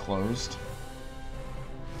while they're closed.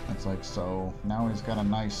 It's like, so now he's got a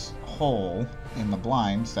nice hole in the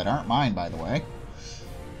blinds that aren't mine, by the way.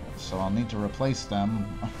 So I'll need to replace them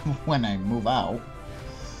when I move out.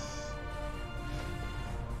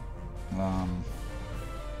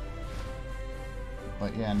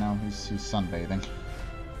 But yeah, no, he's sunbathing.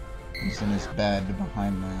 He's in his bed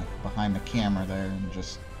behind the camera there and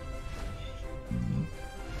just.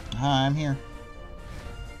 Hi, I'm here.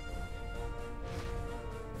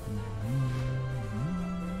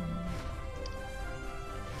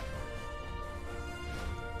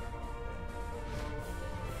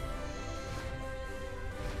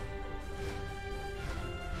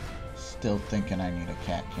 Still thinking I need a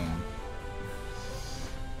cat cam.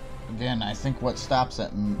 Again, I think what stops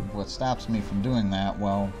me from doing that,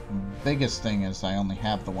 well, biggest thing is I only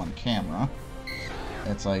have the one camera.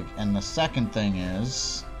 It's like, and the second thing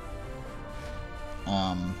is,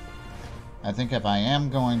 I think if I am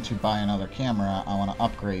going to buy another camera, I want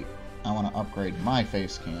to upgrade my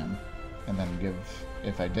face cam, and then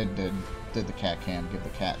if I did the cat cam, give the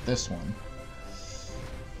cat this one.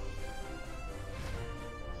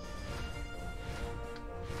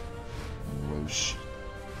 Whoosh.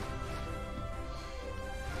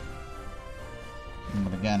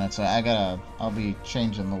 But again, it's I'll be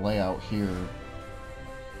changing the layout here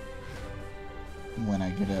when I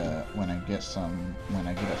get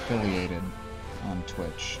affiliated on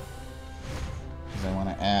Twitch, because I want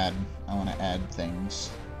to add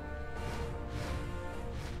things.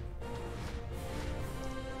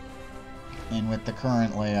 And with the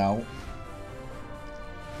current layout,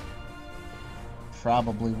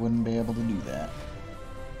 probably wouldn't be able to do that.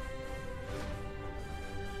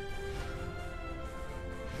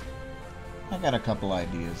 I got a couple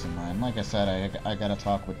ideas in mind. Like I said, I got to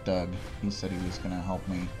talk with Doug. He said he was going to help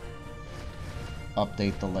me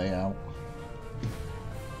update the layout.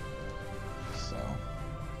 So,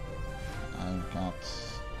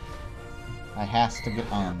 I has to get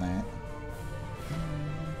on that.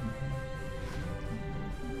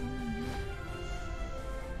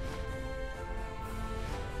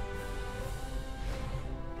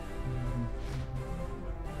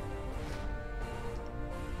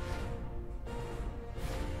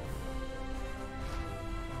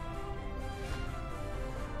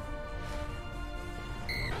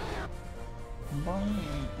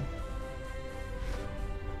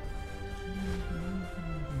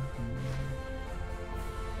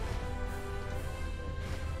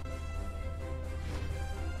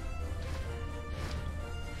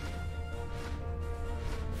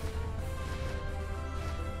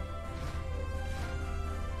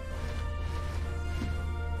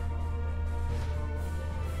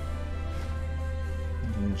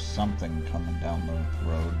 There's something coming down the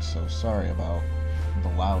road, so sorry about the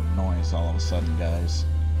loud noise all of a sudden, guys.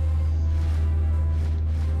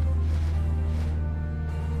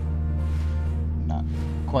 Not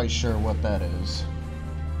quite sure what that is.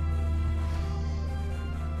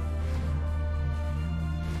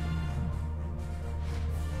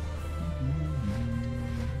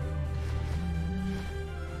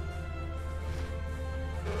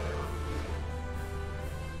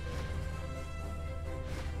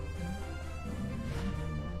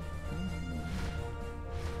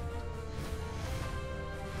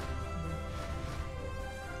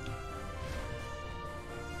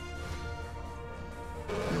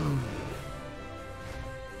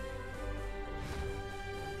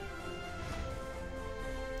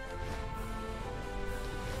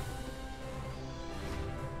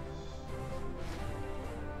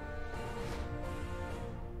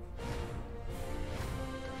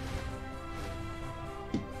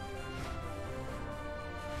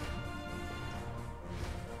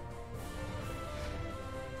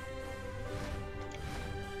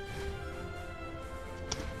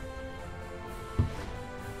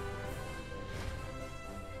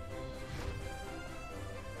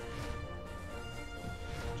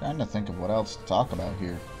 Trying to think of what else to talk about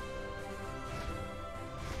here.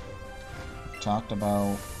 Talked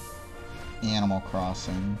about Animal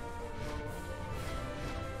Crossing.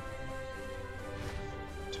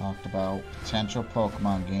 Talked about potential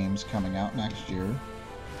Pokemon games coming out next year.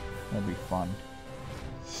 That'd be fun.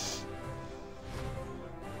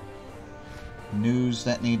 News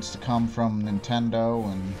that needs to come from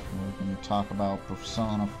Nintendo, and we're going to talk about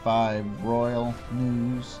Persona 5 Royal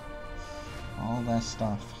news. All that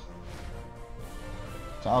stuff.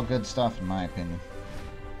 It's all good stuff in my opinion.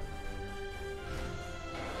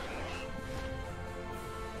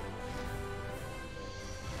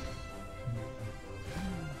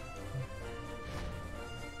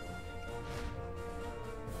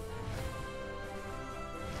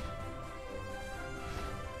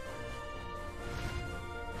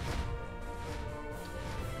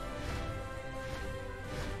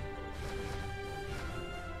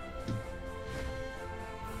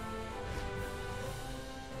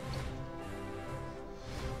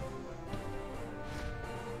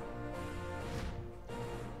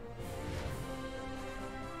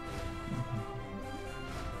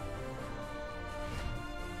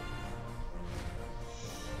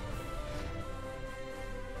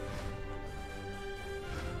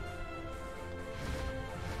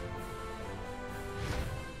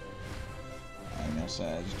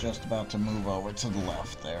 I was just about to move over to the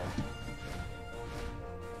left there.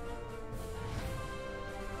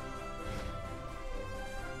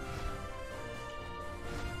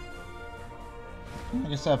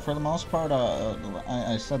 Like I said, for the most part,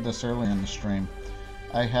 I said this earlier in the stream,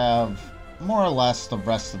 I have more or less the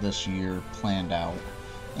rest of this year planned out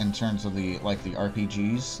in terms of the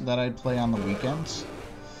RPGs that I'd play on the weekends.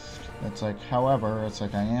 It's like, however, it's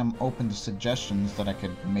like I am open to suggestions that I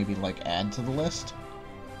could maybe add to the list.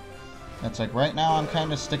 It's like right now I'm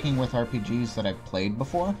kind of sticking with RPGs that I've played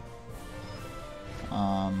before.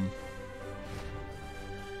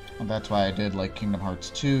 That's why I did Kingdom Hearts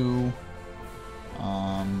 2.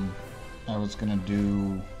 I was gonna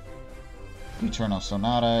do Eternal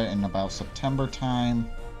Sonata in about September time.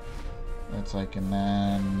 It's like, and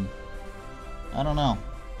then I don't know.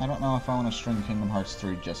 I don't know if I want to string Kingdom Hearts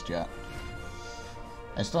 3 just yet.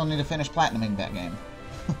 I still need to finish platinuming that game.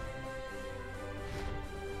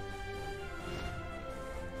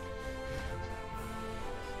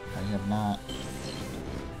 I have not.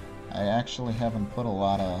 I actually haven't put a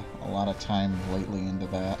lot of time lately into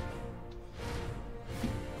that.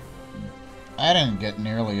 I didn't get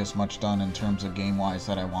nearly as much done in terms of game-wise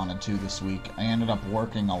that I wanted to this week. I ended up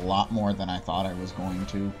working a lot more than I thought I was going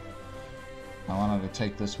to. I wanted to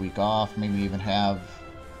take this week off, maybe even have...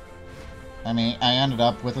 I mean, I ended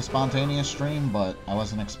up with a spontaneous stream, but I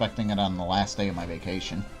wasn't expecting it on the last day of my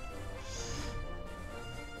vacation.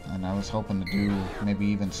 And I was hoping to do maybe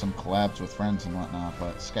even some collabs with friends and whatnot,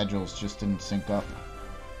 but schedules just didn't sync up,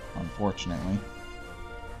 unfortunately.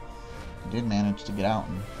 I did manage to get out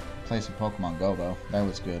and play some Pokemon Go, though. That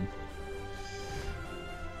was good.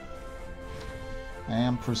 I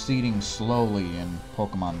am proceeding slowly in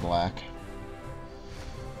Pokemon Black.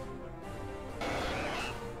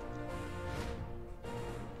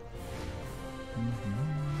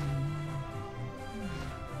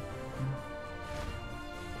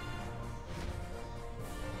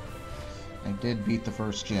 I did beat the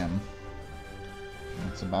first gym.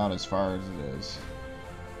 That's about as far as it is.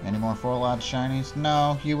 Any more full odds shinies?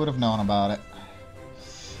 No, you would have known about it.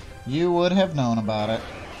 You would have known about it.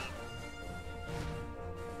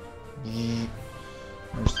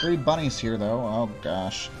 There's 3 bunnies here, though. Oh,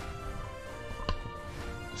 gosh.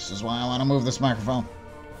 This is why I want to move this microphone.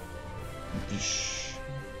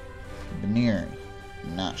 Veneer,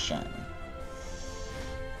 not shiny.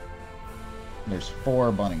 There's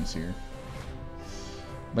 4 bunnies here.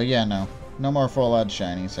 But yeah, no. No more full odd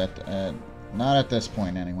shinies. Not at this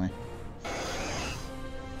point, anyway.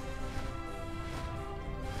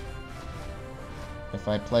 If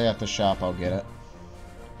I play at the shop, I'll get it.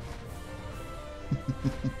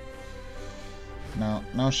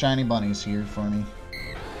 No shiny bunnies here for me.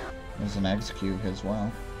 There's an execute as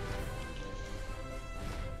well.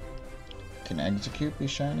 Can execute be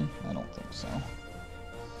shiny? I don't think so.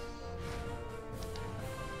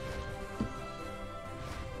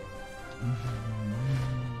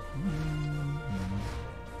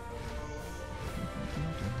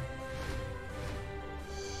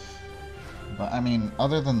 But I mean,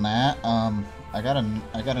 other than that, I got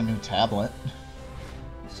a new tablet,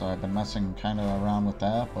 so I've been messing kind of around with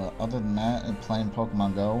that. But other than that, and playing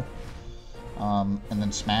Pokemon Go, and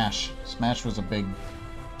then Smash. Smash was a big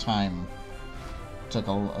time. Took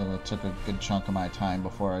a good chunk of my time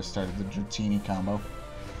before I started the Dratini combo.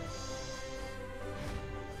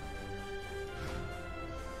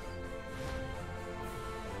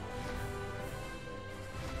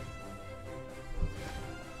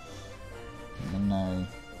 And then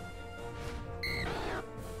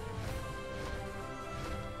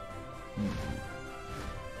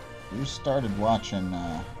we started watching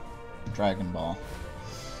Dragon Ball.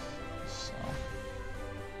 So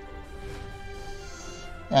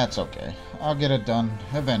that's okay. I'll get it done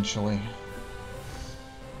eventually.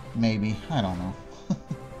 Maybe. I don't know.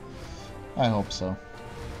 I hope so.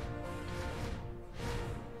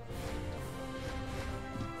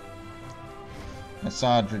 I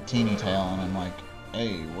saw a Dratini tail and I'm like,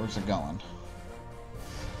 hey, where's it going?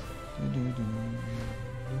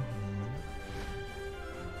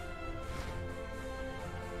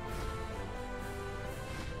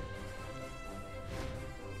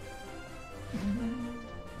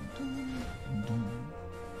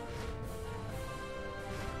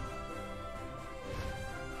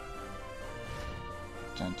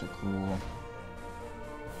 Tentacruel.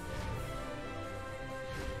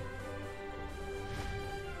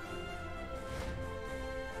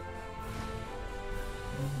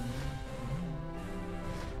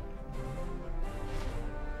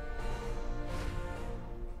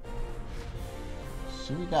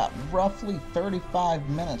 So we got roughly 35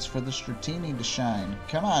 minutes for this Dratini to shine.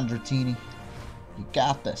 Come on, Dratini. You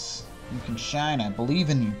got this. You can shine. I believe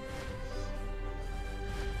in you.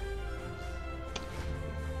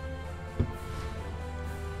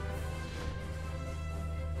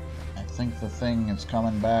 I think the thing is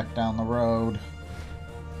coming back down the road.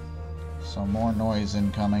 So more noise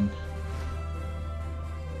incoming.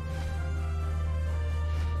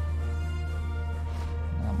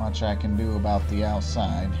 Not much I can do about the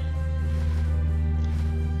outside.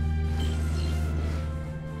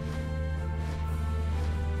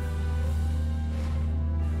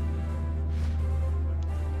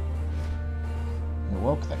 You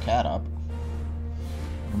woke the cat up.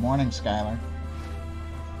 Good morning, Skylar.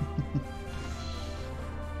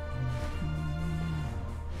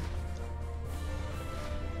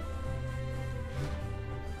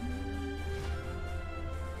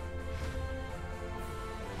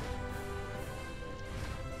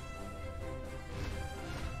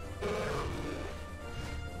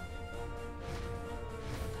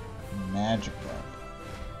 Magic Rock.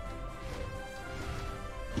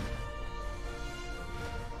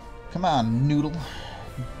 Come on, Noodle.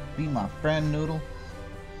 Be my friend, Noodle.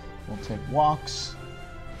 We'll take walks.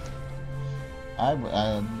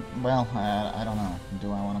 Well, I don't know.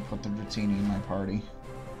 Do I want to put the Dratini in my party?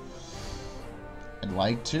 I'd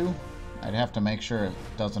like to. I'd have to make sure it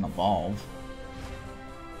doesn't evolve.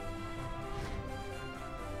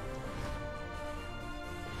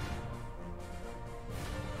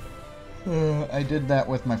 I did that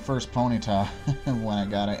with my first Ponyta when I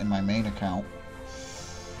got it in my main account.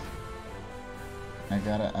 I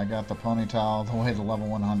got the Ponyta all the way to level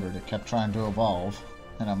 100. It kept trying to evolve,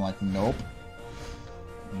 and I'm like, nope.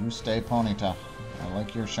 You stay Ponyta. I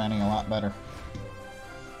like your shiny a lot better.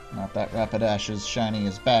 Not that Rapidash's shiny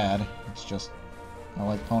is bad. It's just I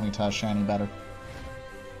like Ponyta's shiny better.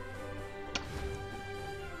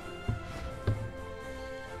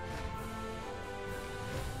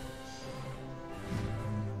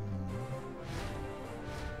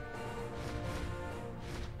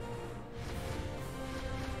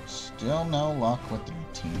 Still no luck with the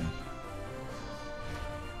Dratini.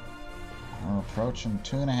 We're approaching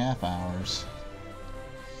 2.5 hours.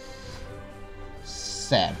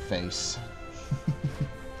 sad face.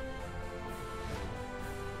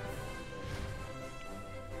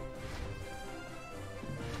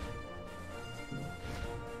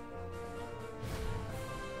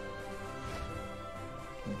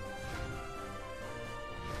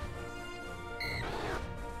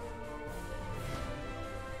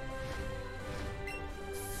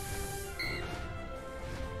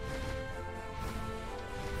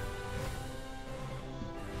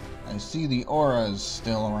 I see the auras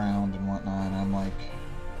still around and whatnot, and I'm like,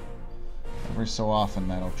 every so often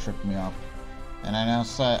that'll trip me up. And I now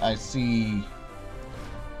I see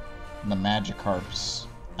the Magikarps.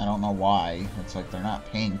 I don't know why. It's like they're not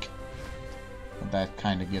pink. But that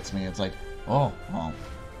kind of gets me. It's like, oh, well,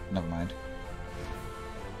 never mind.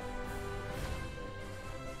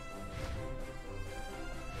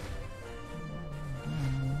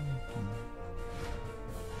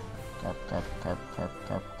 Carp, carp, carp, carp,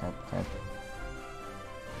 carp, carp, carp.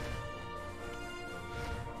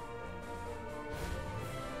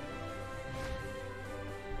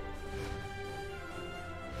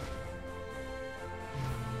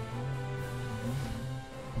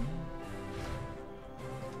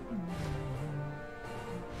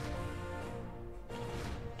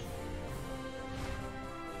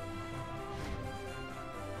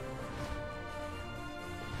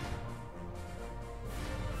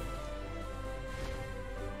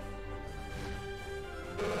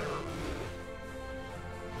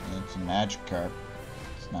 It's a Magikarp.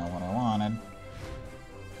 It's not what I wanted.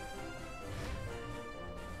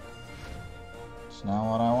 It's not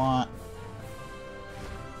what I want.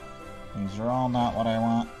 These are all not what I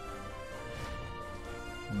want.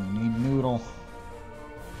 We need Noodle.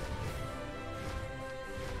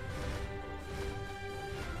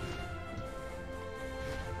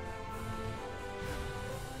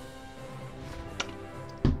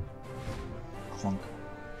 Clunk.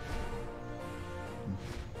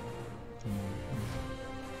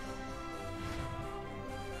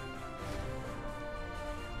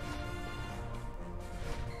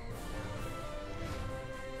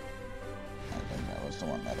 The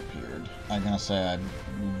one that appeared. I'm gonna say I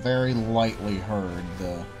very lightly heard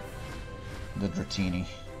the Dratini.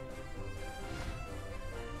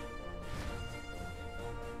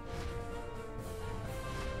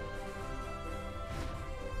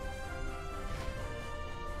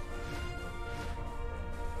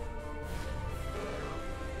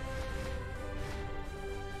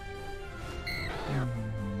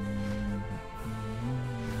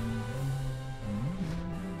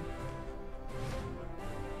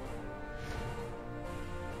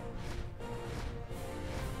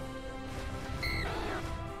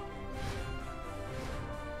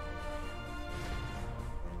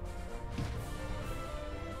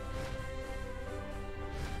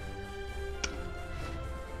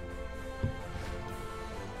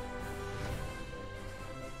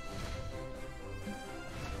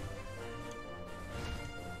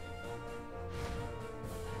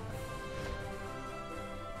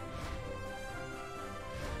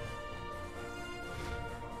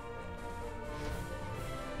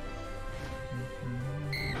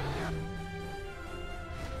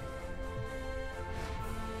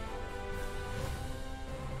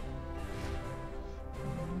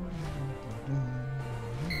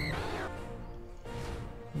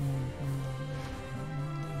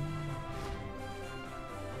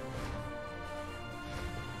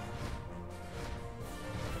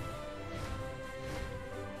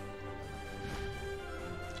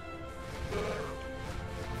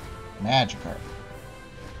 Magikarp.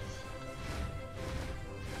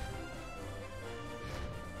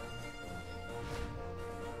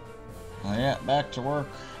 Oh yeah, back to work.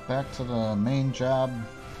 Back to the main job.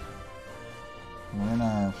 We're in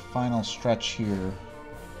our final stretch here.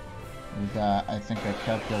 We got, I think I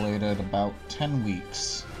calculated, about 10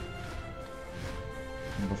 weeks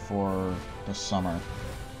before the summer.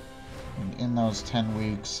 And in those 10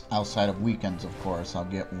 weeks, outside of weekends of course, I'll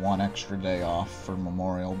get one extra day off for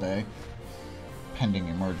Memorial Day. Pending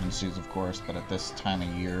emergencies of course, but at this time of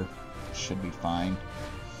year, should be fine.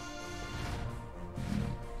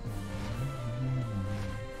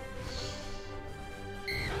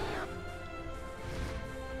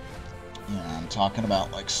 Yeah, I'm talking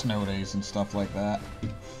about like snow days and stuff like that.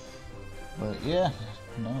 But yeah,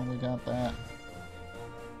 no, we got that.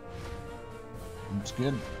 It's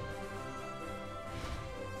good.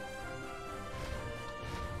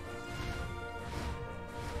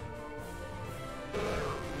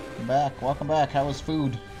 Welcome back. How was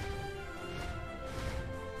food?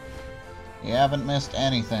 You haven't missed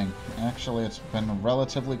anything. Actually, it's been a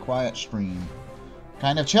relatively quiet stream.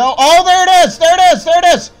 Kind of chill. Oh, there it is! There it is! There it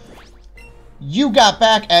is! You got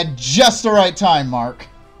back at just the right time, Mark.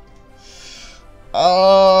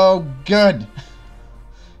 Oh, good.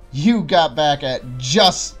 You got back at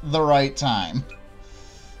just the right time.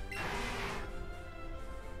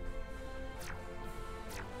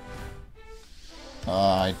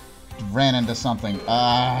 I ran into something.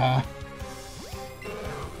 Oh,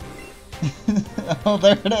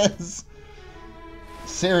 there it is.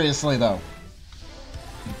 Seriously, though.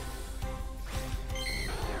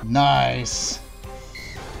 Nice.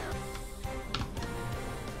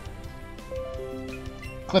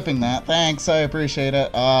 Clipping that. Thanks, I appreciate it.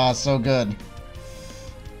 Ah, so good.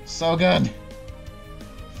 So good.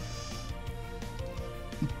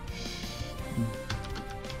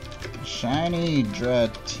 Shiny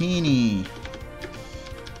Dratini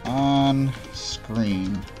on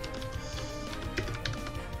screen.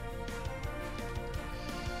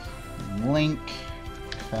 Link,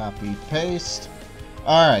 copy, paste.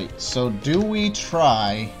 Alright, so do we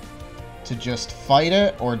try to just fight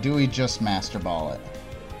it, or do we just Master Ball it?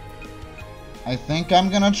 I think I'm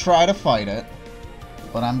gonna try to fight it,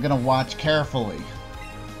 but I'm gonna watch carefully.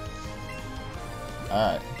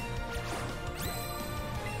 Alright.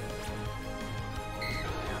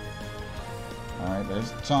 Alright,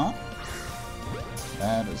 there's the taunt.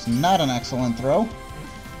 That is not an excellent throw.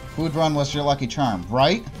 Food Run was your lucky charm,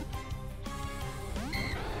 right?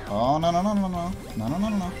 Oh, no, no, no, no, no. No, no, no,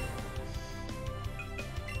 no, no.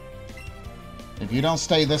 If you don't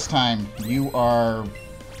stay this time, you are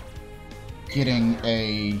getting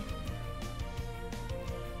a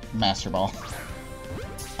Master Ball.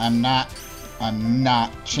 I'm not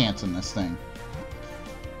chancing this thing.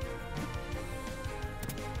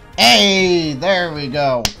 Hey, there we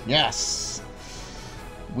go. Yes.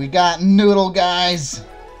 We got Noodle, guys.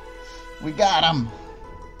 We got him.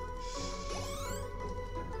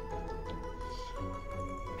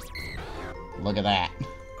 Look at that.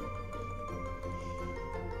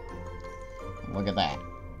 Look at that.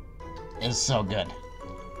 It's so good.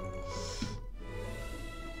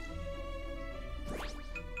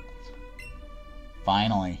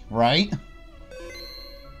 Finally, right?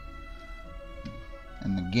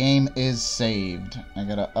 And the game is saved. I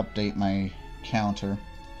gotta update my counter.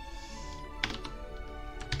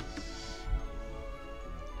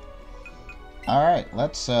 Alright,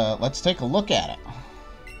 let's take a look at it.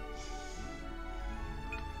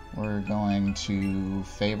 We're going to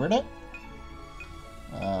favorite it.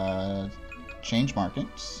 Change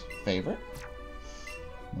markings. Favorite.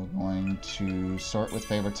 We're going to sort with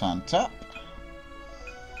favorites on top.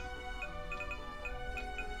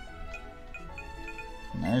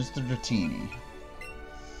 And there's the Dratini.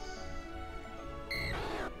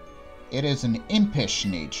 It is an impish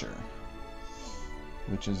nature,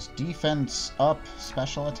 which is defense up,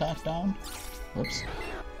 special attack down. Whoops.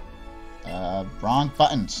 Wrong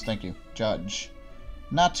buttons. Thank you, Judge.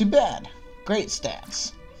 Not too bad. Great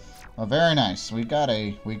stats. Well, very nice. We got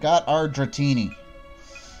our Dratini.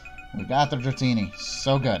 We got the Dratini.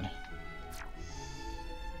 So good.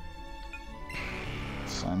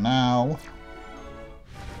 So now,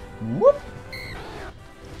 whoop.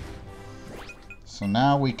 So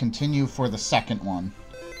now we continue for the second one.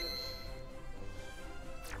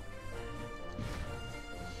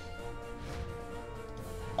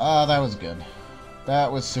 Oh, that was good.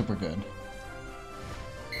 That was super good.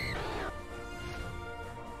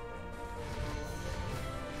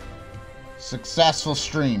 Successful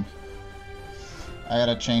stream. I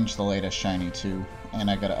gotta change the latest shiny too, and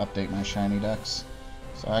I gotta update my shiny decks.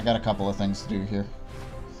 So I got a couple of things to do here.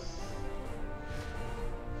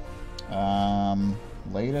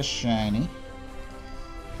 Latest shiny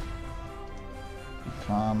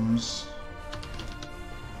becomes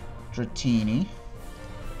Dratini.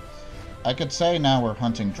 I could say now we're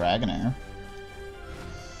hunting Dragonair.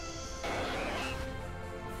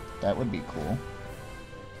 That would be cool.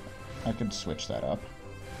 I could switch that up,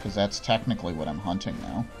 because that's technically what I'm hunting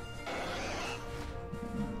now.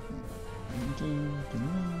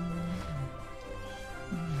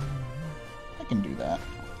 I can do that.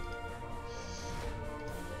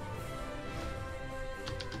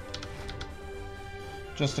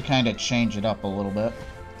 Just to kind of change it up a little bit.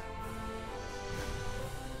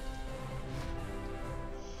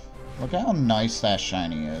 Look how nice that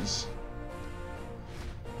shiny is.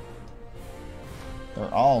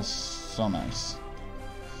 They're all so nice.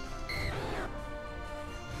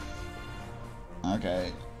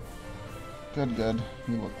 Okay. Good, good.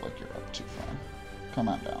 You look like you're up too far. Come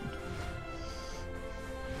on down.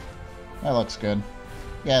 That looks good.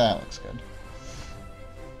 Yeah, that looks good.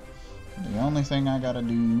 The only thing I gotta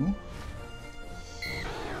do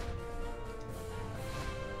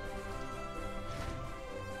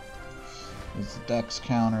dex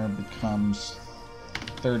counter becomes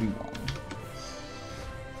 31.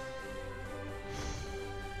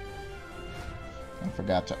 I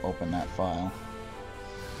forgot to open that file.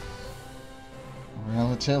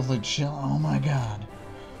 Relatively chill. Oh my god.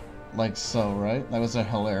 Like so, right? That was a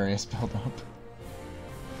hilarious build-up.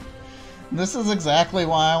 This is exactly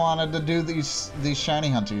why I wanted to do these shiny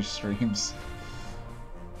hunter streams.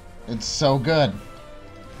 It's so good.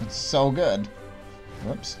 It's so good.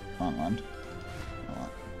 Whoops. Wrong one.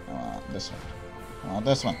 I want this one. I want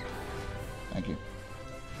this one. Thank you.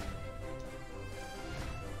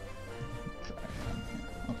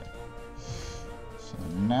 Okay. So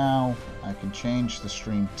now I can change the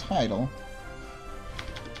stream title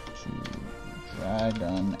to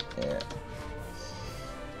Dragon Air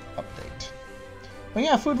Update. But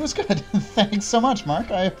yeah, food was good. Thanks so much,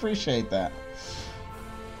 Mark. I appreciate that.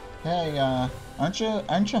 Hey, aren't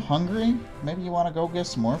you hungry? Maybe you want to go get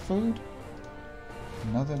some more food?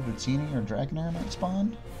 Another Dratini or Dragonair might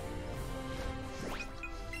spawn?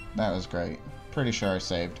 That was great. Pretty sure I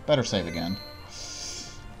saved. Better save again.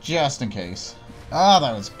 Just in case. Oh,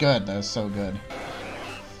 that was good. That was so good.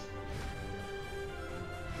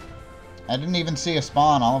 I didn't even see a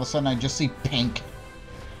spawn. All of a sudden, I just see pink.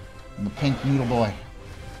 The pink noodle boy.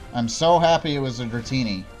 I'm so happy it was a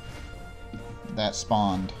Dratini that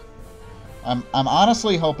spawned. I'm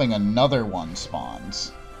honestly hoping another one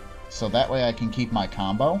spawns. So that way I can keep my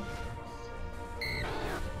combo.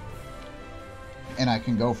 And I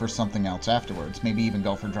can go for something else afterwards. Maybe even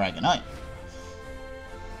go for Dragonite.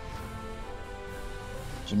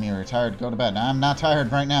 Jimmy, you're tired. Go to bed. I'm not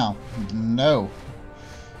tired right now. No.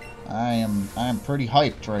 I am pretty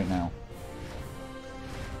hyped right now.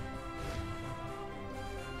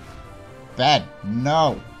 Bed.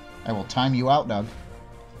 No. I will time you out, Doug.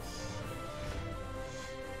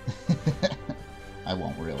 I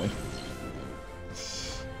won't really.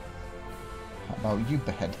 How about you,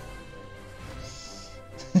 bed?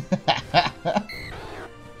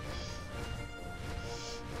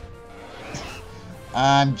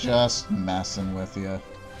 I'm just messing with you.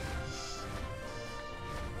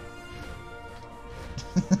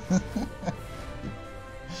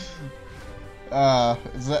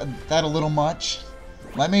 Is that a little much?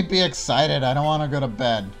 Let me be excited. I don't want to go to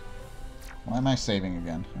bed. Why am I saving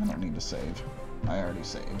again? I don't need to save. I already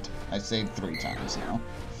saved. I saved 3 times now.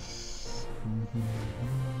 You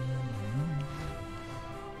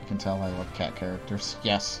can tell I love cat characters.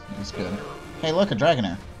 Yes, he's good. Hey, look, a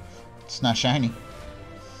Dragonair. It's not shiny.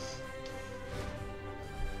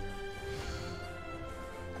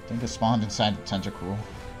 I think it spawned inside the Tentacruel.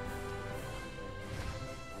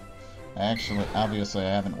 Actually, obviously, I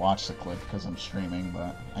haven't watched the clip because I'm streaming,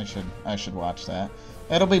 but I should watch that.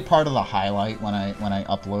 It'll be part of the highlight when I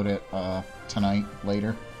upload it tonight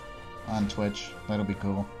later on Twitch. That'll be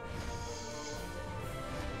cool.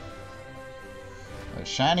 A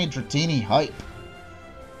shiny Dratini hype.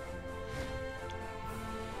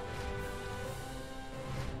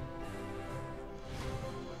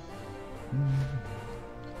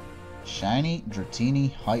 Shiny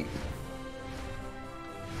Dratini hype.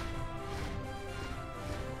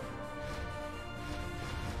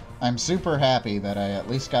 I'm super happy that I at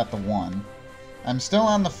least got the 1. I'm still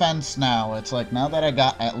on the fence now. It's like, now that I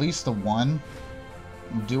got at least the 1,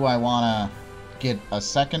 do I want to get a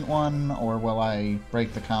second one, or will I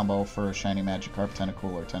break the combo for a shiny Magikarp,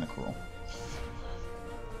 Tentacool, or Tentacruel?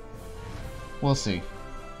 We'll see.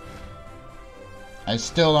 I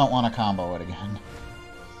still don't want to combo it again.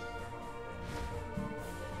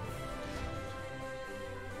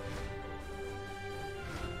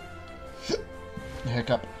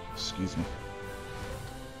 Hiccup. Excuse me.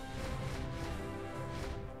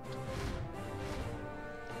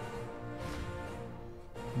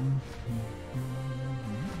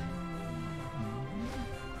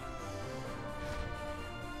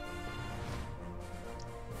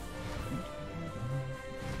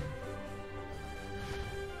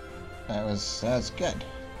 That's good.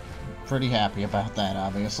 Pretty happy about that,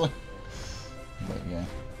 obviously. But yeah.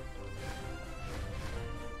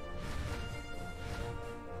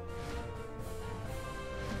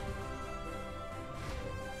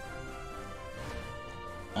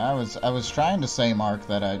 I was trying to say, Mark,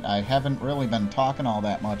 that I haven't really been talking all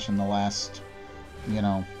that much in the last, you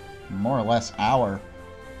know, more or less hour.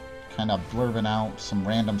 Kind of blurbing out some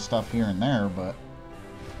random stuff here and there, but...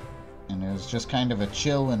 And it was just kind of a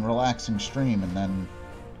chill and relaxing stream, and then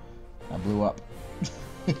I blew up.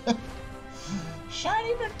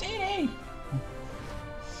 Shiny Dratini!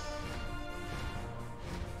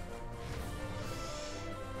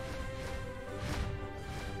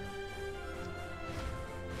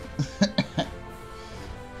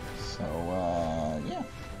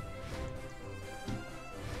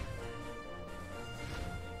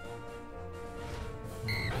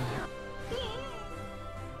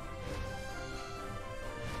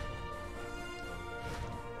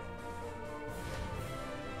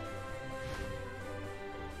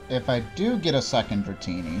 if I do get a second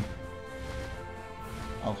Dratini,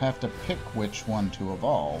 I'll have to pick which one to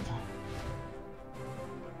evolve.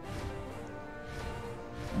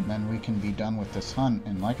 And then we can be done with this hunt.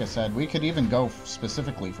 And like I said, we could even go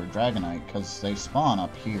specifically for Dragonite, because they spawn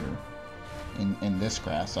up here. In this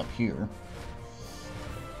grass up here.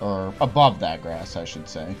 Or above that grass, I should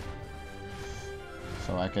say.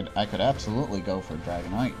 So I could absolutely go for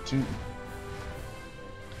Dragonite, too.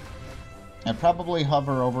 I'd probably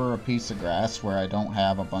hover over a piece of grass where I don't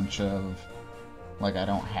have a bunch of... Like, I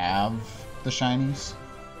don't have the shinies.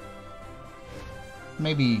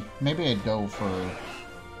 Maybe I'd go for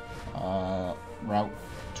Route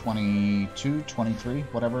 22, 23,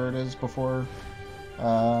 whatever it is before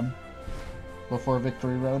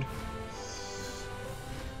Victory Road.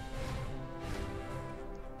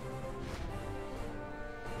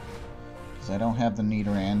 Because I don't have the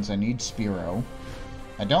Nidorans. I need Spearow.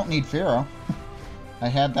 I don't need Fearow. I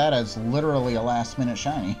had that as literally a last-minute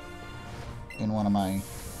shiny in one of my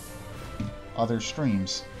other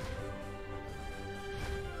streams.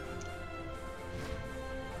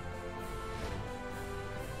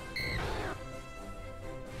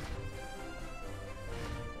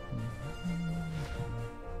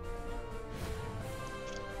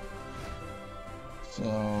 So,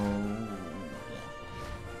 yeah.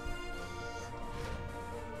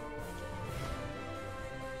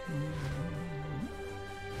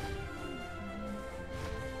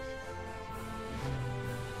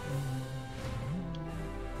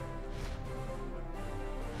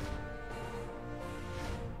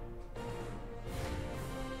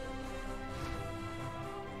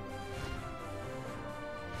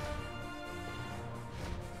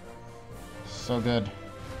 So good.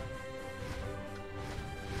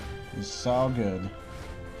 It's so good.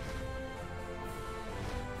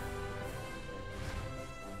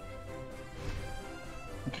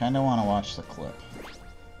 I kind of want to watch the clip.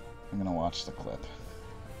 I'm gonna watch the clip.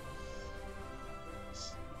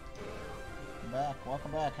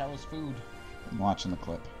 Welcome back. How was food? I'm watching the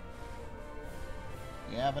clip.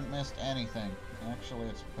 You haven't missed anything. Actually,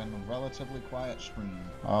 it's been a relatively quiet stream.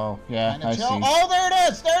 Oh, yeah, I see. Oh, there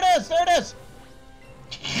it is! There it is! There it is!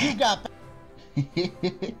 You got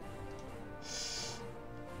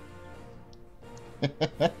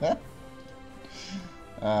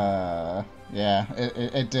yeah,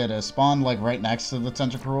 it did. It spawned, like, right next to the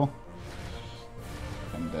Tentacruel.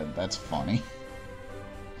 And that's funny.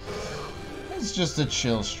 It's just a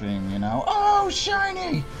chill stream, you know? Oh,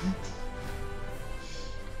 shiny!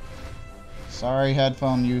 Sorry,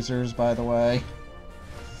 headphone users, by the way.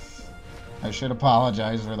 I should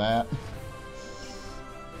apologize for that.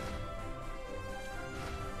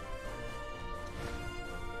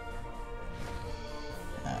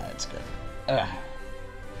 That's good.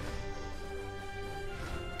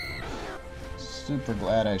 Super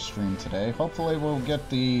glad I streamed today. Hopefully we'll get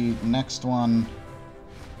the next one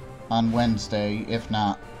on Wednesday, if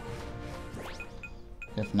not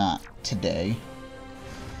today.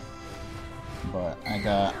 But I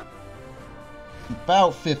got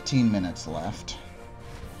about 15 minutes left.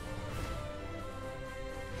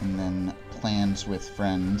 And then plans with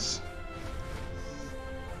friends.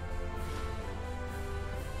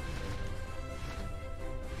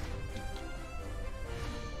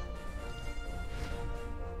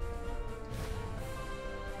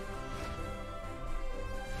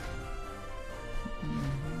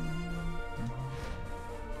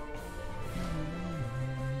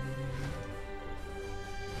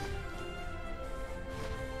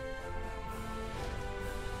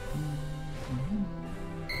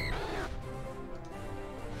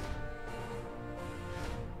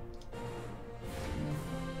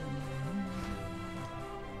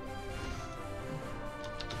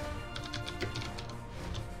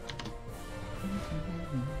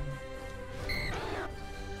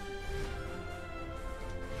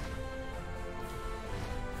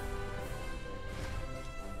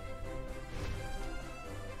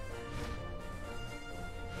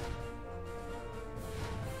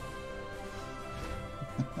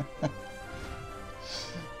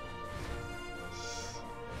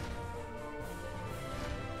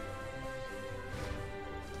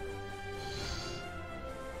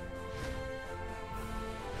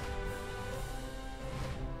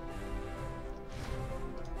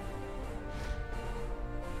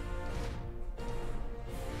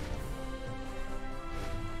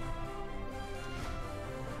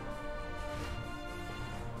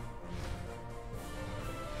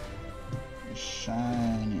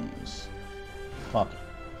 Shinies. Fuck it.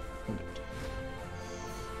 Look at it.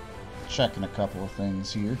 Checking a couple of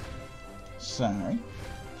things here. Sorry.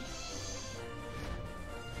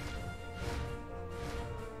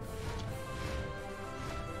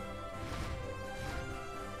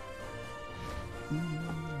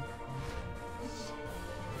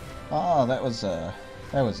 Oh, that was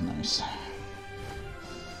nice.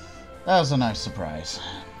 That was a nice surprise.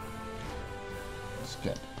 It's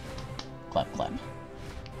good. Clap, clap.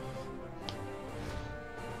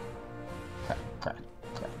 Crack, crack,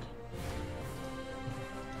 crack.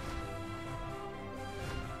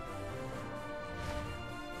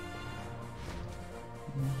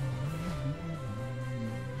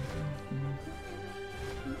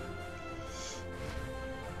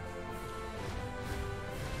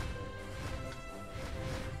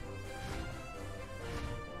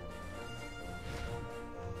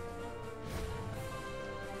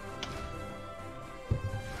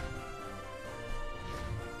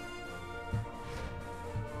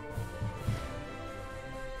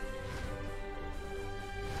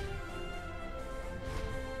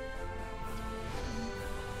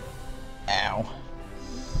 Ow.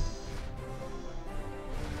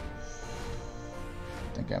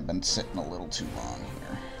 I think I've been sitting a little too long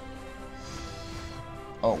here.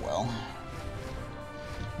 Oh well.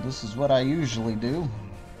 This is what I usually do.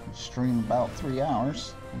 Stream about 3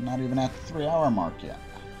 hours. I'm not even at the 3-hour mark yet.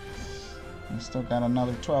 I still got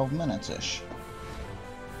another 12 minutes-ish.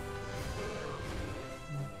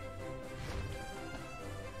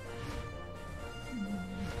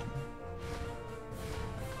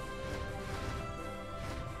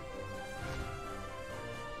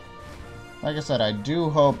 Like I said, I do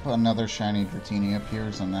hope another shiny Dratini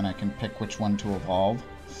appears, and then I can pick which one to evolve.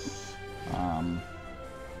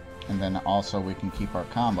 And then also we can keep our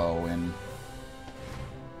combo and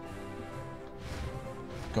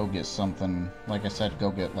go get something, like I said, go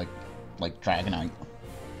get like Dragonite.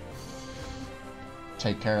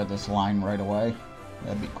 Take care of this line right away.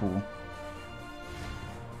 That'd be cool.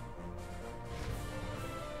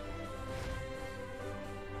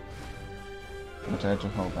 Which I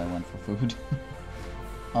just hope I went for food.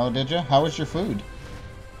 Oh, did you? How was your food?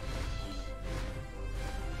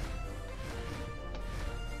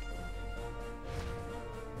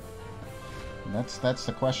 That's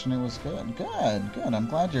the question. It was good. Good, good. I'm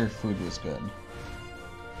glad your food was good.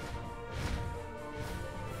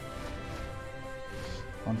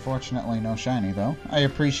 Unfortunately, no shiny, though. I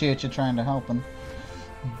appreciate you trying to help him.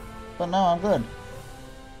 But no, I'm good.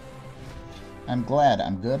 I'm glad.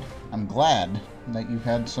 I'm good. I'm glad that you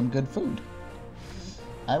had some good food.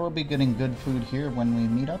 I will be getting good food here when we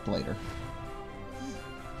meet up later.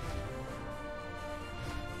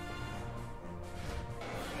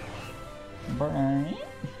 Burn.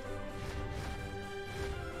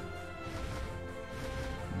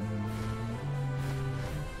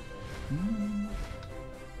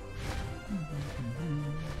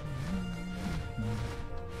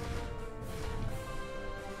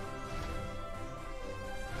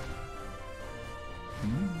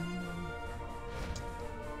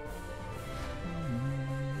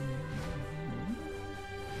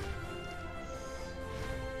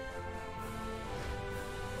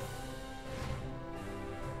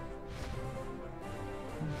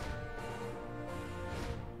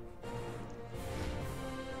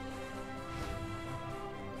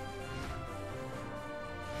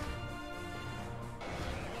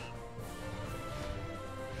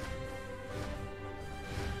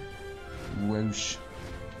 Whoosh.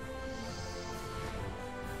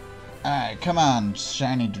 Alright, come on,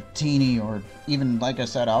 shiny Dratini, or even, like I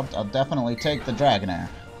said, I'll definitely take the Dragonair.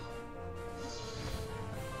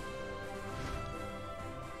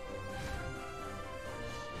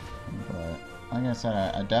 But, like I said,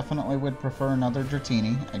 I definitely would prefer another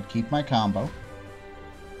Dratini. I'd keep my combo.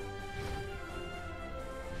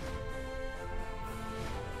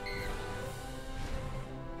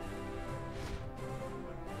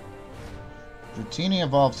 Dratini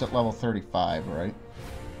evolves at level 35, right?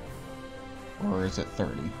 Or is it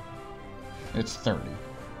 30? It's 30.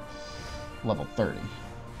 Level 30.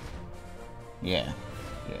 Yeah.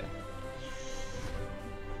 Yeah.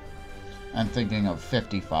 I'm thinking of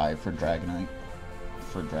 55 for Dragonite.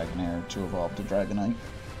 For Dragonair to evolve to Dragonite.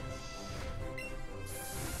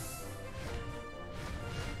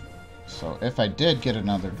 So if I did get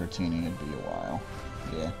another Dratini, it'd be a while.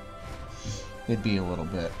 Yeah. It'd be a little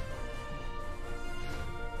bit.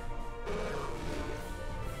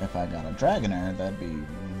 If I got a Dragonair, that'd be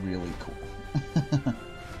really cool.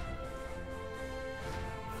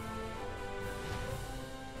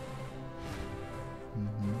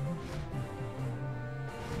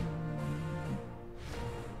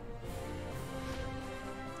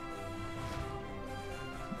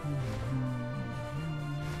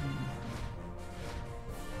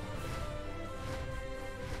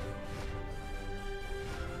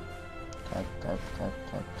 Cut, cut, cut,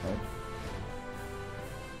 cut, cut.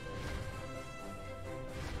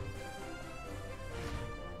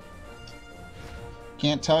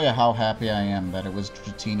 Can't tell you how happy I am that it was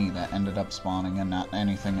Dratini that ended up spawning and not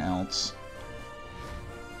anything else.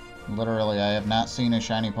 Literally, I have not seen a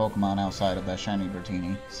shiny Pokemon outside of that shiny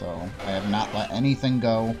Dratini, so I have not let anything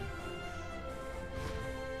go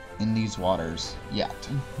in these waters yet.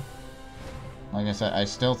 Like I said, I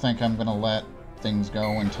still think I'm gonna let things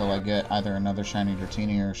go until I get either another shiny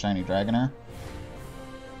Dratini or a shiny Dragonair.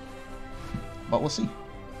 But we'll see.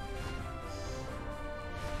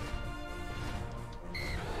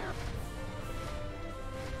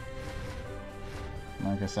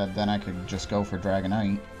 Like I said, then I could just go for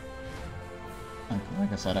Dragonite.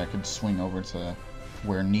 Like I said, I could swing over to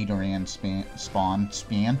where Nidoran spawn.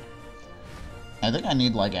 I think I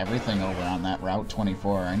need, like, everything over on that Route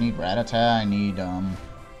 24. I need Rattata, I need, the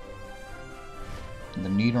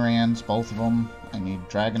Nidorans, both of them. I need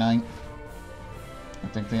Dragonite. I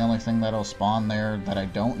think the only thing that'll spawn there that I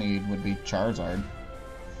don't need would be Charizard.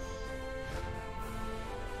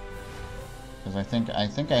 Because I think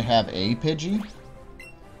I have a Pidgey.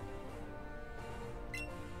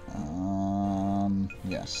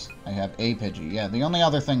 Yes, I have a Pidgey. Yeah, the only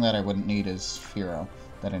other thing that I wouldn't need is Fearow,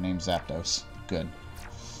 that I named Zapdos. Good.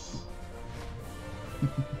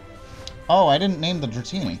 Oh, I didn't name the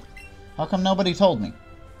Dratini. How come nobody told me?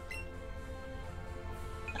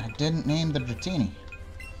 I didn't name the Dratini.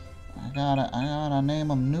 I gotta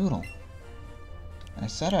name him Noodle. I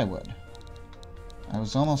said I would. I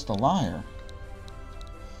was almost a liar.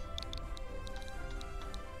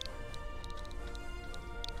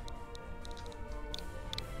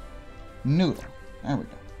 Noodle. There we go.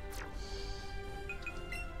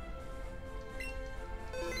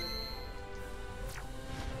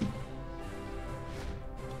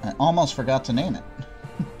 I almost forgot to name it.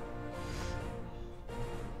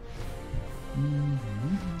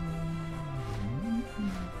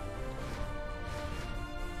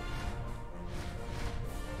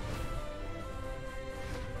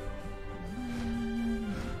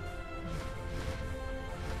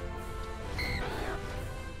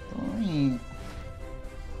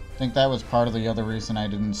 I think that was part of the other reason I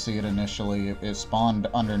didn't see it initially. It spawned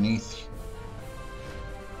underneath,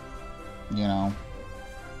 you know,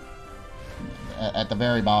 at the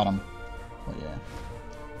very bottom. But yeah.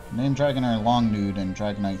 Name Dragonair Long Nude and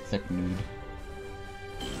Dragonite Thick Nude.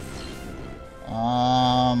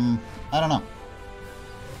 I don't know.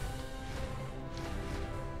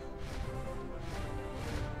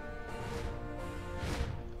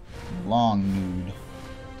 Long Nude.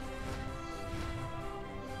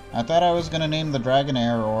 I thought I was gonna name the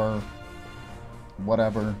Dragonair or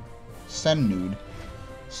whatever Sennude.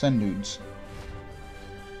 Sennudes.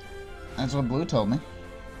 That's what Blue told me.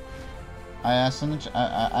 I asked him.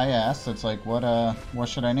 I asked. It's like, what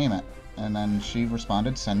should I name it? And then she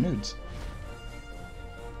responded, Sennudes.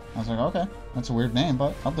 I was like, okay, that's a weird name,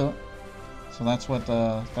 but I'll do it. So that's what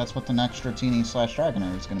the next Dratini /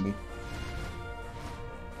 Dragonair is gonna be.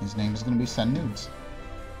 His name is gonna be Sennudes.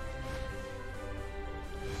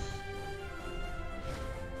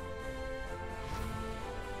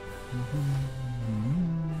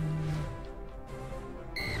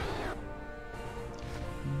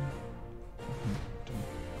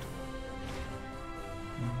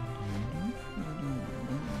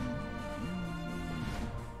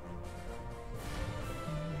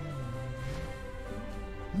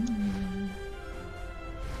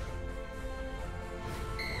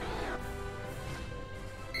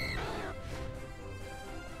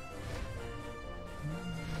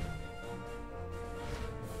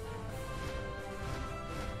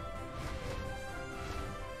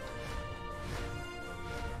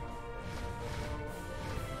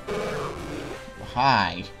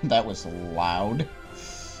 Hi, that was loud.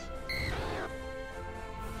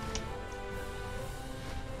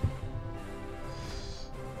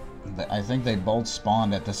 I think they both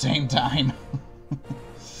spawned at the same time.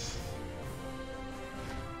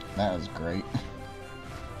 That was great.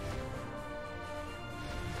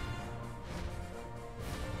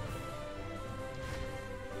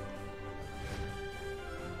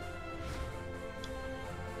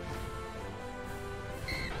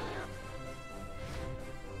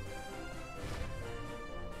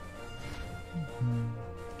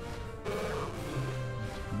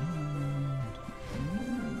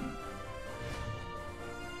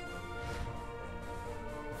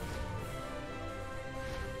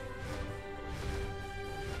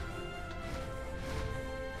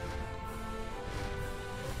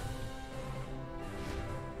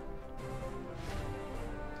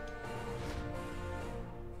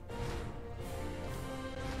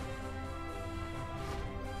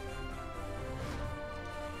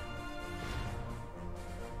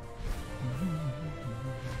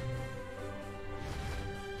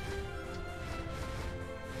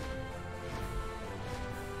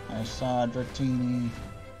 I saw Dratini.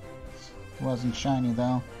 It wasn't shiny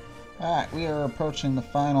though. Alright, we are approaching the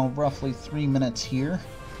final roughly 3 minutes here.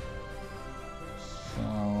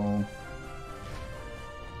 So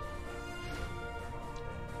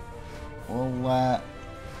we'll let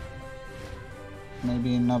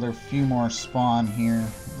maybe another few more spawn here,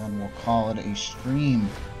 then we'll call it a stream.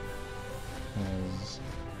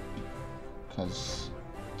 Because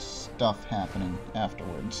stuff happening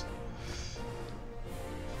afterwards.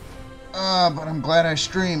 But I'm glad I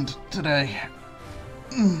streamed today.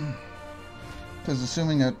 Because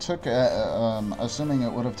assuming it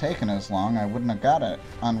would have taken as long, I wouldn't have got it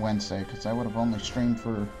on Wednesday, because I would have only streamed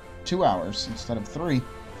for 2 hours instead of 3.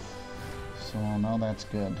 So no, that's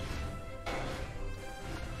good.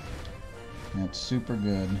 That's super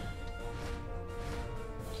good.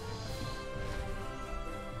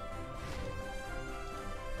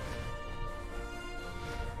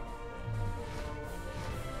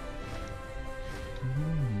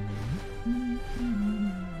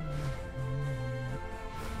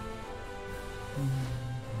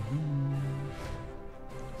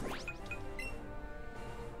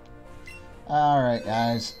 Alright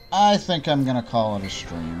guys, I think I'm gonna call it a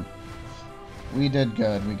stream. We did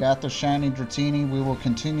good. We got the shiny Dratini. We will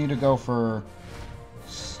continue to go for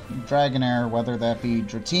Dragonair, whether that be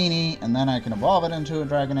Dratini, and then I can evolve it into a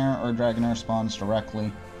Dragonair, or Dragonair spawns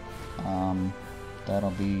directly.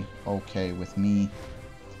 That'll be okay with me.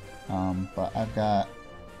 But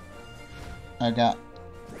I got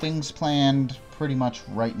things planned pretty much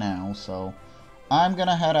right now, so I'm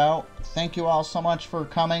gonna head out. Thank you all so much for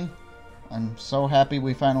coming. I'm so happy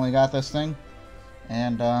we finally got this thing.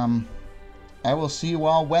 And I will see you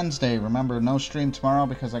all Wednesday. Remember, no stream tomorrow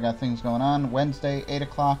because I got things going on. Wednesday, 8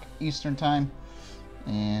 o'clock Eastern Time.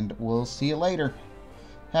 And we'll see you later.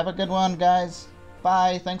 Have a good one, guys.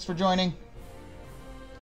 Bye. Thanks for joining.